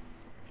 No.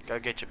 Go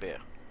get your beer.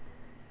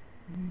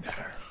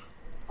 Never.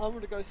 I'm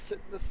gonna go sit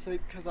in the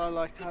seat because I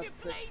like to Could have you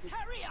please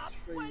hurry up?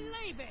 We're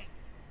leaving.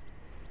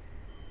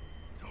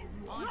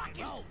 Rock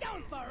and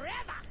Stone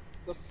forever.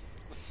 the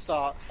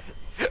start.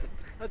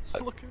 I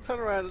just look turn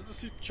around and just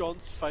see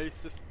John's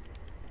face just.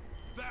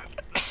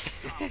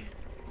 I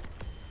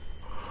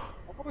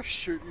want to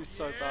shoot you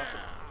so bad.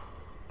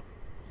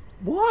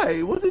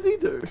 Why? What did he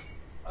do?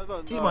 I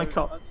don't know. Eat my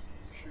cup. I just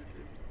shoot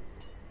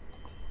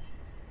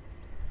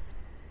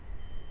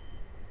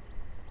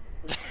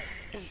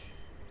him.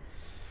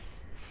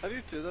 How do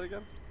you do that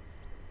again?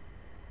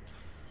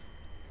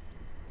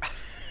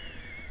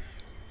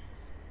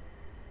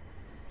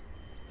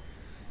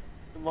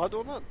 Am I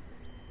doing that?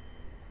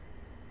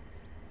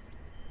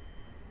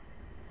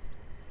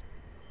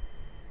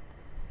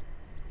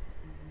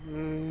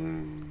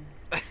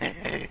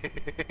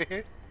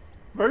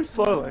 Very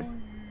slowly.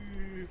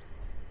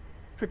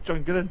 Quick,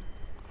 John, get in.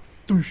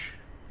 Douche.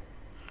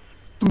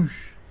 Douche.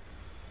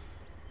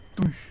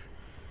 Douche.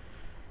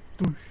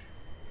 Douche.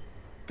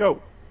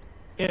 Go.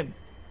 In.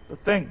 The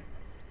thing.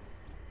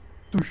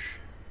 Douche.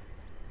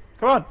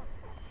 Come on.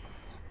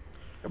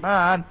 Come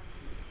on.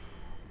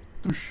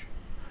 Douche.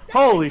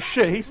 Holy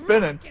shit, he's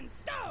spinning. Rock and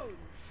Stone.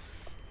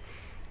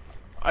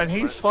 And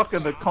he's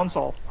fucking the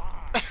console.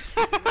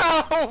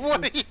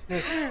 What are you...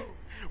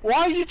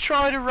 Why are you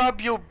trying to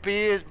rub your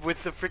beard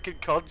with the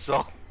frickin'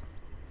 console?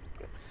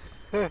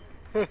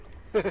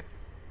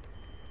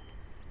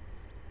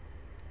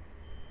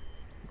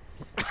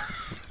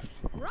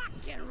 Rock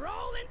and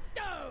roll and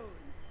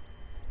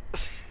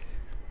stone.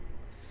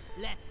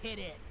 Let's hit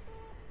it.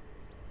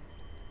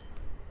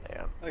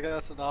 Yeah. Okay,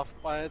 that's enough.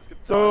 My hands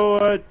get Do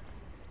tired. it.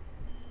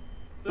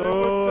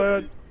 Do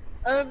it.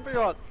 And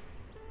beyond.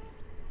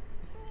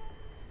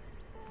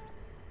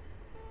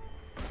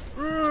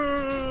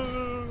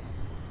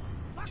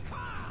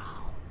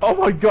 Oh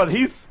my god,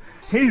 he's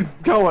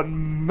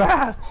going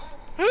mad.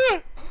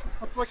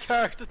 What's my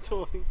character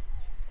doing?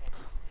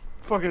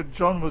 Fucking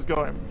John was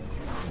going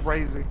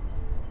crazy.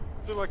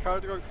 Do my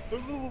character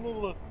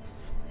going?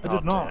 I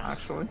did not damn.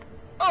 actually.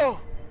 Oh!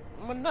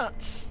 My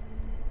nuts!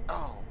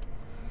 Oh.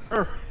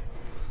 Urgh.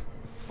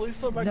 Please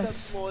don't make that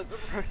Yes. noise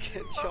ever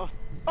again, John.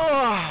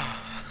 Oh!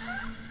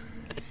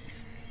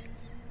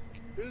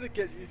 We need to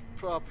get you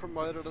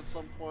promoted at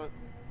some point.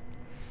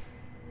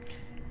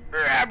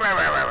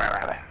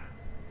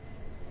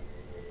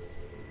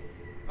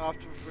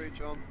 After free,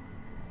 John.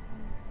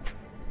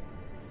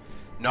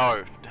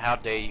 No, how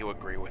dare you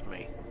agree with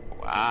me?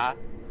 What?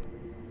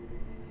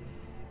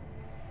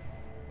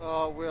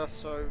 Oh, we are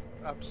so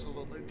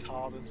absolutely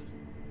tarded.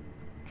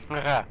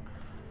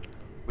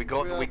 we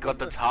got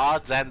the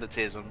tards and the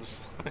tisms.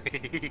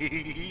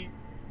 Okay,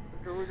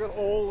 we got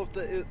all of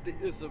the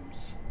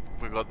isms.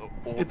 we got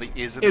all the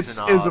isms It's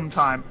and ism arms.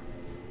 time.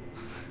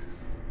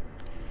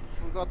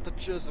 We got the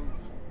jism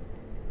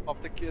of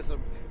the gizm.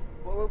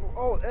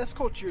 Oh,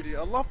 escort duty.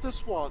 I love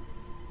this one.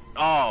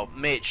 Oh,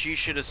 Mitch, you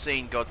should have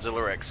seen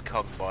Godzilla X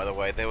Kong, by the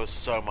way. There was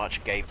so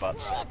much gay butt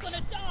We're all sex.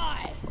 gonna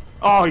die.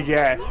 Oh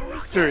yeah,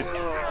 dude.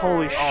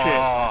 Holy shit.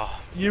 Oh,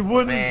 You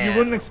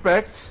wouldn't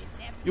expect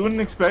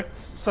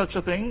such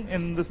a thing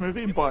in this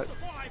movie, but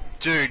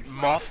dude,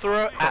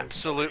 Mothra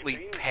absolutely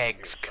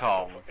pegs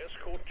Kong.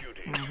 Escort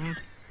duty. mhm,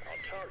 Our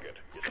target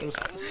is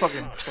it was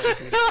fucking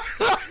crazy.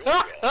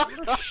 I'm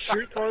gonna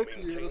shoot both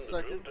of you in a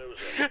second.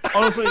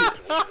 Honestly,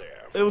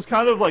 it was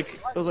kind of like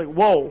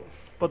whoa,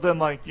 but then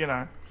like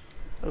I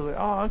was like,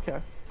 oh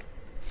okay.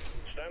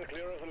 Stand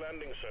clear of the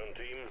landing zone,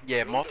 team.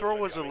 Yeah, Mothra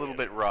was a little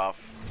bit rough.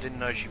 Didn't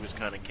know she was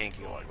kind of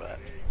kinky like that.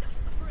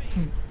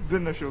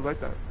 Didn't know she was like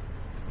that.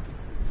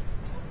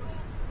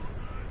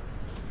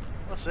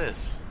 What's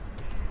this?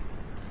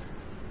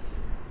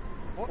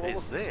 What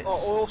is this?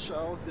 Oh, oil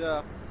shell,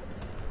 yeah.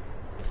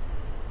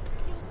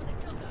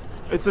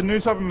 It's a new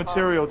type of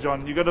material,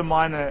 John. You gotta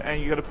mine it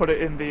and you gotta put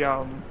it in the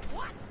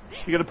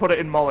you gotta put it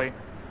in Molly,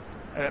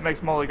 and it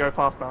makes Molly go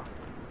faster.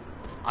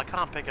 I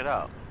can't pick it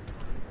up.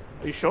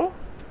 Are you sure?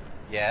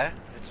 Yeah,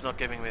 it's not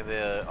giving me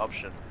the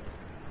option.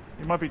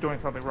 You might be doing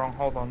something wrong.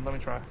 Hold on, let me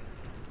try.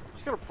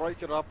 Just gonna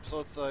break it up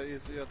so it's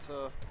easier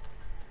to.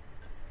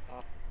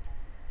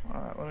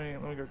 Alright,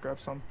 let me go grab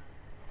some.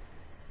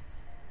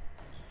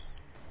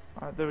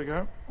 Alright, there we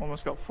go.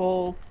 Almost got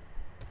full.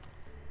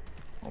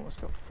 Almost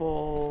got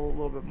full. A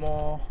little bit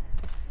more.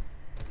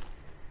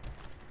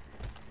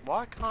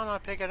 Why can't I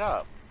pick it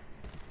up?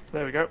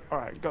 There we go.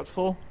 Alright, got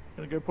full.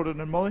 Gonna go put it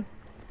in Molly.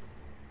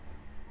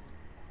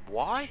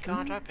 Why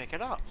can't I pick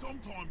it up?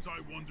 Sometimes I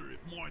wonder if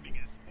mining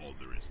is all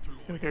there is to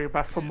life. Gonna go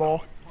back for more.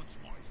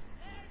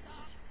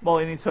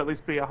 Molly needs to at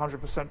least be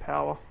 100%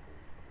 power.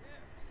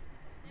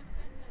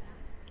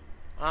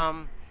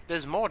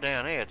 There's more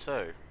down here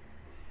too.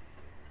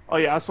 Oh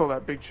yeah, I saw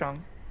that big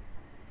chunk.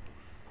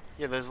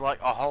 Yeah, there's like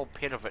a whole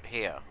pit of it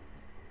here.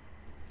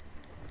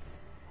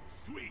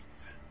 Sweet.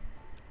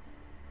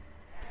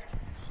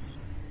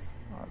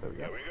 Alright, there we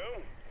go. There we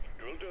go.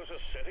 Drill dozer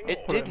setting It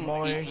off. Put it in didn't.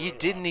 Molly. You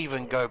didn't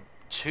even go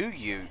to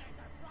you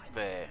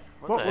there.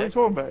 What the are you heck?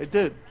 talking about? It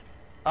did.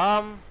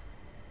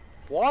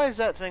 Why is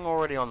that thing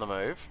already on the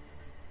move?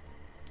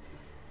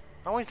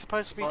 Are we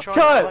supposed to be trying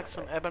Cut! to collect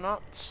some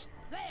ebonites?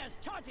 Flares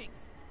charging.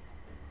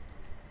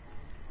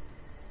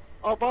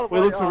 Oh, by the We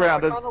way, looked around, I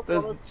there's- kind of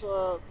there's- wanted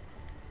to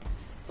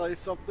say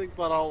something,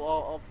 but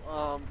I'll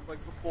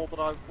like before, but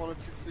I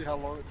wanted to see how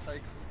long it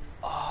takes.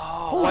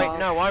 Oh, wait,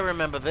 no, I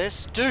remember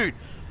this. Dude,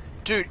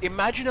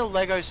 imagine a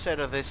Lego set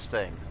of this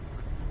thing.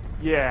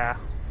 Yeah.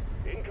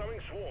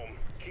 Incoming swarm.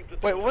 Keep the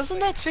Wait, dozer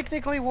wasn't safe. that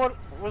technically what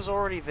was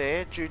already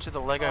there due to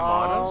the Lego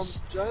miners?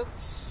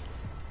 Gents,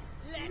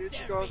 Let you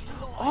there guys. be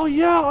Lord. Oh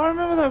yeah, I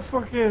remember that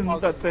fucking Oh,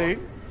 that thing.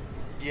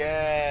 Oh, good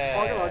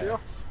Yeah. idea.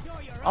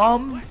 You're your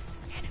own worst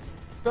enemy.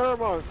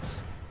 Pheromones.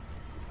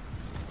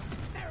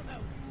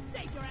 Pheromones,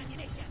 save your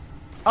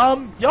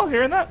ammunition. Y'all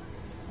hearing that?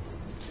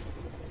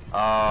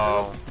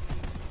 Oh.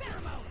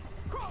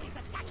 Pheromones, crawlies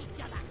attack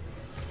each other.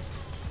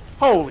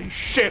 Holy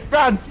shit,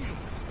 run!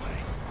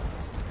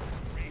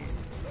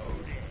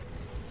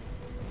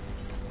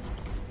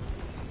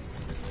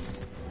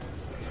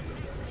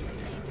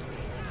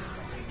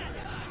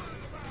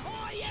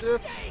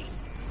 Shit.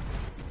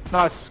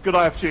 Nice, good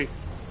IFG.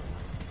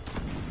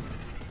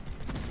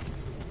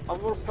 I'm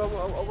gonna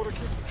keep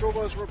the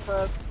turbos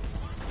repaired.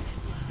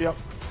 Yep.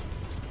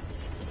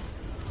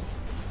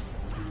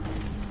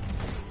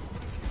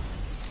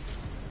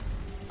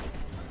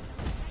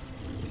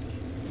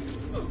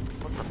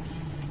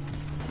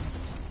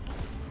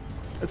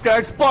 It's gonna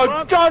explode!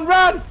 Run! John,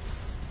 run!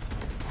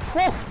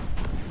 Whew.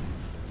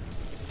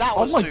 That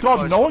Oh was my too god,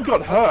 close no one for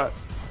got hurt.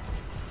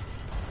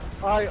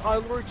 I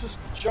literally just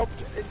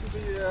jumped into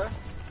the air,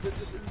 so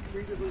just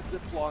immediately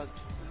ziplined.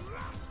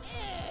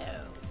 Ew.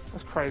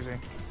 That's crazy.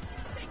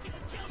 Think you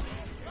can kill me?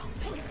 Well,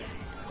 think again.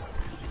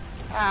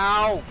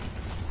 Ow!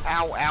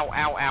 Ow, ow, ow,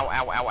 ow, ow,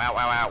 ow, ow, ow,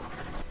 ow.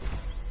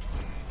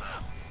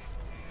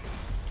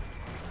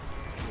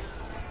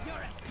 You're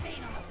a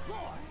stain on the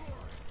floor.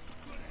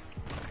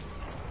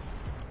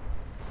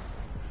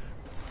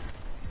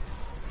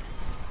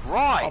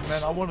 Right. Oh,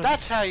 man, I wanna-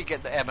 That's how you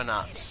get the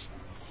ebonites.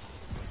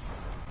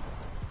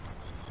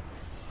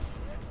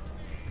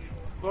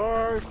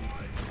 Sorry.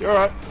 You're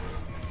alright.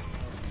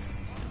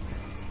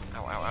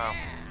 Ow, ow, ow.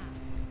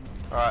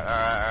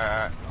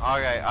 Alright.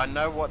 Okay, I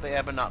know what the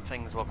ebonite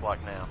things look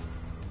like now.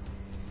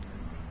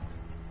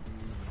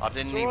 I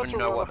didn't It's alright, even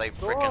know what they Joanna.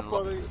 It's alright, freaking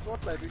look. buddy. It's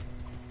alright, baby.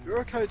 You're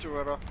okay,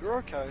 Joanna. You're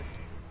okay.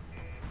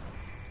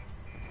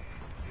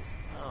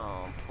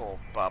 Oh, poor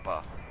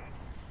Bubba.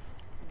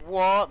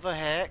 What the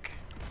heck?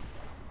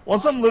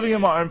 Once I'm living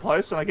in my own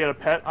place and I get a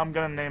pet, I'm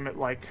gonna name it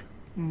like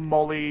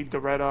Molly,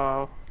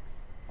 Doretta,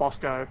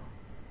 Bosco.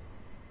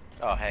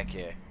 Oh, heck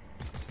yeah.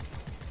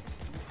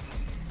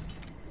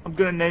 I'm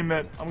gonna name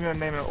it all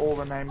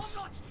the names.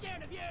 I'm not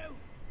scared of you.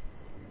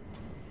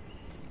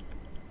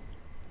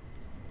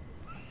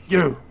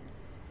 You!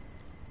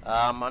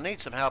 I need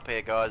some help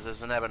here, guys.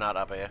 There's an ebonite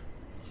up here.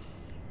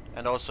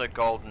 And also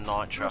golden You're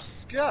nitra. a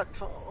scout.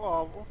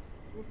 Oh,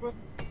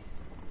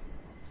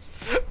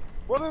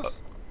 what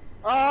is?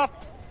 Ah,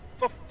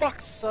 for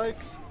fuck's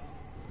sakes!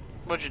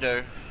 What'd you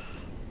do?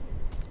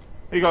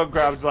 He got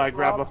grabbed by a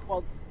grabber.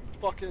 Oh,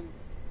 fucking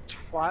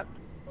twat.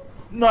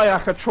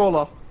 Nayaka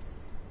Troller.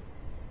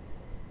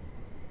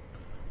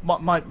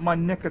 My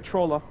Nika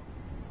Troller.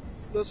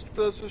 There's a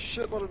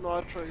shitload of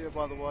nitro here,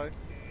 by the way.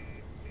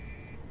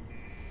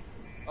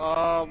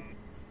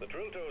 The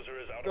drill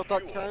dozer is out Got of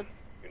that, fuel. Kane?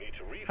 You need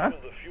to refill Huh?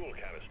 the fuel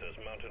canisters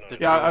mounted on The your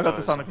Yeah, drill I got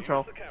this dozer. under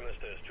control. Use the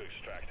canisters to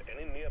extract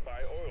any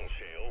nearby oil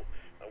shale,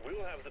 and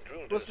we'll have the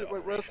drill Where's the- dozer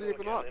wait, where's the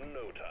operational ebonite? again in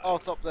no time. Oh,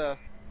 it's up there.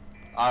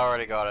 I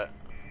already got it.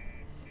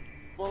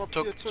 One up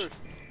Took- here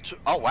too.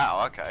 Oh,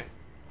 wow, okay.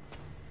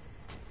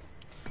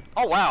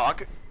 Oh, wow, I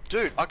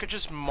could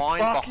just mine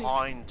Fucking-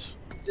 behind...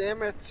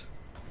 Damn it.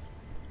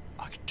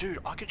 I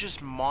could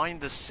just mine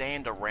the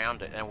sand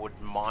around it and would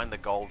mine the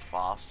gold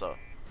faster.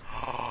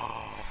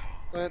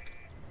 Wait.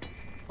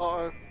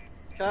 Uh-oh.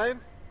 Kane?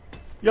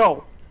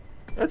 Yo,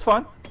 it's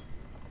fine.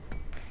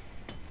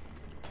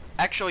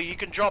 Actually, you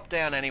can drop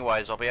down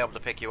anyways. I'll be able to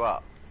pick you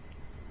up.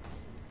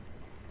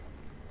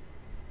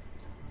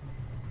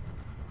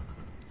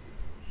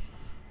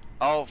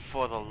 Oh,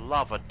 for the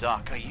love of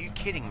duck. Are you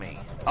kidding me?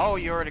 Oh,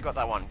 you already got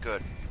that one.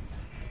 Good.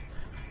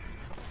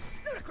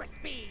 Ludicrous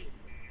speed.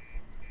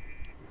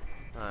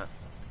 Alright.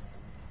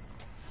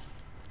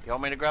 You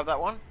want me to grab that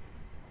one?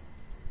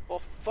 For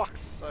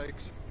fuck's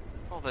sakes.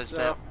 Oh, there's Yeah.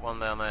 that one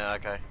down there.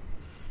 Okay.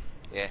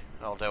 Yeah,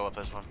 I'll deal with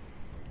this one.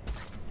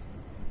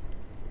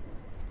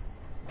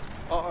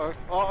 Uh-oh.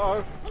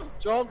 Uh-oh.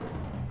 John?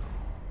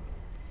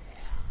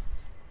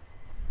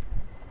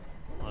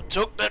 I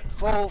took that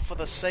fall for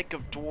the sake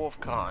of dwarf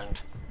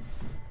kind.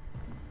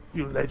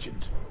 You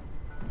legend.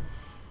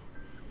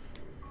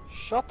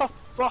 Shut the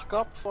fuck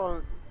up,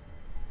 phone.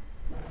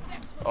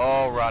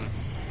 Oh, run.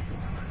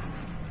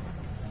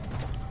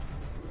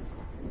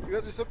 You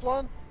got your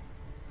zipline?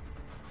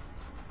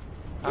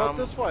 Go Um,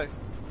 this way.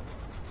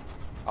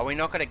 Are we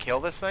not going to kill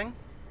this thing?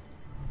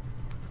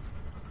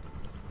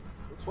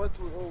 Let's wait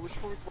till we should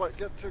probably wait,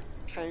 get to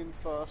Kane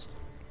first.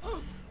 Was that a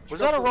Was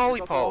that the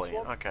roly-poly?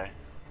 last one? Okay.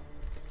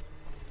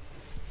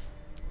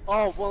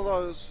 Oh, one of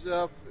those,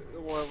 yeah,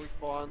 well, we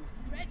fine.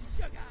 Red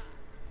sugar.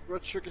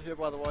 Red sugar here,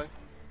 by the way.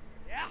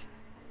 Yeah.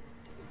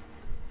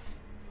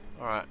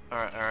 Alright,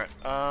 alright,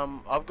 alright.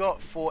 I've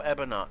got 4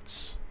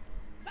 ebernuts.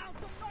 Found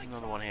some nitro.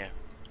 Another one here.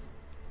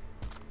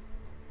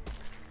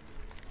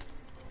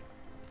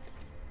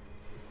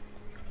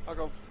 I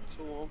got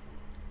 2 of them.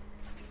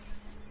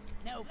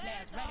 No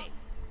flares ready.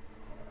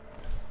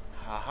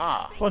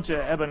 Haha. Bunch of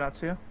ebernuts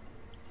here.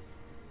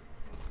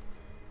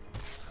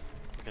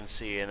 I can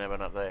see an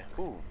ebernut there.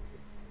 Ooh.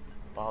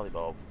 Barley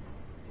bulb.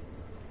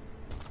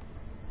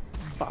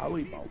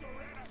 Barley bulb.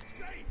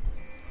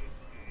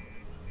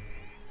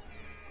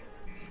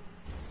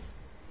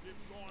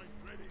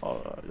 Oh,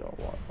 yeah,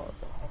 what?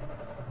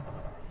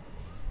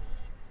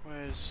 Where's...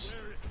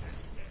 Where is that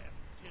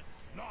damn tip?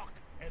 Lock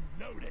and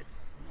loaded.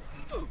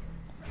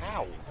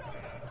 Ow.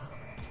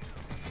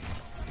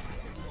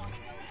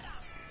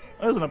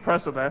 There's an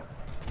oppressor there.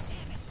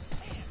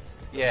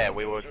 Yeah,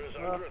 we were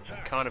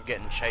kind of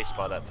getting chased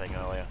by that thing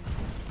earlier.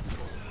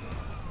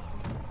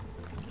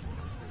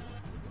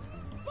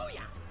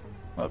 Booyah.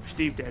 Oh,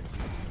 Steve dead.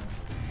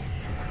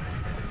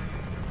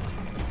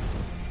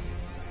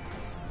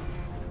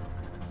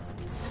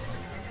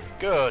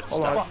 Good Alright.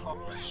 stuff. Oh,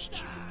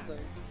 stupid thing.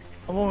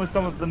 I'm almost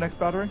done with the next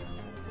battery.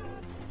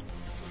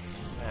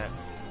 Yeah.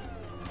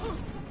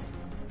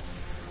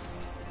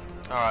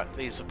 Alright,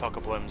 these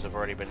apoca blooms have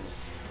already been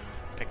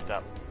picked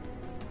up.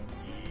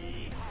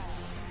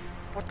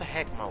 What the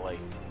heck, Molly?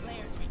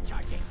 Flares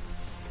recharging.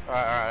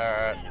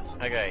 Alright.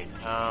 Okay,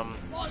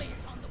 Molly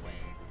is on the way.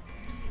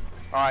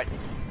 alright.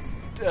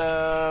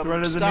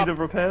 Surrender's in need of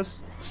repairs.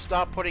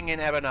 Start putting in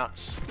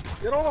ebernuts.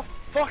 Get on a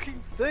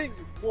fucking thing,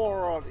 you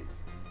moron!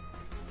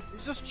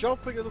 He's just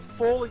jumping and then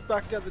falling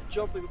back down, then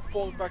jumping and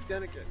falling back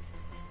down again.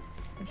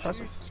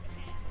 Impressive. Jesus.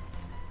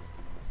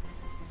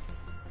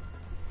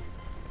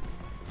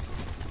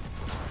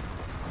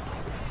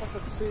 It's like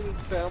that scene in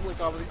Family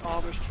Guy with the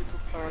Amish keep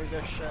preparing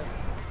their shed.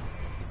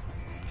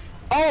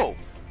 Oh!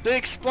 The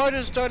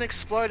exploders don't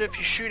explode if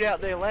you shoot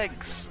out their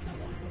legs.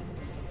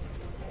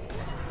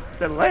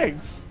 Their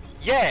legs?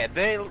 Yeah,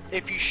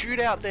 if you shoot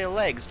out their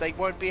legs, they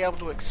won't be able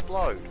to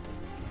explode.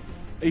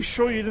 Are you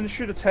sure you didn't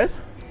shoot its head?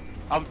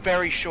 I'm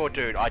very sure,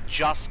 dude. I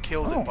just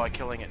killed Oh. it by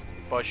killing it,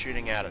 by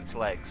shooting out its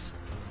legs.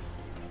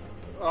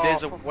 Oh,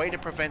 There's a for way to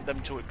prevent them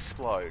to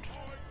explode.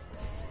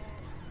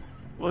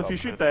 Well, if you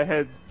shoot their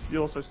heads, you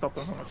also stop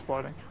them from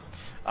exploding.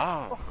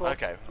 Oh, fuck off,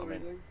 okay. I mean,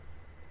 everything.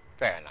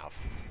 fair enough.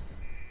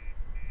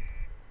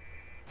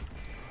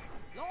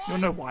 You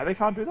know why they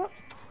can't do that?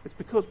 It's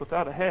because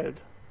without a head,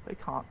 they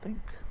can't think.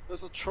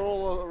 There's a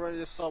trawler around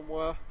here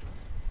somewhere.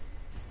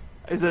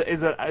 Is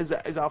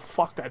a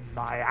fucking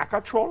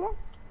Nyack trawler?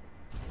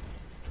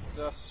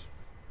 Yes.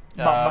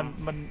 How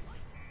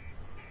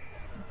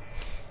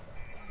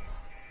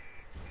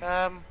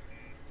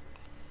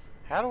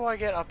do I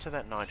get up to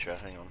that nitro?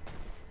 Hang on.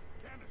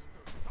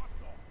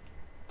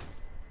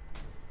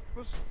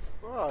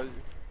 Where are you?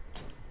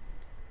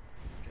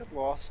 Get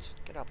lost.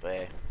 Get up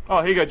there. Oh,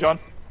 here you go, John.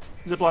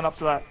 Zipline up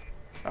to that.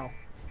 Oh.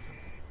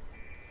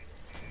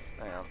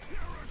 Hang on.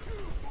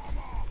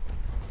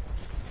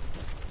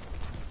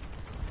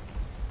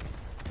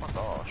 Oh my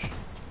gosh.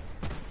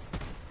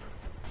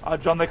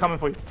 John, they're coming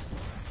for you.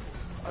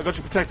 I got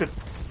you protected.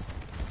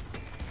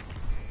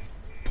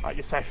 Alright,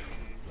 you're safe.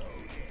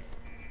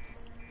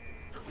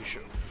 You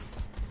should.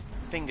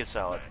 Finger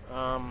salad.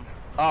 Oh,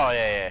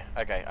 yeah.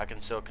 Okay, I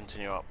can still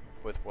continue up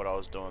with what I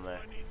was doing there.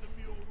 I need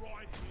the mule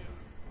right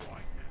here, right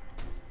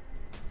now.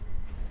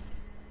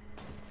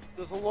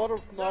 There's a lot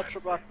of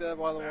nitro back there,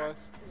 by the way. If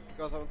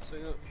you guys haven't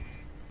seen it.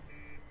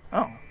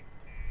 Oh.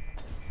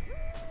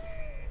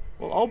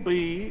 Well, I'll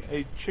be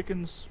a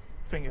chicken's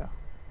finger.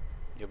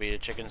 You'll be a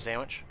chicken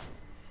sandwich?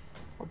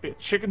 I'll be a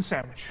chicken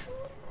sandwich.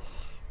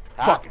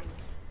 Ah, Fuck it.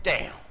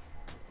 damn.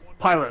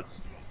 Pilot,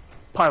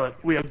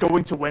 we are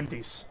going to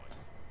Wendy's.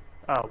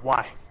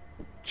 Why?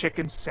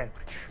 Chicken sandwich.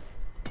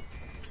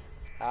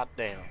 Hot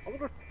damn.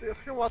 I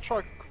think I might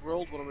try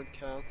grilled when I'm in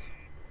Cairns.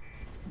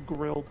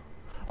 Grilled.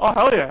 Oh,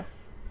 hell yeah.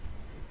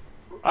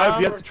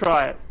 I've yet to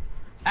try it.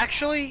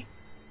 Actually,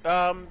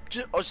 a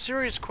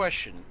serious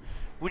question.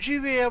 Would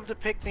you be able to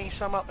pick me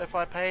some up if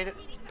I paid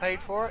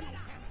for it?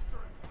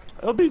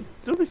 It'll be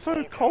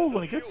so cold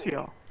when it gets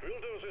here.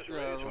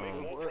 Yeah,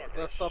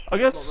 that stuff. I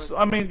guess,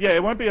 I mean, yeah,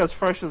 it won't be as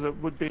fresh as it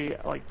would be,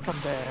 like, from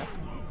there.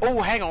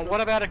 Oh, hang on, what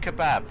about a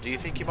kebab? Do you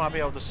think you might be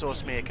able to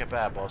source me a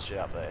kebab whilst you're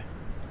up there?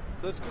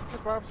 There's good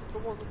kebabs at the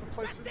one with the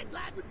place in the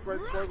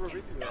Great Flavour of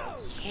India.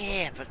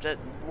 Yeah, but the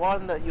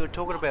one that you were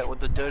talking about with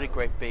the dirty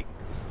great big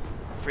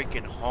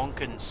freaking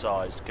honkin'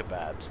 sized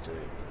kebabs, dude.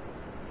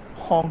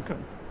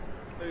 Honkin'.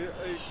 Hey,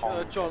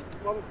 John,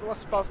 am I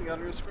spazzing out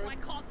of your screen?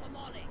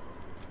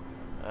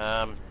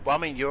 Well, I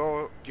mean,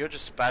 you're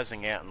just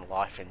spazzing out in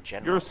life in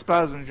general. You're a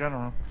spaz in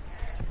general.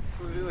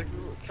 Like,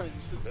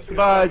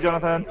 Goodbye,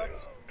 Jonathan.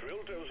 Drill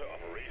dozer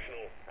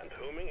operational and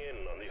homing in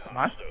on the Am I?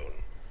 Hearthstone.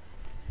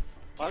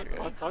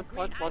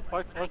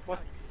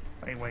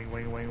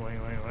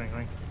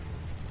 Wing.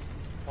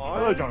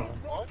 Hello, Jonathan.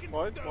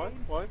 What?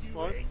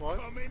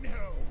 Coming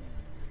home.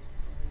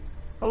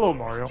 Hello,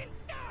 Mario. For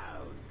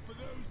those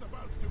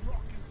about to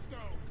rock and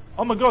stone.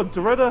 Oh my god,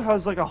 Doretta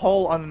has like a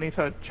hole underneath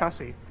her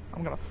chassis.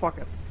 I'm gonna fuck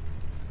it.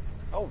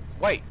 Oh,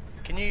 wait,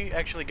 can you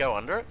actually go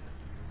under it?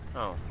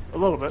 Oh. A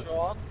little bit.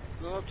 John,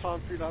 I don't have time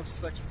for you to have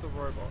sex with the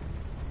robot.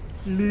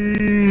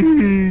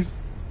 Please.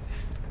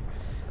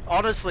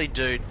 Honestly,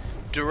 dude,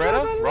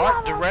 Doretta,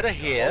 right? Doretta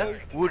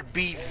here would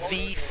be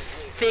the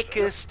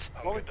thickest,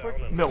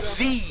 No.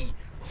 the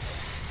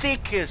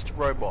thickest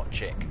robot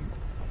chick.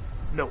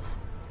 No.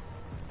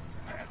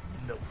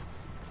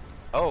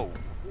 Oh,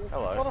 What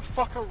hello. a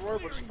fucking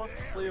robot, just fuck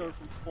Cleo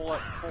from Fallout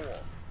 4.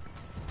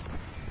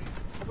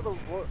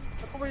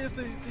 How probably is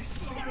the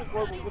single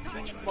robot with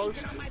the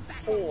most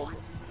porn,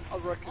 I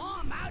reckon. Oh,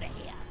 I'm out of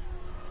here.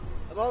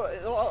 And I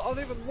don't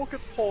even look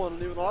at porn,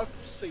 and even I've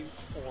seen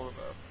porn of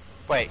her.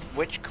 Wait,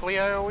 which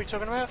Cleo are we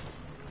talking about?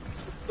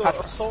 The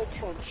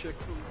Assaultron chick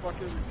from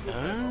fucking...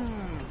 Oh.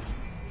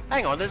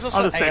 Hang on, there's also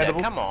Ada.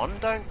 Understandable. Come on,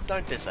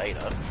 don't diss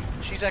Ada.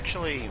 She's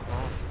actually...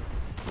 well,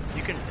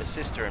 you can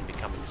assist her in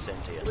becoming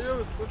sentient. Leo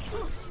is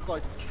literally just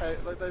like they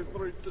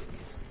literally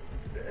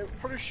I'm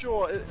pretty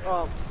sure it,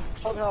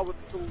 somehow would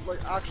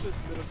like actually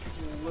admit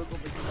to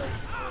deliberately create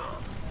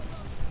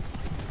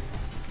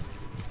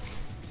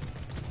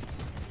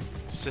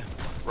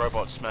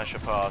Robot smasher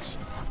pass.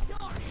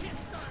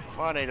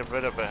 I need a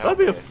bit of a help.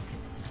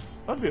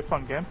 That'd be a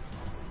fun game.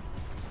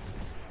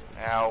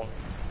 Ow.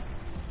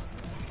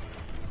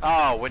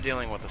 Oh, we're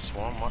dealing with a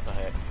swarm. What the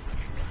heck?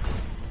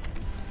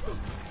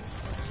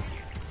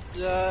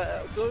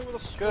 Yeah, dealing with a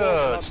swarm.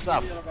 Good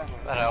stuff.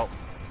 That helped.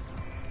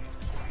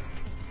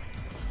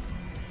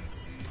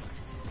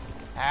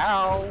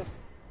 Ow.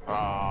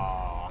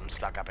 Oh, I'm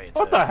stuck up here too.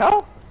 What the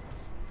hell?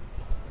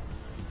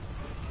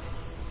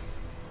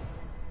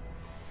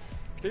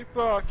 Keep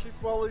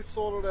Wally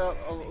sorted out.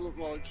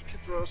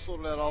 Keep Rose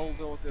sorted out. I'll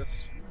deal with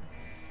this.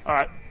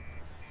 Alright.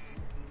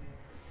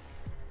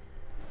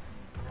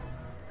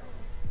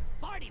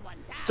 41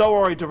 down. Don't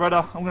worry,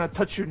 Doretta. I'm gonna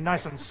touch you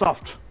nice and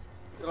soft.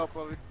 Get up,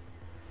 buddy.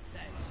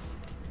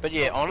 But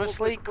yeah,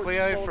 honestly,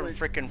 Cleo from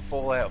frickin'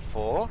 Fallout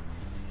 4,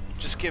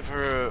 just give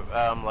her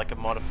like a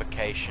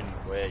modification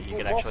where you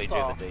can actually do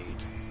the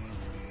deed.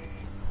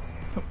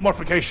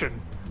 Modification.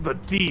 The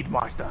Deed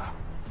Meister.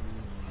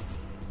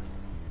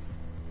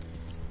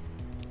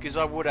 Because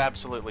I would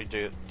absolutely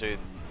do the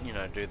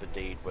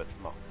deed with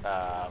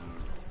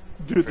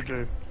Do the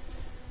do.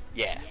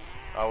 yeah,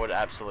 I would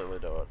absolutely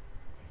do it.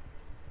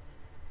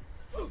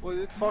 Well,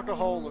 you'd fuck a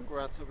hole in the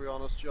ground, to be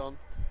honest, John.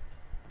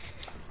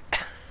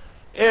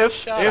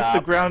 If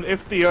up.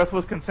 the Earth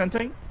was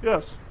consenting,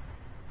 yes.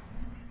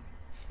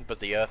 But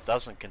the Earth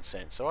doesn't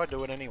consent, so I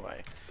do it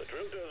anyway. The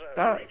drill dozer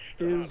That reached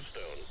the is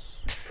Hearthstone.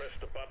 Press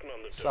the button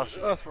on the Sussy.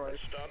 dozer Earth right. and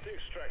start the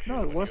extraction no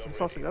when worse you're than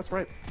ready. sussy. That's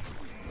right.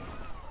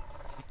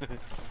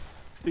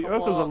 The Come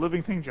Earth is a on.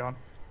 living thing, John.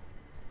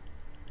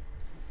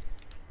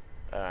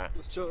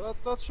 That's your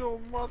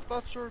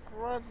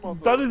grandmother.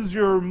 That is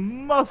your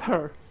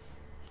mother.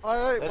 I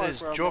hate That my is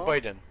grandma. Joe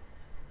Biden.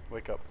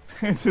 Wake up.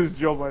 It is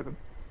Joe Biden.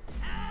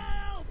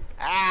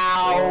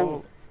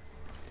 Ow!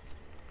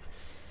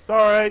 It's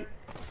alright.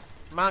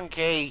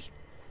 Monkey!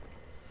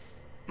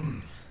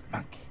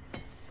 Monkey.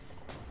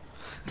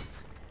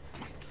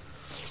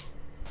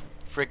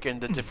 Frickin'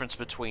 the difference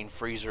between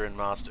Freezer and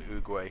Master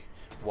Oogway.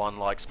 One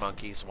likes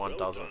monkeys, one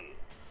doesn't.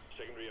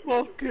 Secondary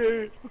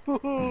objective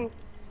Okay.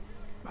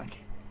 Monkey.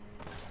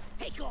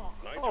 Take off.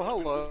 Oh,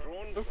 hello.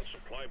 withdrawn. The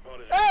supply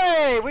pod is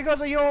Hey! We got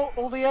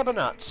all the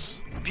Ebernuts!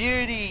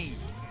 Beauty!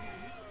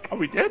 Oh,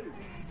 we did?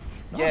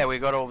 Yeah, we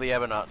got all the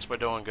Ebernuts. We're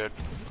doing good.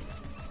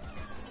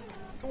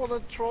 Come on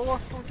then, Troller.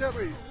 Come get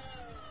me.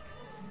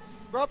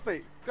 Grab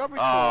me. Grab me,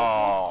 Troller.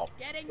 Oh,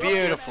 Getting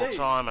beautiful Hey.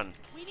 timing.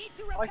 We need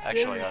to I repair.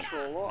 dare Actually, you, I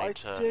Troller. I need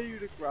to- dare you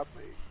to grab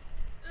me.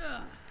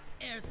 Ugh,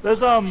 air's There's,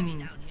 heavy down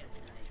here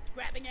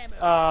grabbing ammo.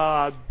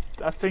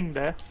 A thing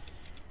there.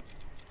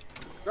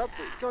 Grab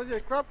me. Go, yeah,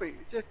 grab me.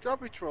 Just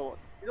grab me, Troll.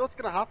 You know what's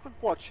gonna happen?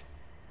 Watch.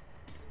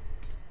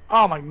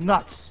 Oh my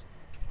nuts.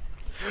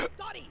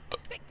 Scotty,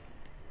 fix.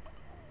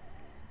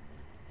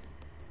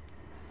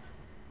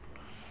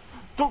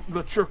 Don't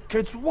let your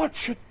kids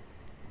watch it.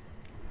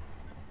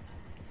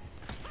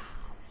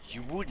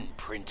 You wouldn't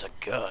print a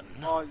gun.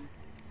 Oh,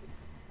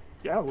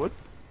 Yeah, I would.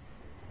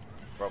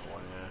 Probably,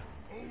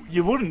 yeah.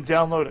 You wouldn't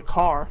download a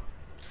car.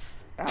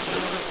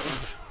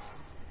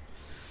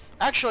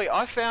 Actually,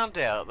 I found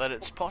out that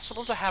it's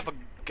possible to have a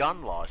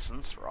gun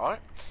license, right?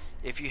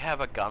 If you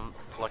have a gun,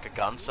 like a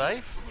gun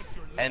safe,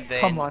 and Cum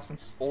then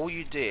license. all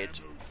you did,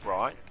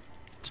 right,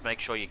 to make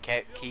sure you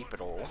keep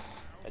it all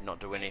and not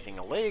do anything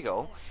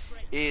illegal,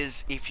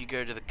 is if you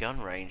go to the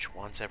gun range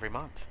once every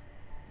month.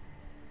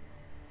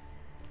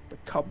 The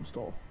cum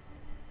store.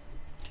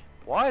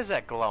 Why is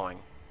that glowing?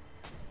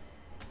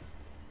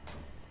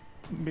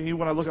 Me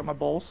when I look at my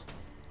balls.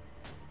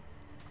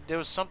 There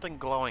was something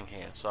glowing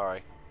here,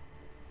 sorry.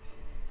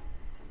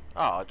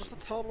 Oh, what's the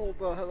tunnel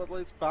that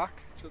leads back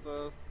to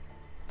the...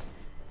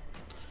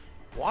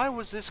 why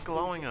was this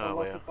glowing I left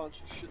earlier? a bunch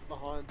of shit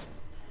behind.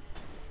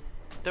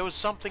 There was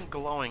something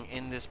glowing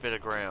in this bit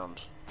of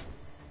ground.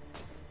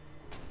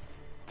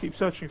 Keep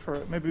searching for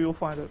it. Maybe you'll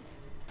find it.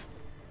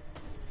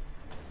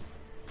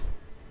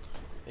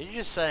 Are you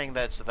just saying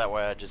that so that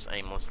way I just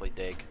aimlessly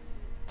dig?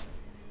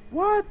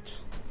 What?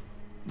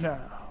 No.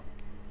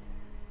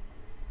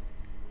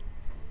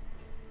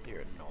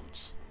 You're a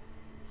nonce.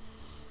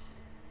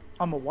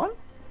 I'm a what?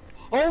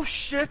 Oh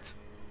shit!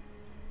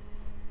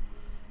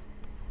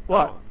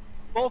 What?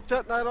 Bulk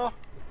detonator!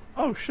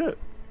 Oh shit.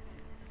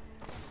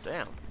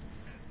 Damn.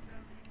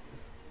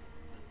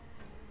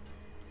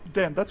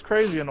 Damn, that's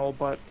crazy and all,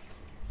 but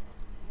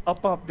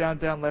up, up, down,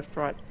 down, left,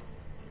 right.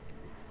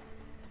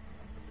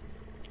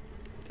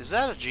 Is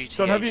that a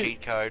John, GTA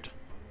cheat code?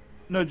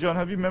 No, John,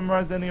 have you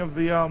memorized any of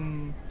the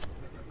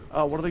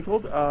what are they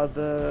called?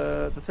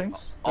 The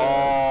things?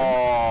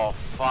 Oh,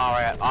 far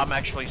out. I'm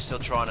actually still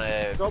trying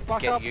Don't to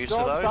back get up, used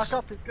John, to those. back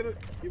up,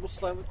 he will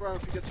slam the ground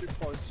if you get too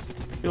close.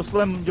 You'll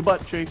slam your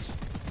butt cheeks.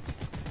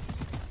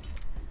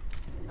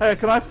 Hey,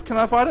 can I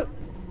fight it?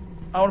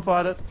 I wanna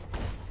fight it.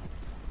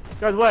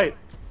 Guys, wait.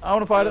 I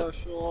wanna fight it.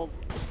 Sure,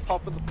 just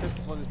popping the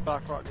pimples on his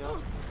back right now.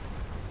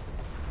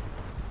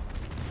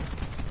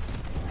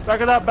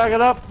 Back it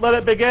up, let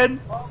it begin.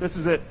 This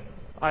is it.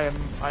 I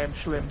am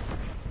Schlim.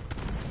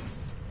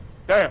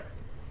 Damn.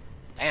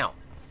 Damn.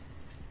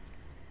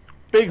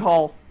 Big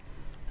hole.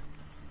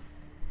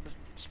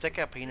 Stick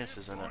our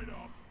penises in it.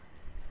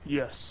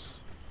 Yes.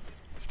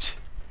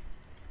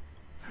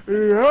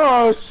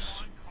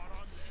 Yes.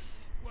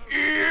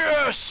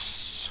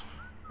 Yes!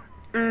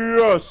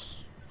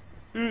 Yes.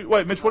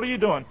 Wait, Mitch, what are you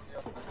doing?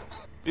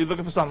 You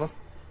looking for something?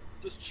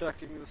 Just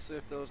checking to see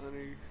if there was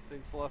any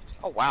things left.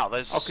 Oh wow,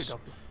 there's... Okay,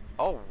 doctor.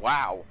 Oh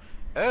wow.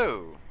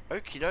 Oh,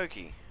 okie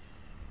dokie.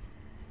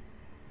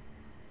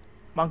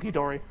 Monkey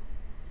Dory.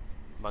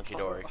 Monkey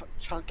Dory.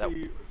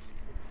 Chunky.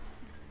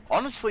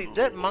 Honestly,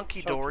 that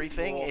Monkey Dory Chunky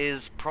thing wall.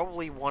 is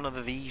probably one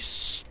of the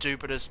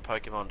stupidest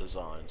Pokemon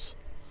designs.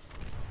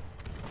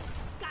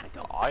 Gotta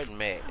go. I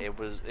admit,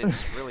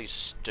 it's really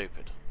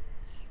stupid.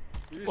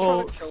 You're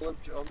Well- trying to kill him,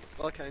 John.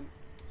 Okay.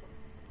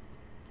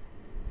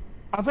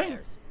 I think.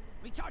 There's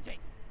recharging.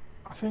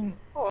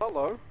 Oh,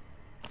 hello.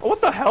 Oh,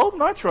 what the hell,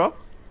 Nitro?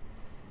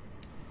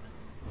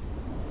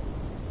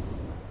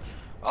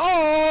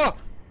 Oh!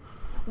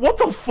 What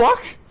the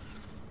fuck?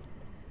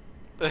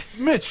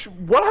 Mitch,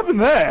 what happened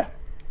there?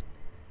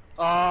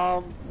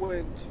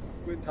 Wind.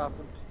 Wind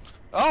happened.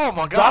 Oh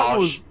my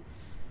gosh!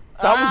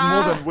 That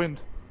was more than wind.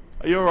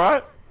 Are you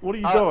alright? What are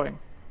you doing?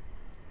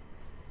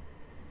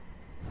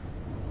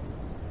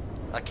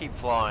 I keep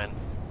flying.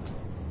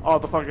 Oh,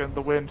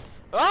 the wind.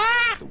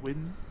 Ah! The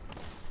wind.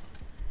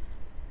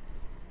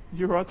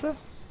 You right there?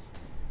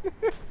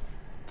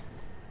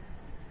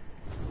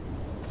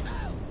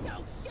 Oh,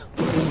 don't shoot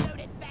me, you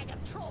loaded bag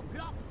of troll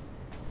plop.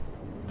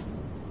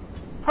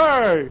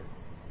 Hey!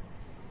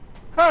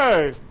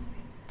 Hey!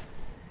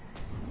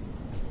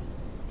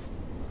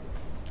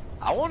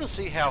 I want to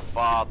see how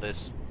far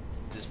this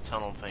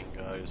tunnel thing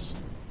goes.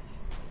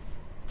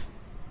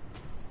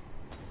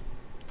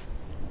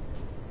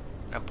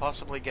 And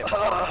possibly get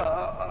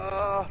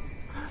behind.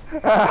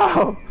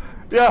 Ow!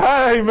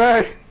 Yeah, hey,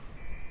 mate!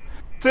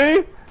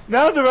 See?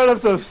 Now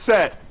Doretto's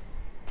upset.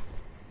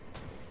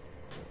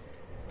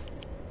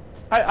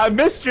 I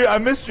missed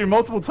you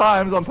multiple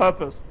times on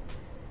purpose.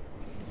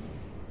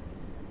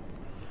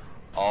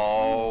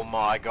 Oh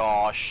my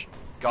gosh.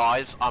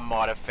 Guys, I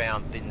might have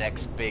found the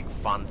next big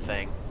fun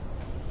thing.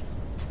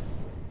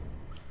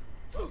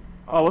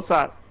 Oh, what's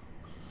that?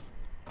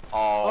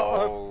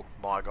 Oh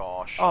my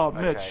gosh. Oh,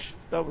 Mitch, Okay.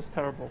 that was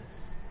terrible.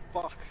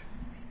 Fuck.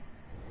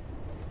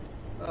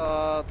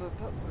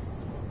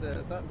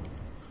 Is that?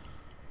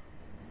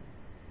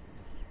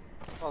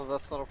 Oh,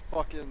 that's not a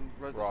fucking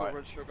red, that's Right. not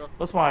red sugar.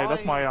 That's my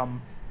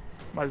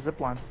my zip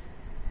line.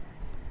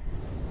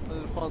 I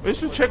need to find We some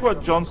should red check what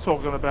sugar. John's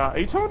talking about. Are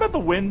you talking about the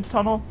wind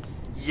tunnel?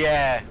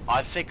 Yeah,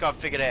 I think I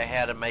figured out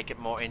how to make it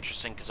more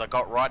interesting because I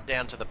got right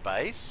down to the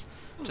base,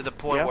 to the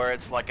point Yeah. where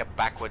it's like a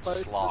backward Base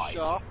the slide.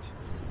 shaft.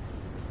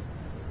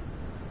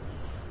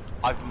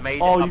 I've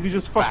made Oh, it a you could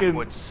just fucking-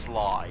 backward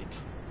slide.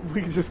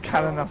 We can just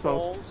cannon Go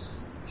ourselves. balls,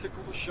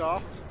 tickle the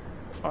shaft.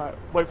 Alright,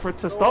 wait for it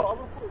to I'm stop.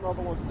 gonna put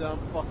another one down.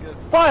 Fuck it.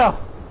 Fire!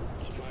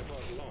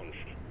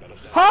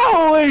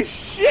 Holy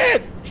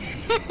shit!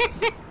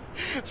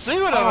 See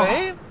what Oh. I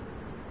mean?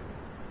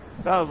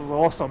 That was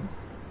awesome.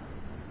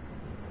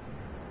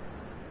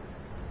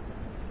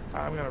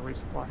 I'm gonna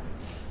resupply.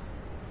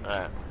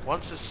 Alright,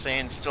 once the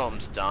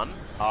sandstorm's done,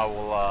 I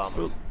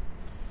will,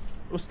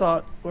 We'll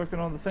start working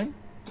on the thing.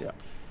 Yeah.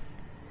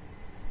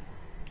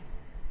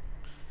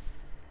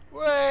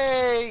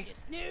 Way! You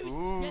snooze,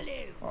 Ooh. you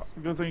lose. Oh,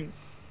 good thing.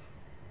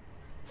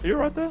 Are you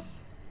right there?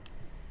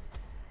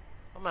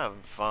 I'm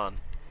having fun.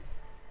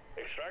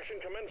 Extraction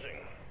commencing.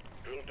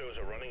 Drill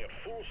dozer running at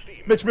full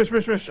steam. Mitch.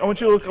 I want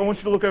you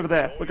to look over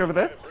there. Look over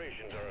there.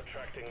 Vibrations are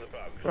attracting the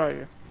bugs. Right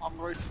here. I'm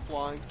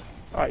resupplying.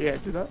 Alright, yeah,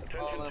 do that.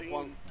 I'll Attention have team,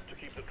 one. to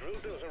keep the drill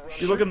dozer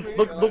running.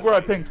 You look where I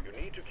pinged.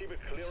 You need to keep it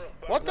clear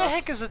of bugs. What the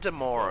heck is a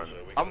Demoran?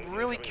 I'm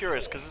really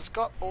curious because it's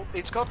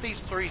got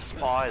these 3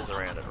 spires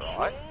around it,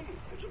 right?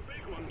 It's a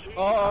big one too.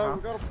 Uh-oh,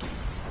 we got a...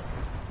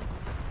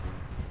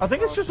 I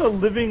think it's just a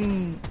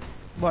living,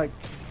 like,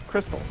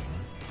 crystal.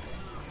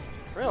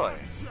 Really?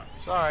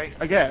 Sorry,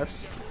 I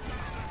guess.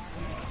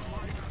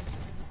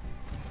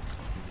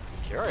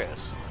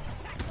 curious.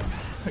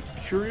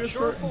 Curious.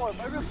 Sure, it's like,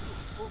 maybe it's...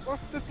 What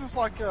if this is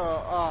like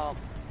a,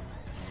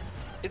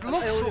 It an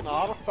looks. alien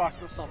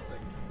artifact or something?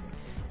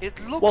 It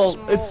looks. Well,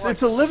 more it's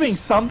like a living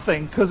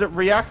something because it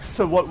reacts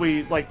to what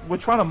we like. We're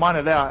trying to mine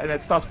it out, and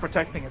it starts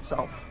protecting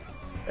itself.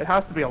 It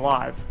has to be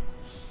alive.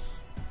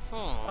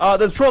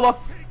 There's a trawler.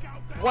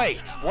 Wait,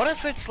 what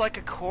if it's like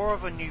a core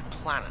of a new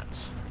planet?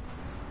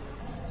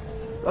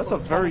 That's a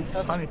very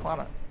That's- tiny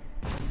planet.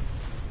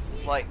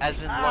 Like,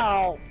 as in like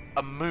Ow!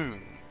 a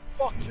moon?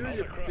 Fuck you,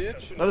 you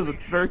bitch! That is a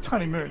very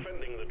tiny moon.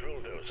 Defending the drill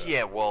dozer.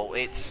 Yeah, well,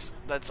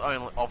 that's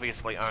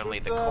obviously only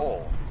the Should,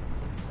 core.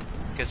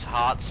 Because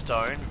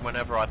Hearthstone,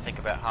 whenever I think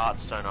about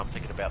Hearthstone, I'm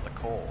thinking about the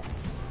core.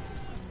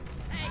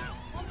 Hey,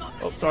 I'm not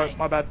Oh, sorry,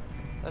 my bad.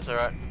 That's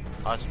alright.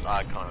 I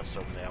kind of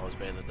assumed that I was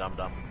being the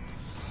dum-dum.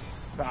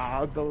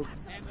 Nah, that was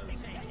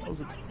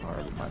MOT.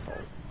 entirely my fault.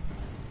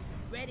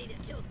 Ready to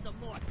kill some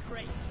more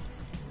crates.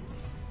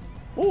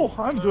 Oh,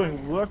 I'm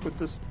doing work with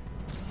this.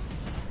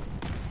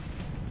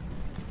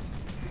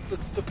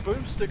 The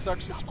boomstick's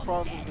actually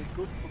surprisingly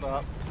good for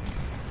that.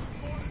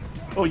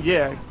 Oh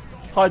yeah,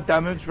 high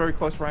damage, very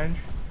close range.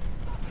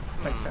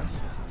 Makes sense.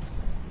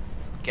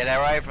 Get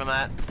away from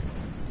that.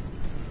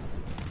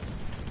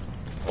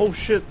 Oh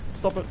shit!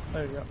 Stop it.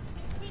 There you go.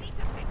 We need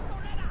to fix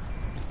Loretta.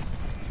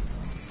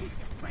 Keep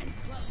your friends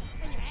close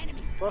and your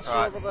enemies Rush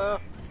Alright. over there.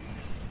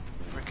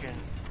 Freaking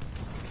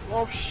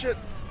Oh shit!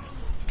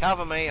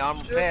 cover me, I'm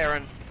Shit.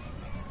 repairing.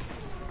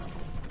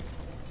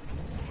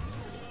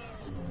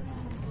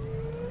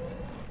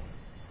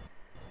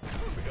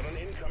 We got an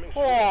incoming.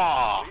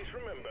 Oh. Please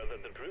remember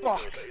that the drill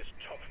Fuck. dozer is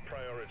top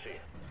priority.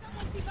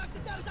 Someone debug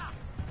the dozer.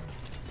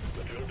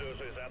 The drill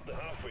dozer is at the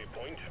halfway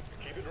point.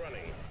 Keep it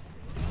running.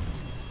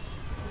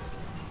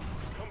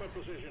 Combat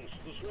positions.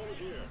 The swarm's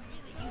here.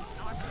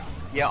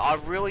 Yeah, I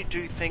really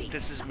do think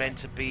this is meant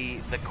to be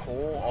the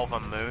core of a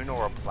moon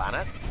or a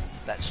planet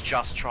that's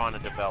just trying to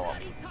develop.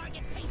 Bloody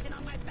target painted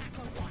on my back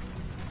or what?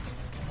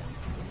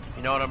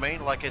 You know what I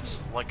mean? Like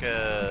it's like I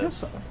a guess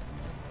so.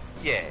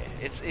 yeah,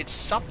 it's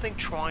something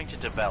trying to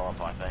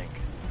develop, I think.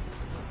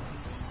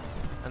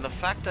 And the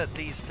fact that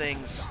these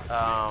things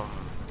are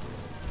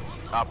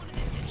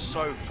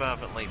so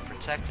fervently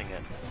protecting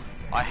it,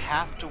 I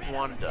have to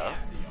wonder,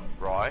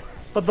 right?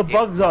 But the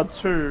bugs are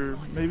too.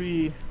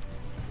 Maybe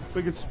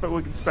we could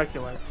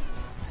speculate.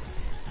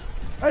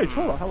 Hey,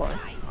 trawler, hello.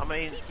 I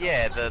mean,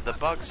 yeah, the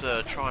bugs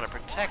are trying to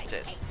protect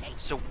it.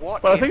 So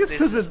what? But I if think it's this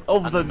because is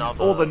of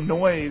another... all the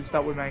noise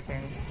that we're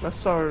making. That's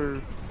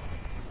so.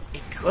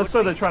 It could Let's say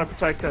be. they're trying to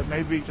protect it.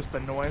 Maybe just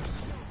the noise.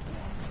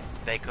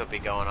 They could be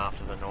going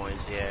after the noise,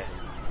 yeah.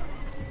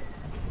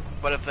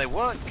 But if they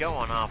weren't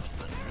going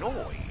after the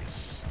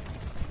noise,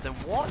 then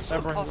what's the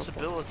That brings up a-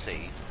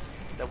 possibility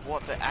that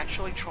what they're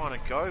actually trying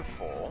to go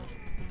for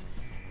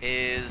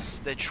is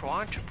they're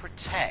trying to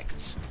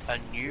protect a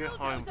new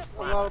home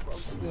planet?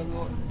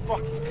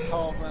 Fucking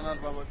hell, man,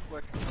 I'd run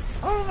quick.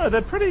 I don't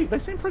know. They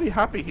seem pretty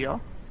happy here.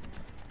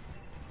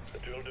 The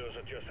drill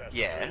dozer just has to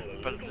Yeah, drill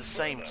a but at little the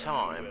same further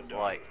time, than we're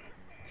like,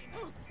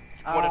 doing.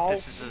 what Ow, if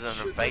this is an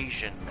shit.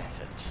 invasion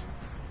method?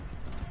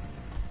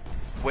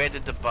 Where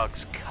did the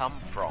bugs come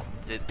from?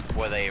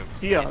 Were they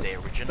Here. did they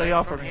originate They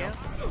are from from here?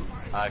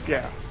 here. Okay.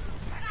 Yeah.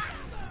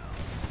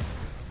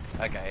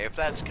 Okay, if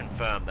that's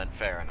confirmed, then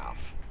fair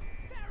enough.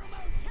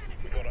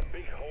 We got a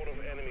big horde of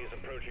enemies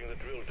approaching the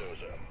drill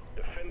dozer.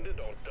 Defend it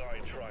or die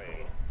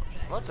trying.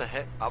 What the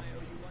heck?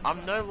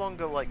 I'm no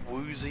longer like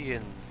woozy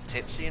and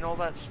tipsy and all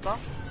that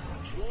stuff.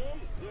 Swarm,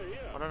 they're here.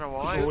 I don't know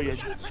Oh why. yeah.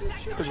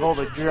 Because of all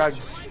the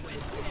drugs.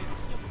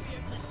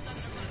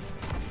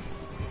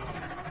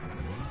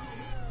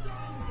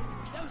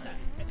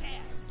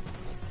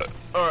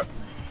 Alright.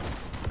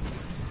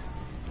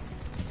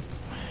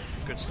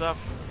 Good stuff.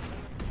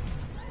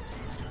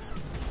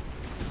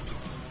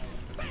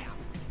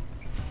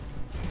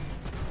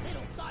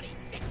 Little thought he'd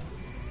fix.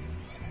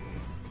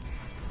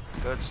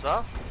 Good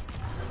stuff.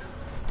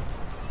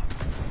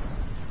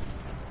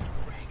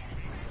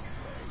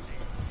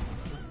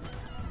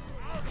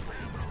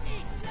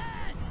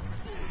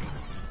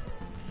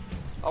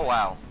 Oh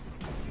wow.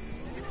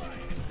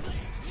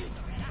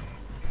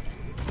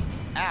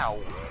 Ow.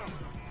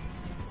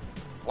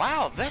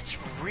 Wow, that's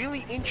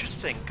really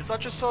interesting, because I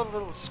just saw the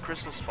little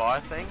Crystal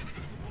Spire thing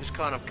just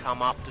kind of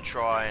come up to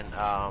try and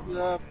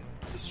Yeah,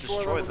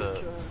 destroy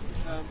the...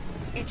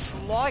 It's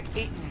like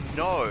it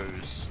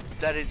knows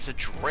that it's a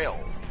drill.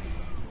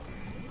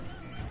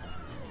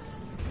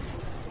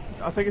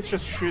 I think it's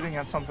just shooting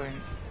at something.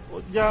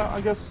 Well, yeah,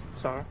 I guess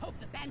so. Hope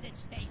the bandage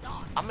stays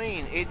on. I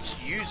mean, it's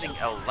using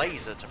a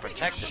laser to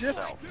protect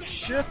itself.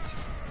 Shit!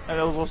 And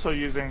it was also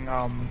using,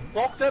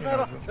 Block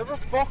detonator! Never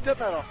block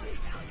detonator!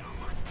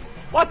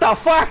 What the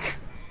fuck?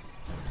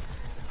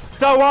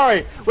 Don't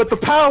worry, with the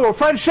power of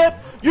friendship,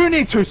 you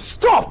need to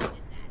stop!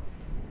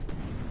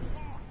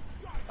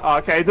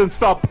 Okay, it didn't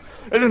stop.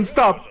 It didn't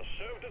stop.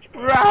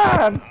 Run!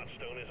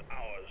 Heartstone is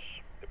ours.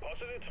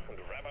 Deposit it and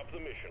wrap up the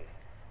mission.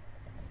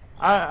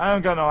 I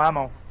don't got no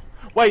ammo.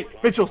 Wait,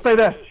 Mitchell, stay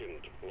there.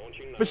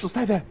 Mitchell,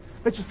 stay there.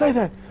 Mitchell, stay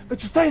there.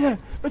 Mitchell, stay there.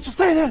 Mitchell,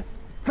 stay there.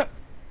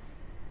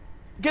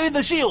 Get in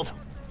the shield.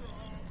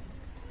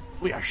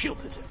 We are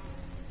shielded.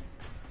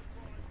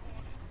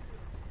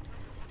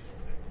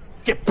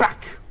 Get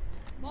back.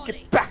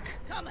 Get back.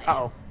 Come here.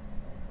 Uh-oh.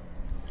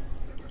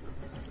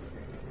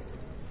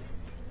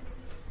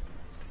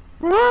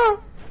 Ah!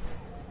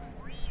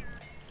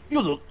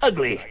 You look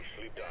ugly.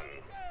 Nicely done.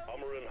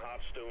 Armor and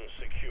Heartstone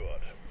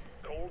secured.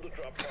 Call the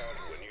drop pod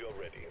when you're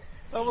ready.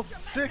 That was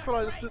sick what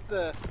I just did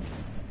there.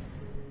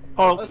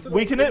 Oh,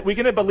 weaken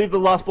it, but leave the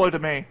last blow to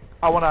me.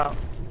 I wanna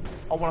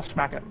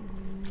smack it.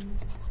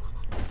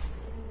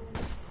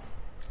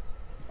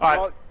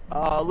 Alright,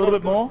 a little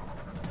bit more.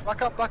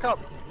 Back up, back up.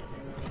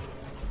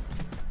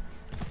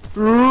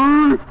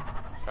 Alright.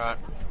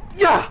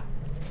 Yeah!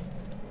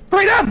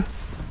 Bring them!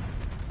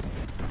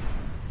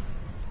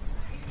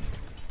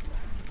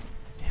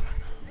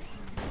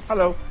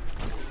 Hello.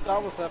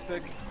 That was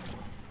epic.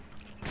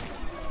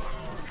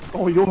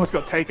 Oh, you almost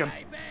got taken.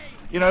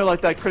 You know,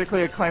 like that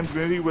critically acclaimed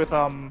movie with,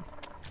 Come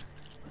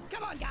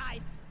on,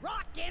 guys.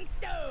 Rock and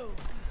Stone.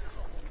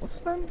 what's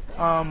his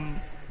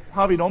name?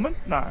 Harvey Norman?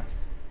 No.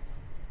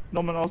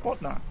 Norman Osborn?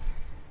 No.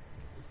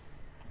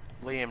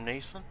 Liam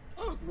Neeson?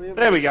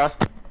 There we go.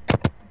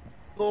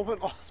 Norman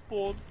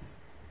Osborn.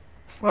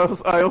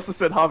 I also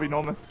said Harvey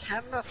Norman.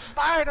 Can the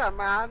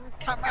Spider-Man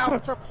come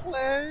out to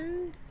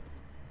play?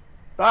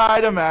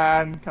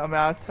 Spider-Man, come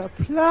out to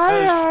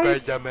play!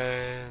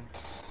 Spider-Man!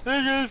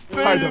 Spider-Man!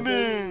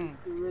 Spider-Man!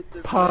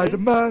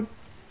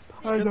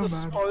 Can the Spider-Man!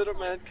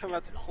 Spider-Man come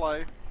out to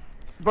play?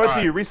 Both of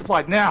Alright. you,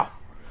 resupply now!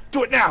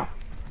 Do it now!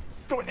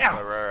 Do it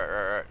now!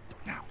 Right.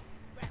 Now!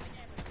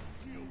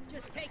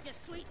 Just take your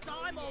sweet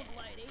time, old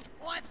lady.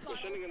 I've We're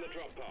got sending in the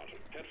drop pod.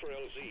 Head for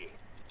LZ.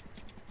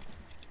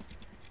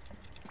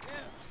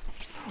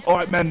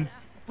 Alright, men,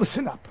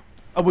 listen up.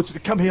 I want you to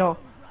come here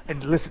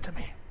and listen to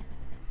me.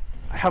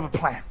 I have a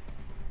plan.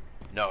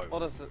 No.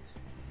 What is it?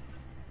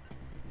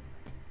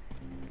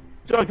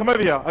 Joe, come over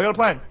here. I got a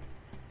plan.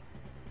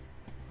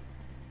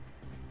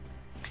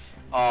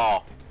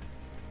 Oh.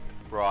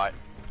 Right.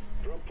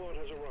 Drop pod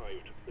has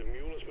arrived. The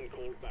mule has been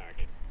called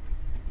back.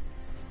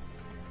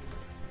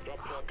 Drop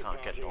pod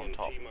Can't get departing on in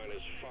top.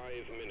 T-minus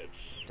 5 minutes.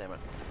 Damn it.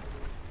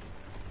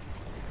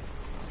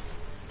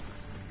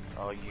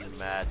 Oh, you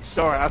mad.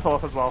 Sorry, I fell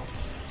off as well.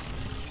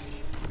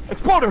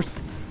 Exploders!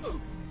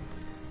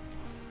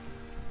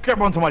 Grab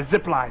onto my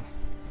zip line.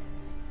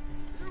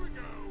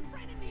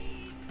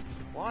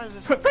 Why is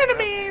this?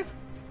 Frenemies!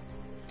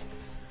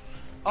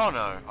 Oh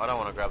no, I don't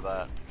want to grab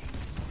that.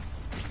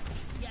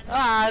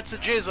 Ah, it's a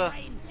jizzer.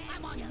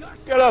 I'm on your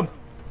Get him!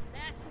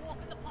 last walk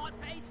of the pod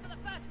base for the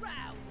first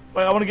round.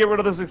 Wait, I want to get rid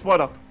of this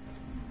exploder.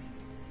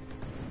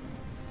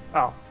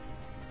 Oh.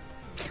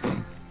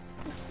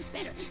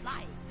 Better be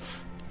flying.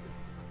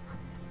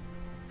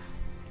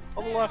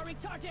 On the They left. are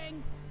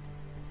recharging.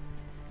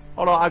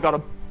 Hold on, I got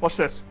him. Watch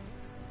this.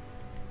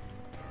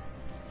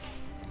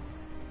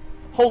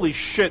 Holy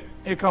shit,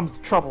 here comes the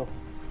trouble.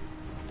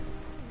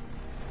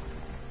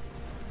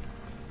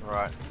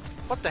 Right.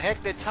 What the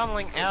heck? They're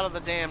tunneling out of the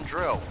damn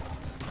drill.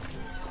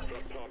 Drop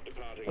pod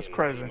departing That's in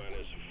crazy.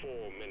 T-minus 4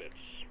 minutes.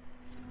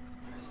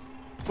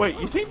 Wait,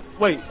 you think...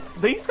 Wait,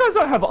 these guys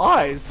don't have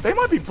eyes. They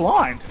might be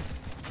blind.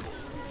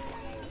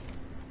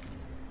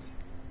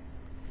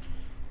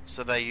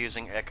 So they're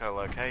using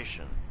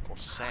echolocation or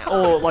sound.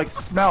 Or, like,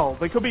 smell.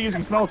 They could be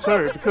using smell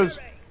too, because...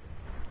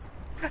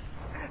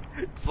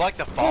 Like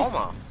the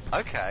farmer.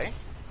 Okay.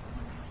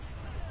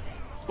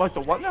 Like the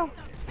what now?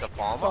 The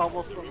farmer.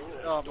 Farmer from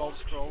Old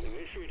Scrolls.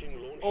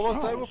 Initiating launch.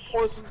 Although they were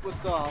poisoned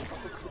with the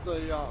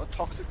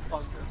toxic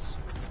fungus.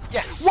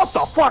 Yes. What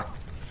the fuck?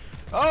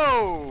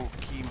 Oh,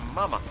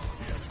 mama.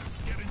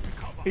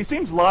 He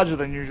seems larger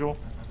than usual.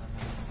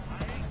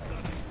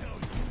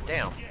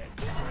 Damn.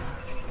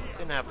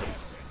 Didn't have to,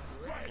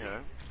 you know,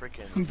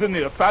 freaking. Didn't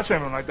need a fat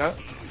shame him like that.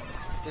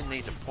 Didn't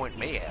need to point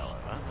me out.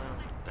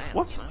 Damn.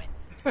 What?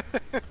 You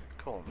know?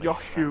 Cool. You're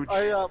huge.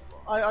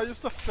 I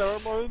used the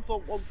pheromones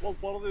on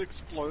one of the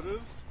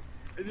exploders,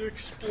 and you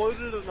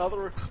exploded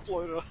another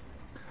exploder.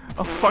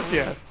 Oh fuck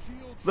yeah!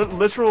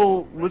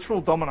 Literal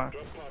domino.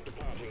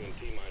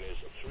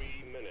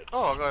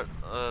 Oh, I got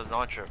a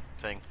nitro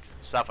thing.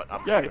 Stuff it.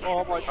 I'm Yeah.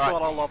 Oh my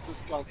god, I love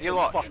this gun so You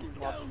lot. fucking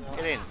much now.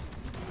 Get in.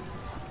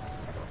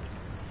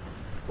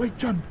 Wait,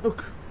 John,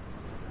 look.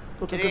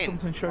 Look, Get I've got in.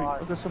 something to show you.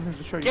 I've got something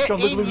to show you. Get John,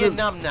 look, in, look, you look.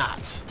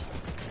 numbnut.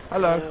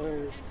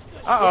 Hello.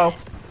 Uh oh.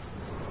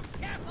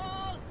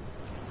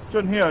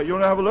 John, here. You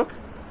wanna have a look?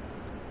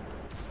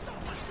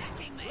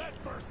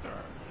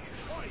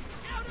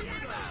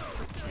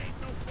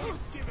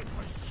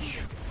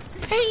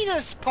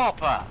 Penis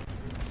popper.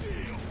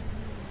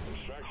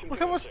 Look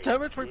how much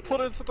damage we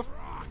put into the.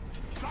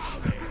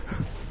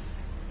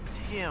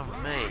 Dear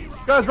me.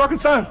 Guys, Rock and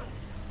Stone.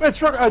 Mitch,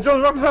 John, Rock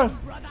and Stone.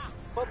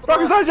 Something Rock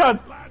and Stone, John.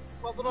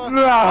 Something else.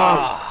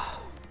 Ah.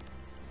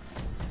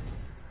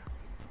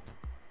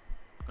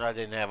 I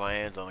didn't have my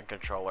hands on the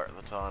controller at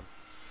the time.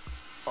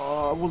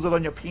 Was it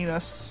on your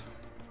penis?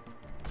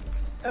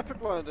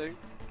 Epic landing.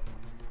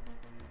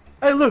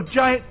 Hey, look,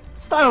 giant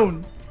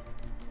stone.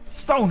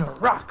 Stoner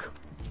rock.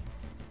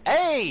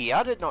 Hey,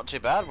 I did not too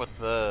bad with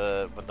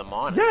the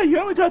mine. Yeah, you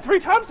only died 3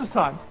 times this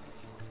time.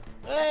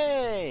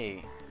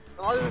 Hey.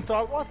 I didn't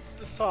die once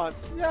this time.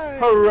 Yay!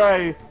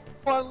 Hooray.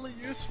 Finally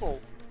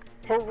useful.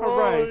 Hooray!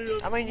 Hooray.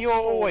 I mean, you're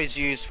always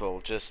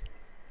useful, just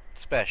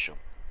special.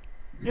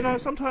 You know,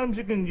 sometimes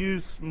you can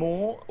use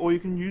more or you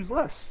can use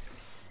less.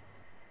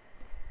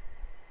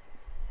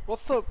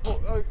 What's the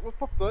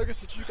what burgers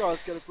did you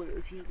guys get when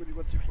you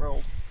went to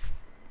Grill?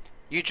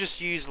 You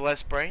just use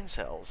less brain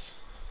cells.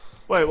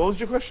 Wait, what was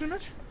your question,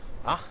 Mitch?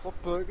 Huh?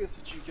 What burgers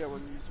did you get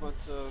when you went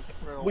to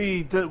Grill?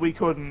 We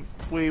couldn't.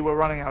 We were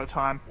running out of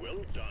time.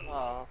 Well done.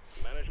 Ah.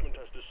 Management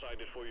has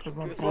decided for you to Because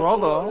my Yes,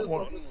 brother... that's wa-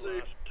 what to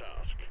see.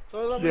 task.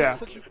 So that Yeah. means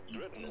that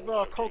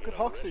you've conquered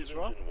Hoxies,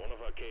 right? In one of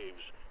our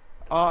caves.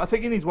 I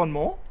think he needs one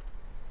more.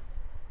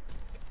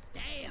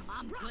 Damn,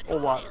 I'm good Or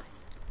at what? this.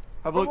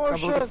 Have a look at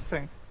Promotion. the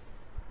thing.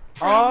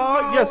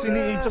 Yes, he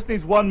just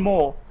needs one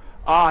more.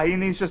 He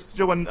needs just to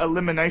do an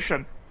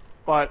elimination.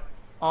 But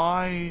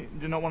I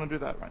do not want to do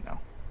that right now.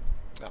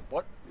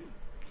 What?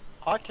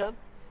 I can.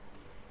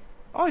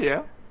 Oh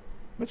yeah,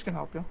 Mitch can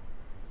help you.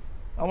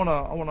 I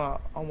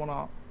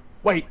wanna.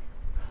 Wait,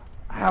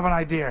 I have an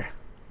idea.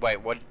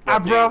 What do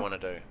Abra. you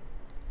want to do?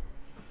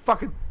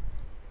 Fucking.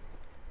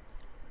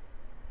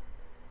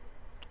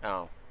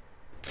 Oh.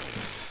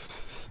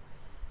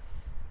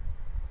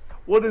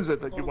 What is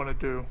it that you want to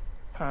do,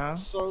 huh?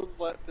 So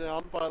let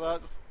down by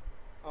that. Just,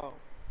 oh.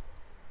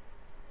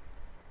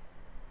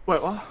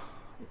 Wait, what?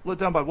 Let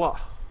down by what?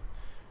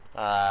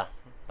 I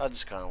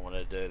just kind of want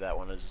to do that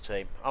one as a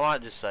team. I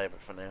might just save it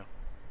for now.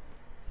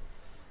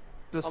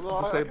 Just I'm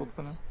not- disabled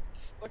for now.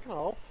 I can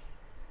help.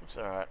 It's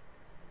alright.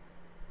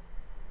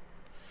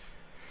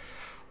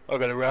 I'm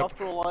gonna wrap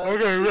After all,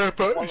 up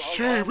the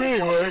stream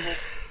anyway.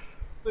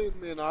 Leave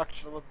me in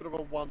action. I'm a bit of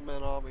a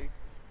one-man army.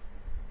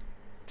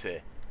 Teh.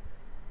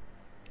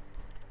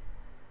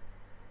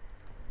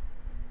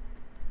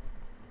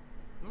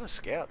 My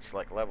scout's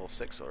like level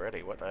 6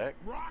 already, what the heck?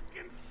 Rock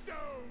and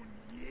Stone,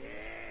 yeah!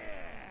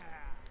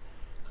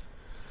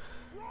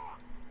 Rock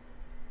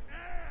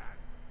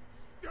and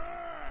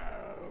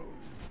Stone!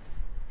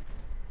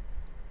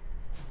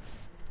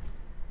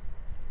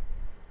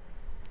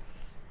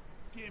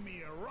 Give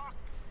me a rock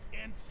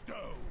and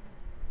stone.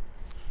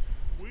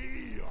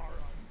 We are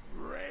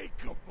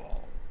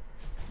unbreakable.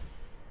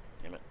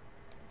 Damn it.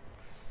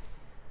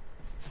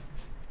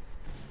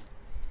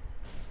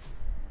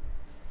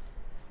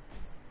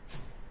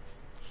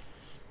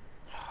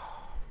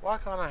 Why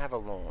can't I have a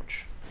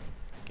launch?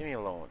 Give me a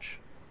launch.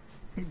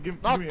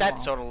 Give Not me a that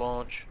laugh. sort of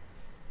launch.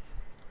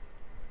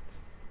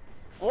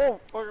 Oh,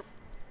 fuck.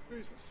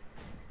 Jesus.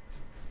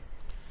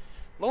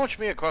 Launch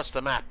me across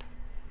the map.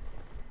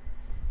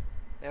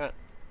 Damn it.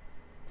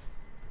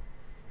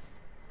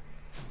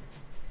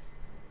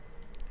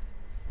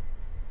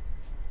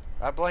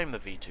 I blame the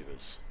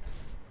VTubers.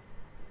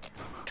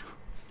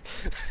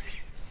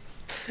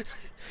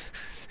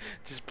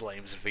 Just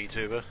blames the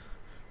VTuber.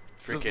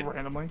 Just Freaking.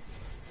 randomly.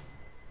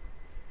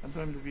 I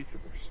blame the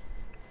VTubers.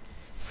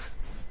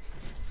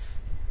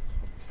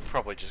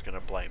 Probably just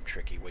gonna blame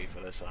Tricky Wee for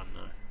this, I don't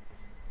know.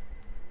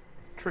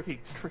 Tricky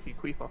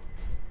queefer.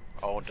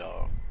 Oh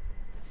no.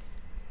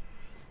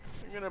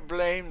 I'm gonna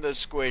blame the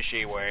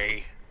Squishy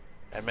Wee.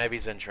 And maybe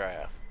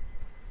Zentraya.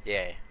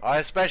 Yeah, I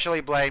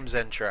especially blame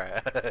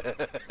Zentraya.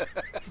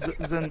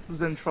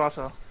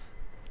 Zentrata.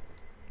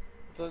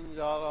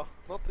 Zenyatta.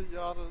 Not the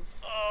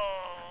Yattas.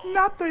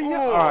 Not the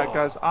Alright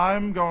guys,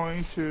 I'm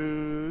going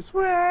to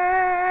swing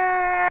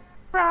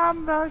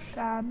from the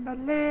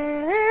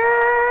chandelier.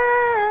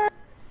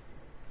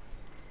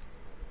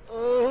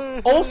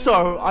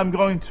 Also, I'm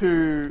going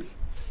to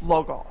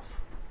log off.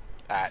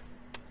 at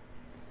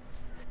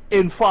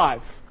in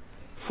 5,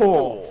 4,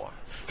 four,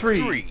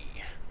 3. three,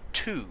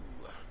 two,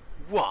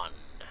 one.